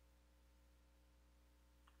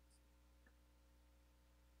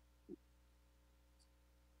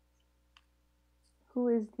 Who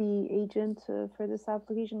is the agent for this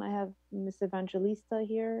application? I have Ms. Evangelista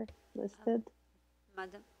here listed.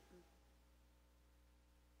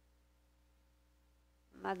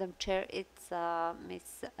 Madam Chair, it's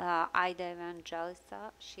Ms. Ida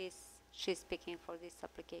Evangelista. She's speaking for this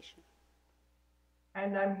application.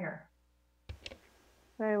 And I'm here.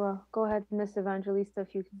 Very well. Go ahead, Ms. Evangelista,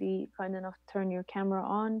 if you could be kind enough to turn your camera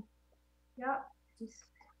on. Yeah,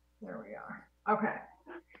 there we are. Okay.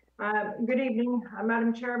 Good evening,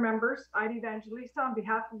 Madam Chair, members. Ida Evangelista on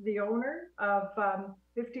behalf of the owner of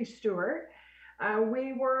 50 Stewart.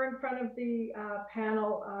 We were in front of the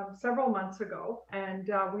panel several months ago, and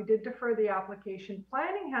we did defer the application.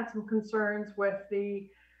 Planning had some concerns with the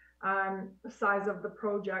size of the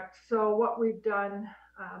project. So what we've done,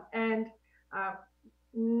 and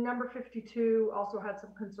number 52 also had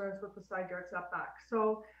some concerns with the side yard setback.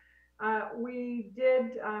 So we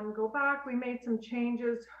did go back, we made some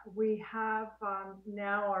changes. We have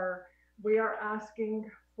we are asking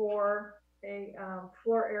for a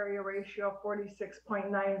floor area ratio of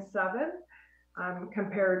 46.97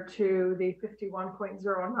 compared to the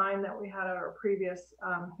 51.09 that we had at our previous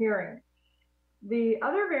hearing. The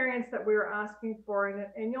other variance that we were asking for,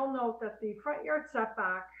 and you'll note that the front yard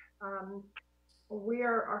setback, our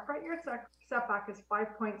front yard setback is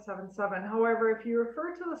 5.77. However, if you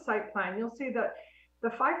refer to the site plan, you'll see that the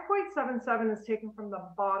 5.77 is taken from the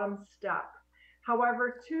bottom step.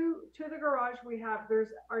 However, to the garage,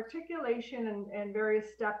 there's articulation and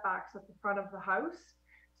various step backs at the front of the house.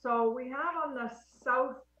 So we have on the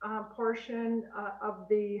south portion of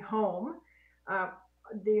the home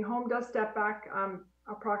does step back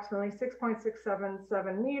approximately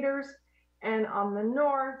 6.677 meters, and on the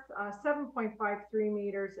north, 7.53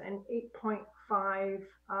 meters and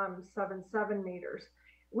 8.577 meters.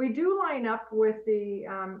 We do line up with the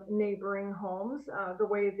neighboring homes, the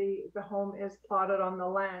way the home is plotted on the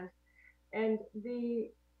land. And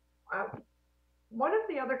one of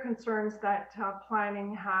the other concerns that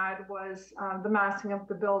planning had was the massing of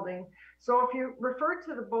the building. So if you refer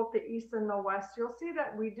to both the east and the west, you'll see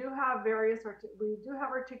that we do have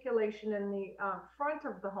articulation in the front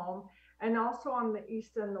of the home, and also on the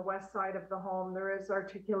east and the west side of the home, there is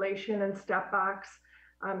articulation and step backs.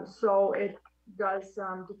 So it does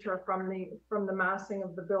deter from the massing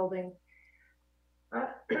of the building.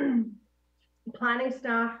 Planning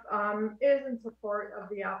staff is in support of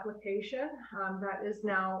the application that is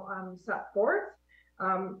now set forth.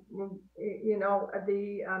 You know,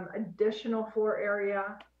 the additional floor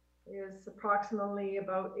area is approximately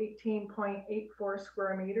about 18.84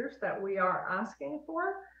 square meters that we are asking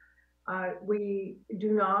for. We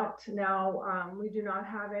do not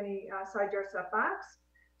have any side yard setbacks.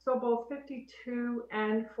 So both 52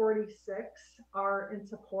 and 46 are in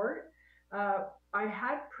support. I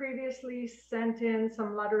had previously sent in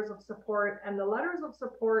some letters of support, and the letters of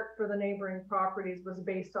support for the neighboring properties was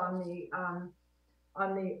based on the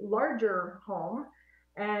larger home.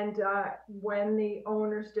 And when the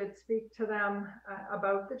owners did speak to them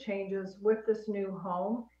about the changes with this new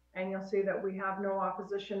home, and you'll see that we have no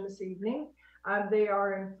opposition this evening, they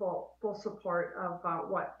are in full support of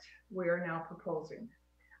what we are now proposing.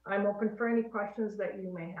 I'm open for any questions that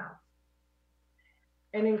you may have.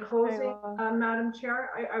 And in closing, Madam Chair,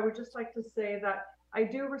 I would just like to say that I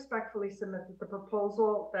do respectfully submit that the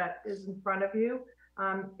proposal that is in front of you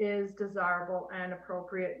is desirable and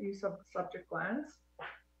appropriate use of subject lands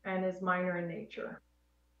and is minor in nature,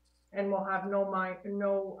 and will have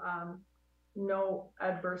no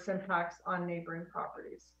adverse impacts on neighboring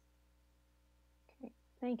properties. Okay,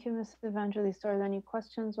 thank you, Ms. Evangelista. Are there any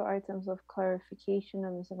questions or items of clarification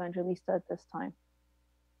of Ms. Evangelista at this time?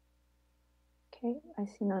 Okay, I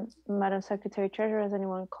see none. Madam Secretary Treasurer, has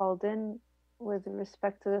anyone called in with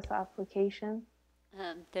respect to this application?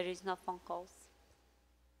 There is no phone calls.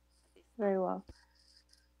 Very well.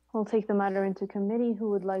 We'll take the matter into committee. Who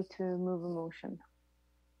would like to move a motion?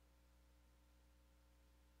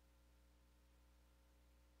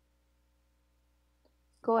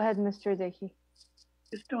 Go ahead, Mr. Dickey.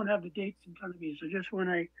 Just don't have the dates in front of me, so just when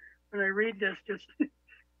I read this, just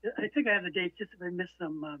I think I have the dates. Just if I missed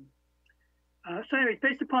them. So anyway,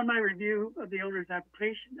 based upon my review of the owner's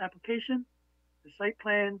application, the site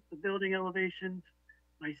plan, the building elevations,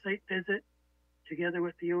 my site visit, together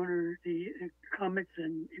with the owner, the comments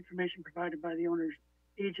and information provided by the owner's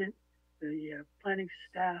agent, the planning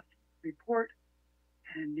staff report,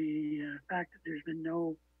 and the fact that there's been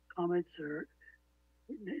no comments or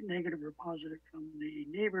negative or positive from the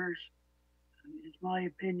neighbors, it's my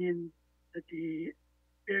opinion that the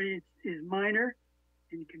variance is minor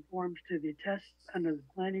and conforms to the tests under the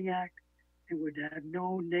Planning Act and would have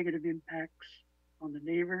no negative impacts on the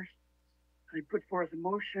neighbors. I put forth a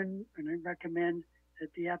motion and I recommend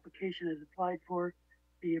that the application as applied for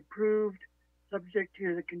be approved, subject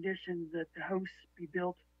to the conditions that the house be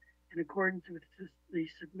built in accordance with the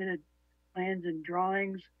submitted plans and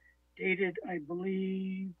drawings dated, I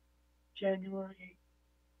believe, January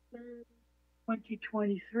 3rd,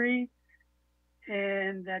 2023,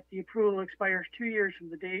 and that the approval expires 2 years from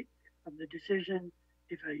the date of the decision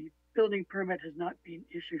if a building permit has not been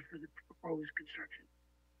issued for the proposed construction.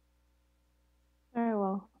 Very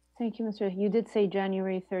well. Thank you, Mr. You did say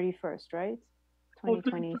January 31st, right?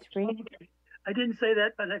 2023. Okay. I didn't say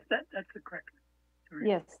that, but that's the correct one. Sorry.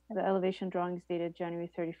 Yes, the elevation drawings dated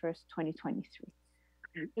January 31st, 2023.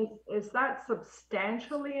 Is that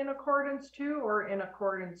substantially in accordance to or in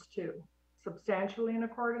accordance to? Substantially in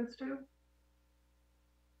accordance to?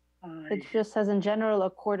 It just says in general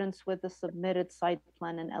accordance with the submitted site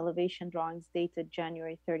plan and elevation drawings dated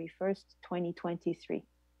January 31st, 2023,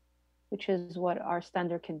 which is what our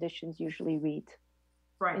standard conditions usually read.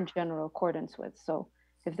 Right. In general accordance with. So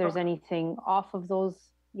if there's anything off of those,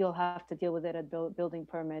 you'll have to deal with it at building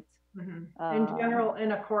permits. Mm-hmm. In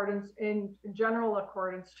general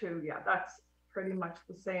accordance to, yeah, that's pretty much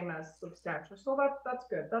the same as substantial. So that's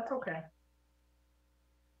good. That's okay.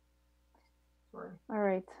 Sorry. All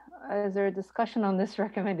right. Is there a discussion on this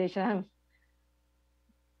recommendation?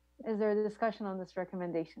 Is there a discussion on this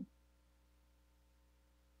recommendation?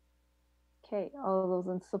 Okay, all those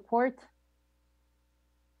in support?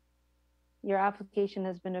 Your application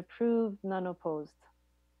has been approved, none opposed.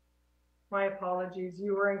 My apologies.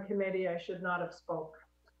 You were in committee. I should not have spoke.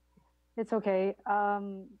 It's okay.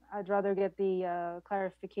 I'd rather get the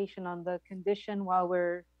clarification on the condition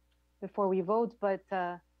before we vote, but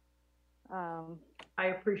I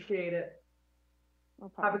appreciate it. No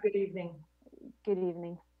problem. Have a good evening. Good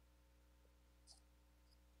evening.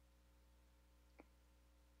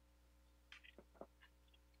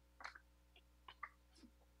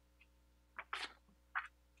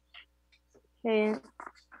 Okay,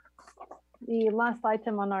 the last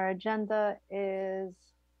item on our agenda is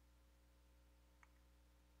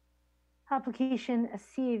application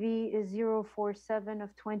CAV is 047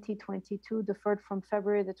 of 2022, deferred from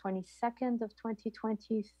February the 22nd of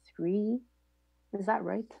 2023. Is that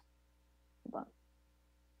right? Hold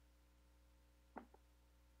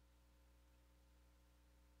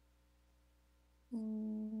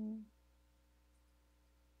on.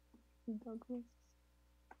 Douglas.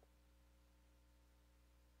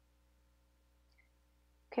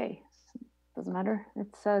 Okay, doesn't matter.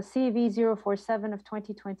 It's CAV 047 of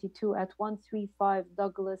 2022 at 135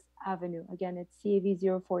 Douglas Avenue. Again, it's CAV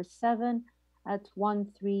 047 at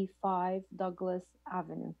 135 Douglas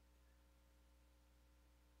Avenue.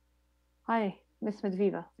 Hi, Ms.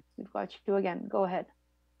 Medviva. We've got you again. Go ahead.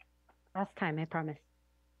 Last time, I promise.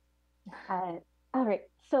 All right,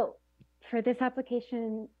 so for this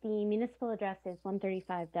application, the municipal address is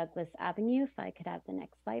 135 Douglas Avenue. If I could have the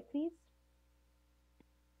next slide, please.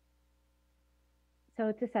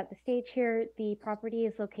 So to set the stage here, the property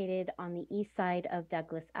is located on the east side of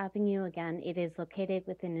Douglas Avenue. Again, it is located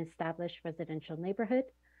within an established residential neighborhood.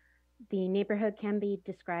 The neighborhood can be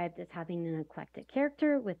described as having an eclectic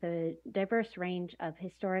character with a diverse range of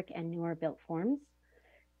historic and newer built forms.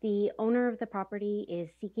 The owner of the property is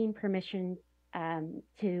seeking permission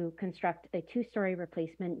to construct a two-story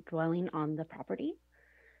replacement dwelling on the property.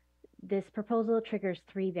 This proposal triggers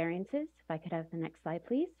 3 variances. If I could have the next slide,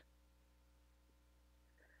 please.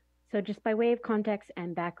 So just by way of context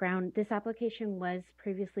and background, this application was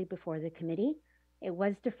previously before the committee. It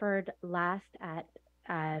was deferred last at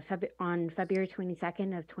on February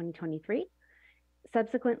 22nd of 2023.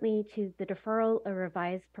 Subsequently to the deferral, a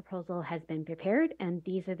revised proposal has been prepared, and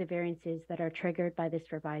these are the variances that are triggered by this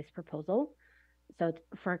revised proposal. So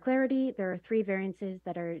for clarity, there are 3 variances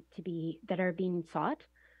that are being sought.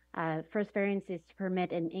 First variance is to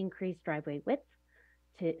permit an increased driveway width.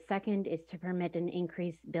 Second is to permit an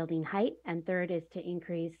increased building height, and third is to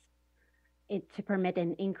permit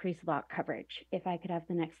an increased lot coverage. If I could have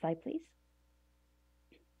the next slide, please.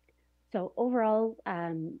 So overall,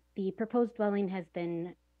 the proposed dwelling has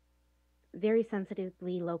been very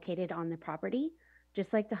sensitively located on the property.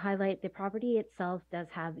 Just like to highlight, the property itself does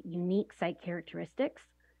have unique site characteristics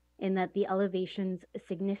in that the elevations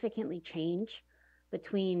significantly change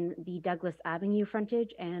between the Douglas Avenue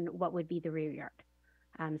frontage and what would be the rear yard.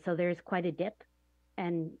 So there's quite a dip,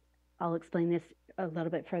 and I'll explain this a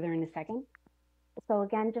little bit further in a second. So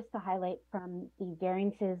again, just to highlight from the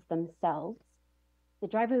variances themselves, the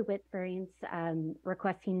driveway width variance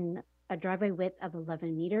requesting a driveway width of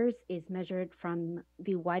 11 meters is measured from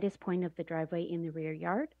the widest point of the driveway in the rear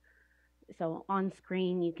yard. So on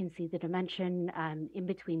screen, you can see the dimension in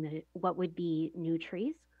between what would be new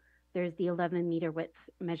trees. There's the 11-meter width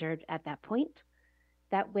measured at that point.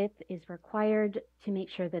 That width is required to make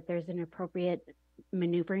sure that there's an appropriate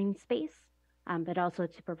maneuvering space, but also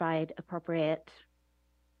to provide appropriate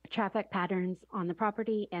traffic patterns on the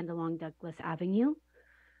property and along Douglas Avenue.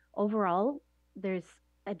 Overall, there's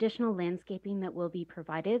additional landscaping that will be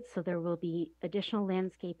provided. So there will be additional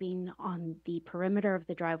landscaping on the perimeter of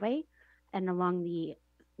the driveway and along the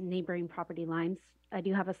neighboring property lines. I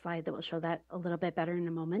do have a slide that will show that a little bit better in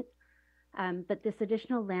a moment. But this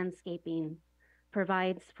additional landscaping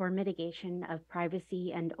provides for mitigation of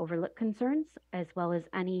privacy and overlook concerns, as well as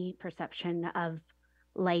any perception of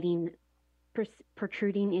lighting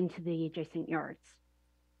protruding into the adjacent yards.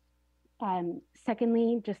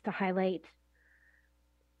 Secondly, just to highlight,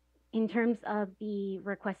 in terms of the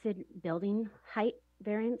requested building height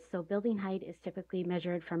variance, so building height is typically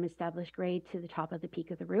measured from established grade to the top of the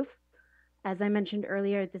peak of the roof. As I mentioned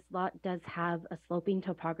earlier, this lot does have a sloping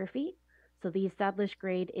topography, so the established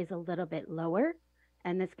grade is a little bit lower,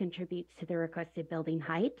 and this contributes to the requested building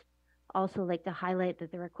height. Also like to highlight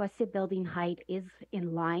that the requested building height is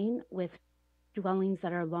in line with dwellings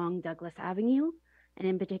that are along Douglas Avenue, and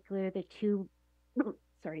in particular the two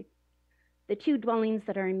dwellings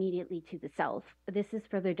that are immediately to the south. This is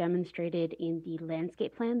further demonstrated in the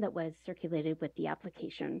landscape plan that was circulated with the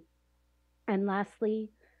application. And lastly,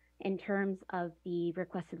 in terms of the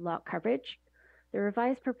requested lot coverage, the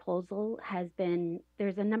revised proposal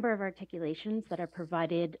there's a number of articulations that are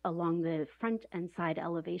provided along the front and side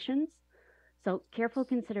elevations. So careful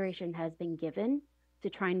consideration has been given to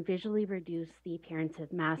try and visually reduce the appearance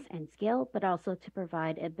of mass and scale, but also to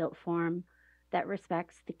provide a built form that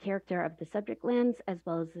respects the character of the subject lands as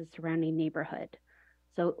well as the surrounding neighborhood.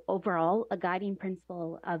 So overall, a guiding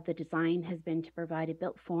principle of the design has been to provide a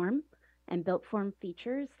built form and built form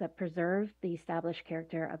features that preserve the established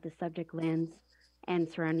character of the subject lands and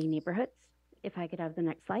surrounding neighborhoods. If I could have the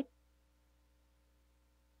next slide.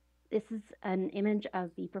 This is an image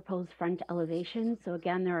of the proposed front elevation. So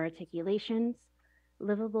again, there are articulations.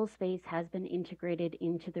 Livable space has been integrated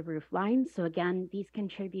into the roof line. So again, these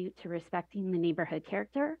contribute to respecting the neighborhood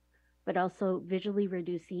character, but also visually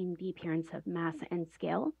reducing the appearance of mass and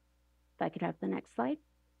scale. If I could have the next slide.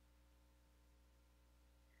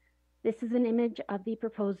 This is an image of the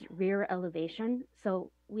proposed rear elevation. So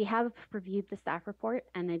we have reviewed the staff report,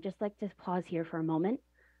 and I'd just like to pause here for a moment.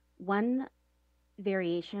 One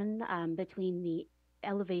variation between the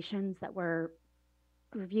elevations that were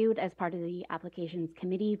reviewed as part of the applications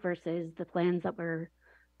committee versus the plans that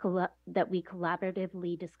we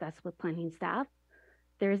collaboratively discussed with planning staff.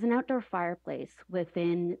 There is an outdoor fireplace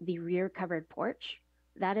within the rear covered porch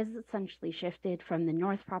that is essentially shifted from the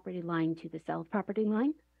north property line to the south property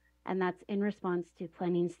line, and that's in response to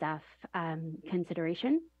planning staff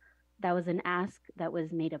consideration. That was an ask that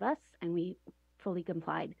was made of us, and we fully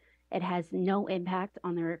complied. It has no impact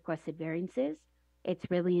on the requested variances.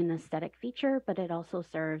 It's really an aesthetic feature, but it also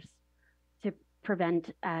serves to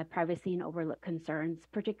prevent privacy and overlook concerns,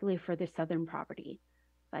 particularly for the southern property.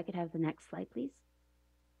 If I could have the next slide, please.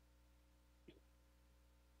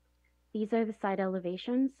 These are the side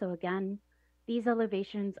elevations. So again, these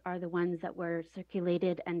elevations are the ones that were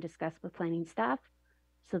circulated and discussed with planning staff.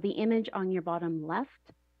 So the image on your bottom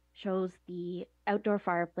left shows the outdoor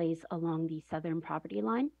fireplace along the southern property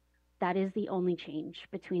line. That is the only change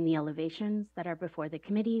between the elevations that are before the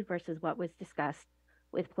committee versus what was discussed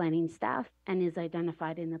with planning staff and is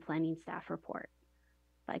identified in the planning staff report.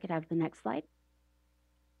 If I could have the next slide.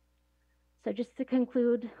 So just to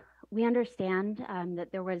conclude, we understand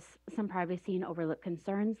that there was some privacy and overlook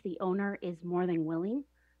concerns. The owner is more than willing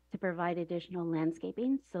to provide additional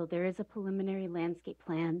landscaping. So there is a preliminary landscape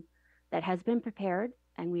plan that has been prepared,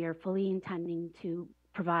 and we are fully intending to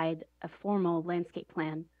provide a formal landscape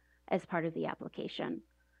plan as part of the application.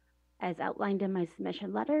 As outlined in my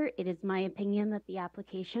submission letter, it is my opinion that the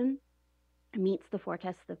application meets the 4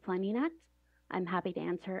 tests of the Planning Act. I'm happy to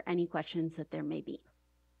answer any questions that there may be.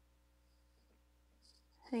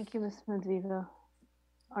 Thank you, Ms. Medviva.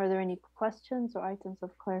 Are there any questions or items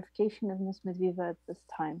of clarification of Ms. Medviva at this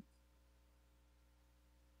time?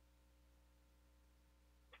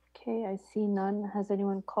 Okay, I see none. Has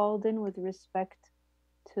anyone called in with respect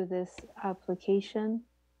to this application?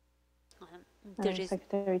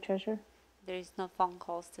 Secretary Treasurer? There is no phone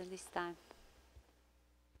calls to this time.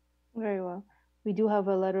 Very well. We do have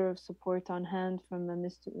a letter of support on hand from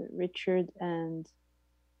Mr. Richard and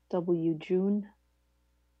W. June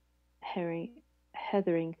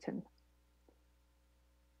Hetherington.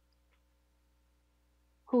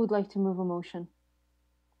 Who would like to move a motion?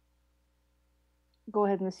 Go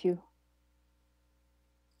ahead, Ms. Yu.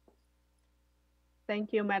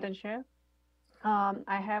 Thank you, Madam Chair.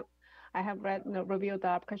 I have read and reviewed the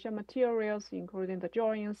application materials, including the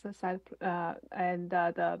drawings, the site, and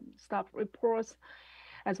the staff reports,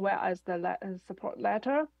 as well as the support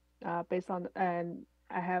letter. Based on, and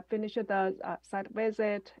I have finished the site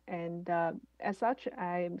visit, and as such,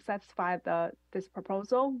 I am satisfied that this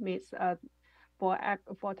proposal meets for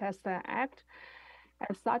Test and Act.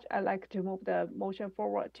 As such, I'd like to move the motion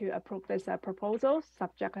forward to approve this proposal,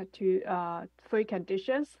 subject to 3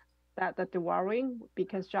 conditions: that the dwelling be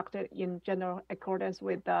constructed in general accordance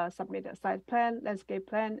with the submitted site plan, landscape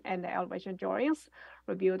plan, and the elevation drawings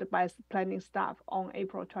reviewed by planning staff on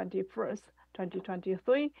April 21st,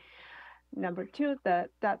 2023. Number 2, that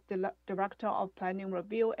the Director of Planning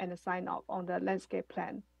review and sign off on the landscape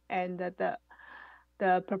plan, and the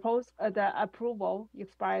approval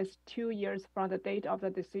expires 2 years from the date of the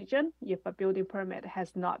decision if a building permit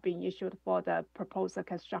has not been issued for the proposed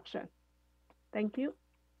construction. Thank you.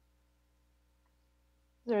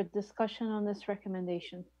 Is there a discussion on this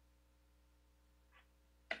recommendation?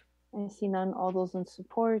 I see none. All those in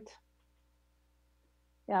support?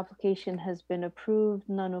 The application has been approved,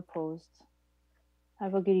 none opposed.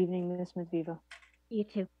 Have a good evening, Ms. Medviva. You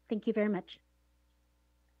too. Thank you very much.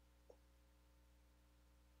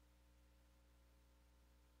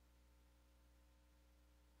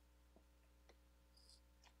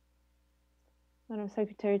 Madam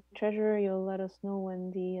Secretary Treasurer, you'll let us know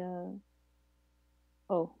when the,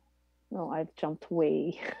 oh, no, I've jumped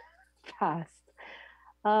way fast.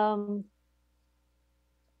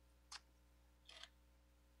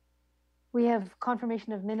 We have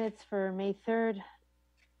confirmation of minutes for May 3rd.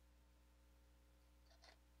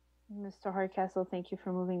 Mr. Hardcastle, thank you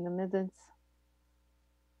for moving the minutes.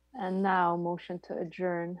 And now motion to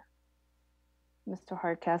adjourn. Mr.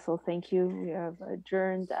 Hardcastle, thank you. We have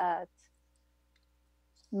adjourned at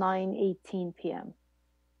 9:18 p.m.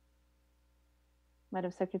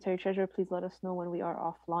 Madam Secretary Treasurer, please let us know when we are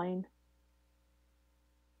offline.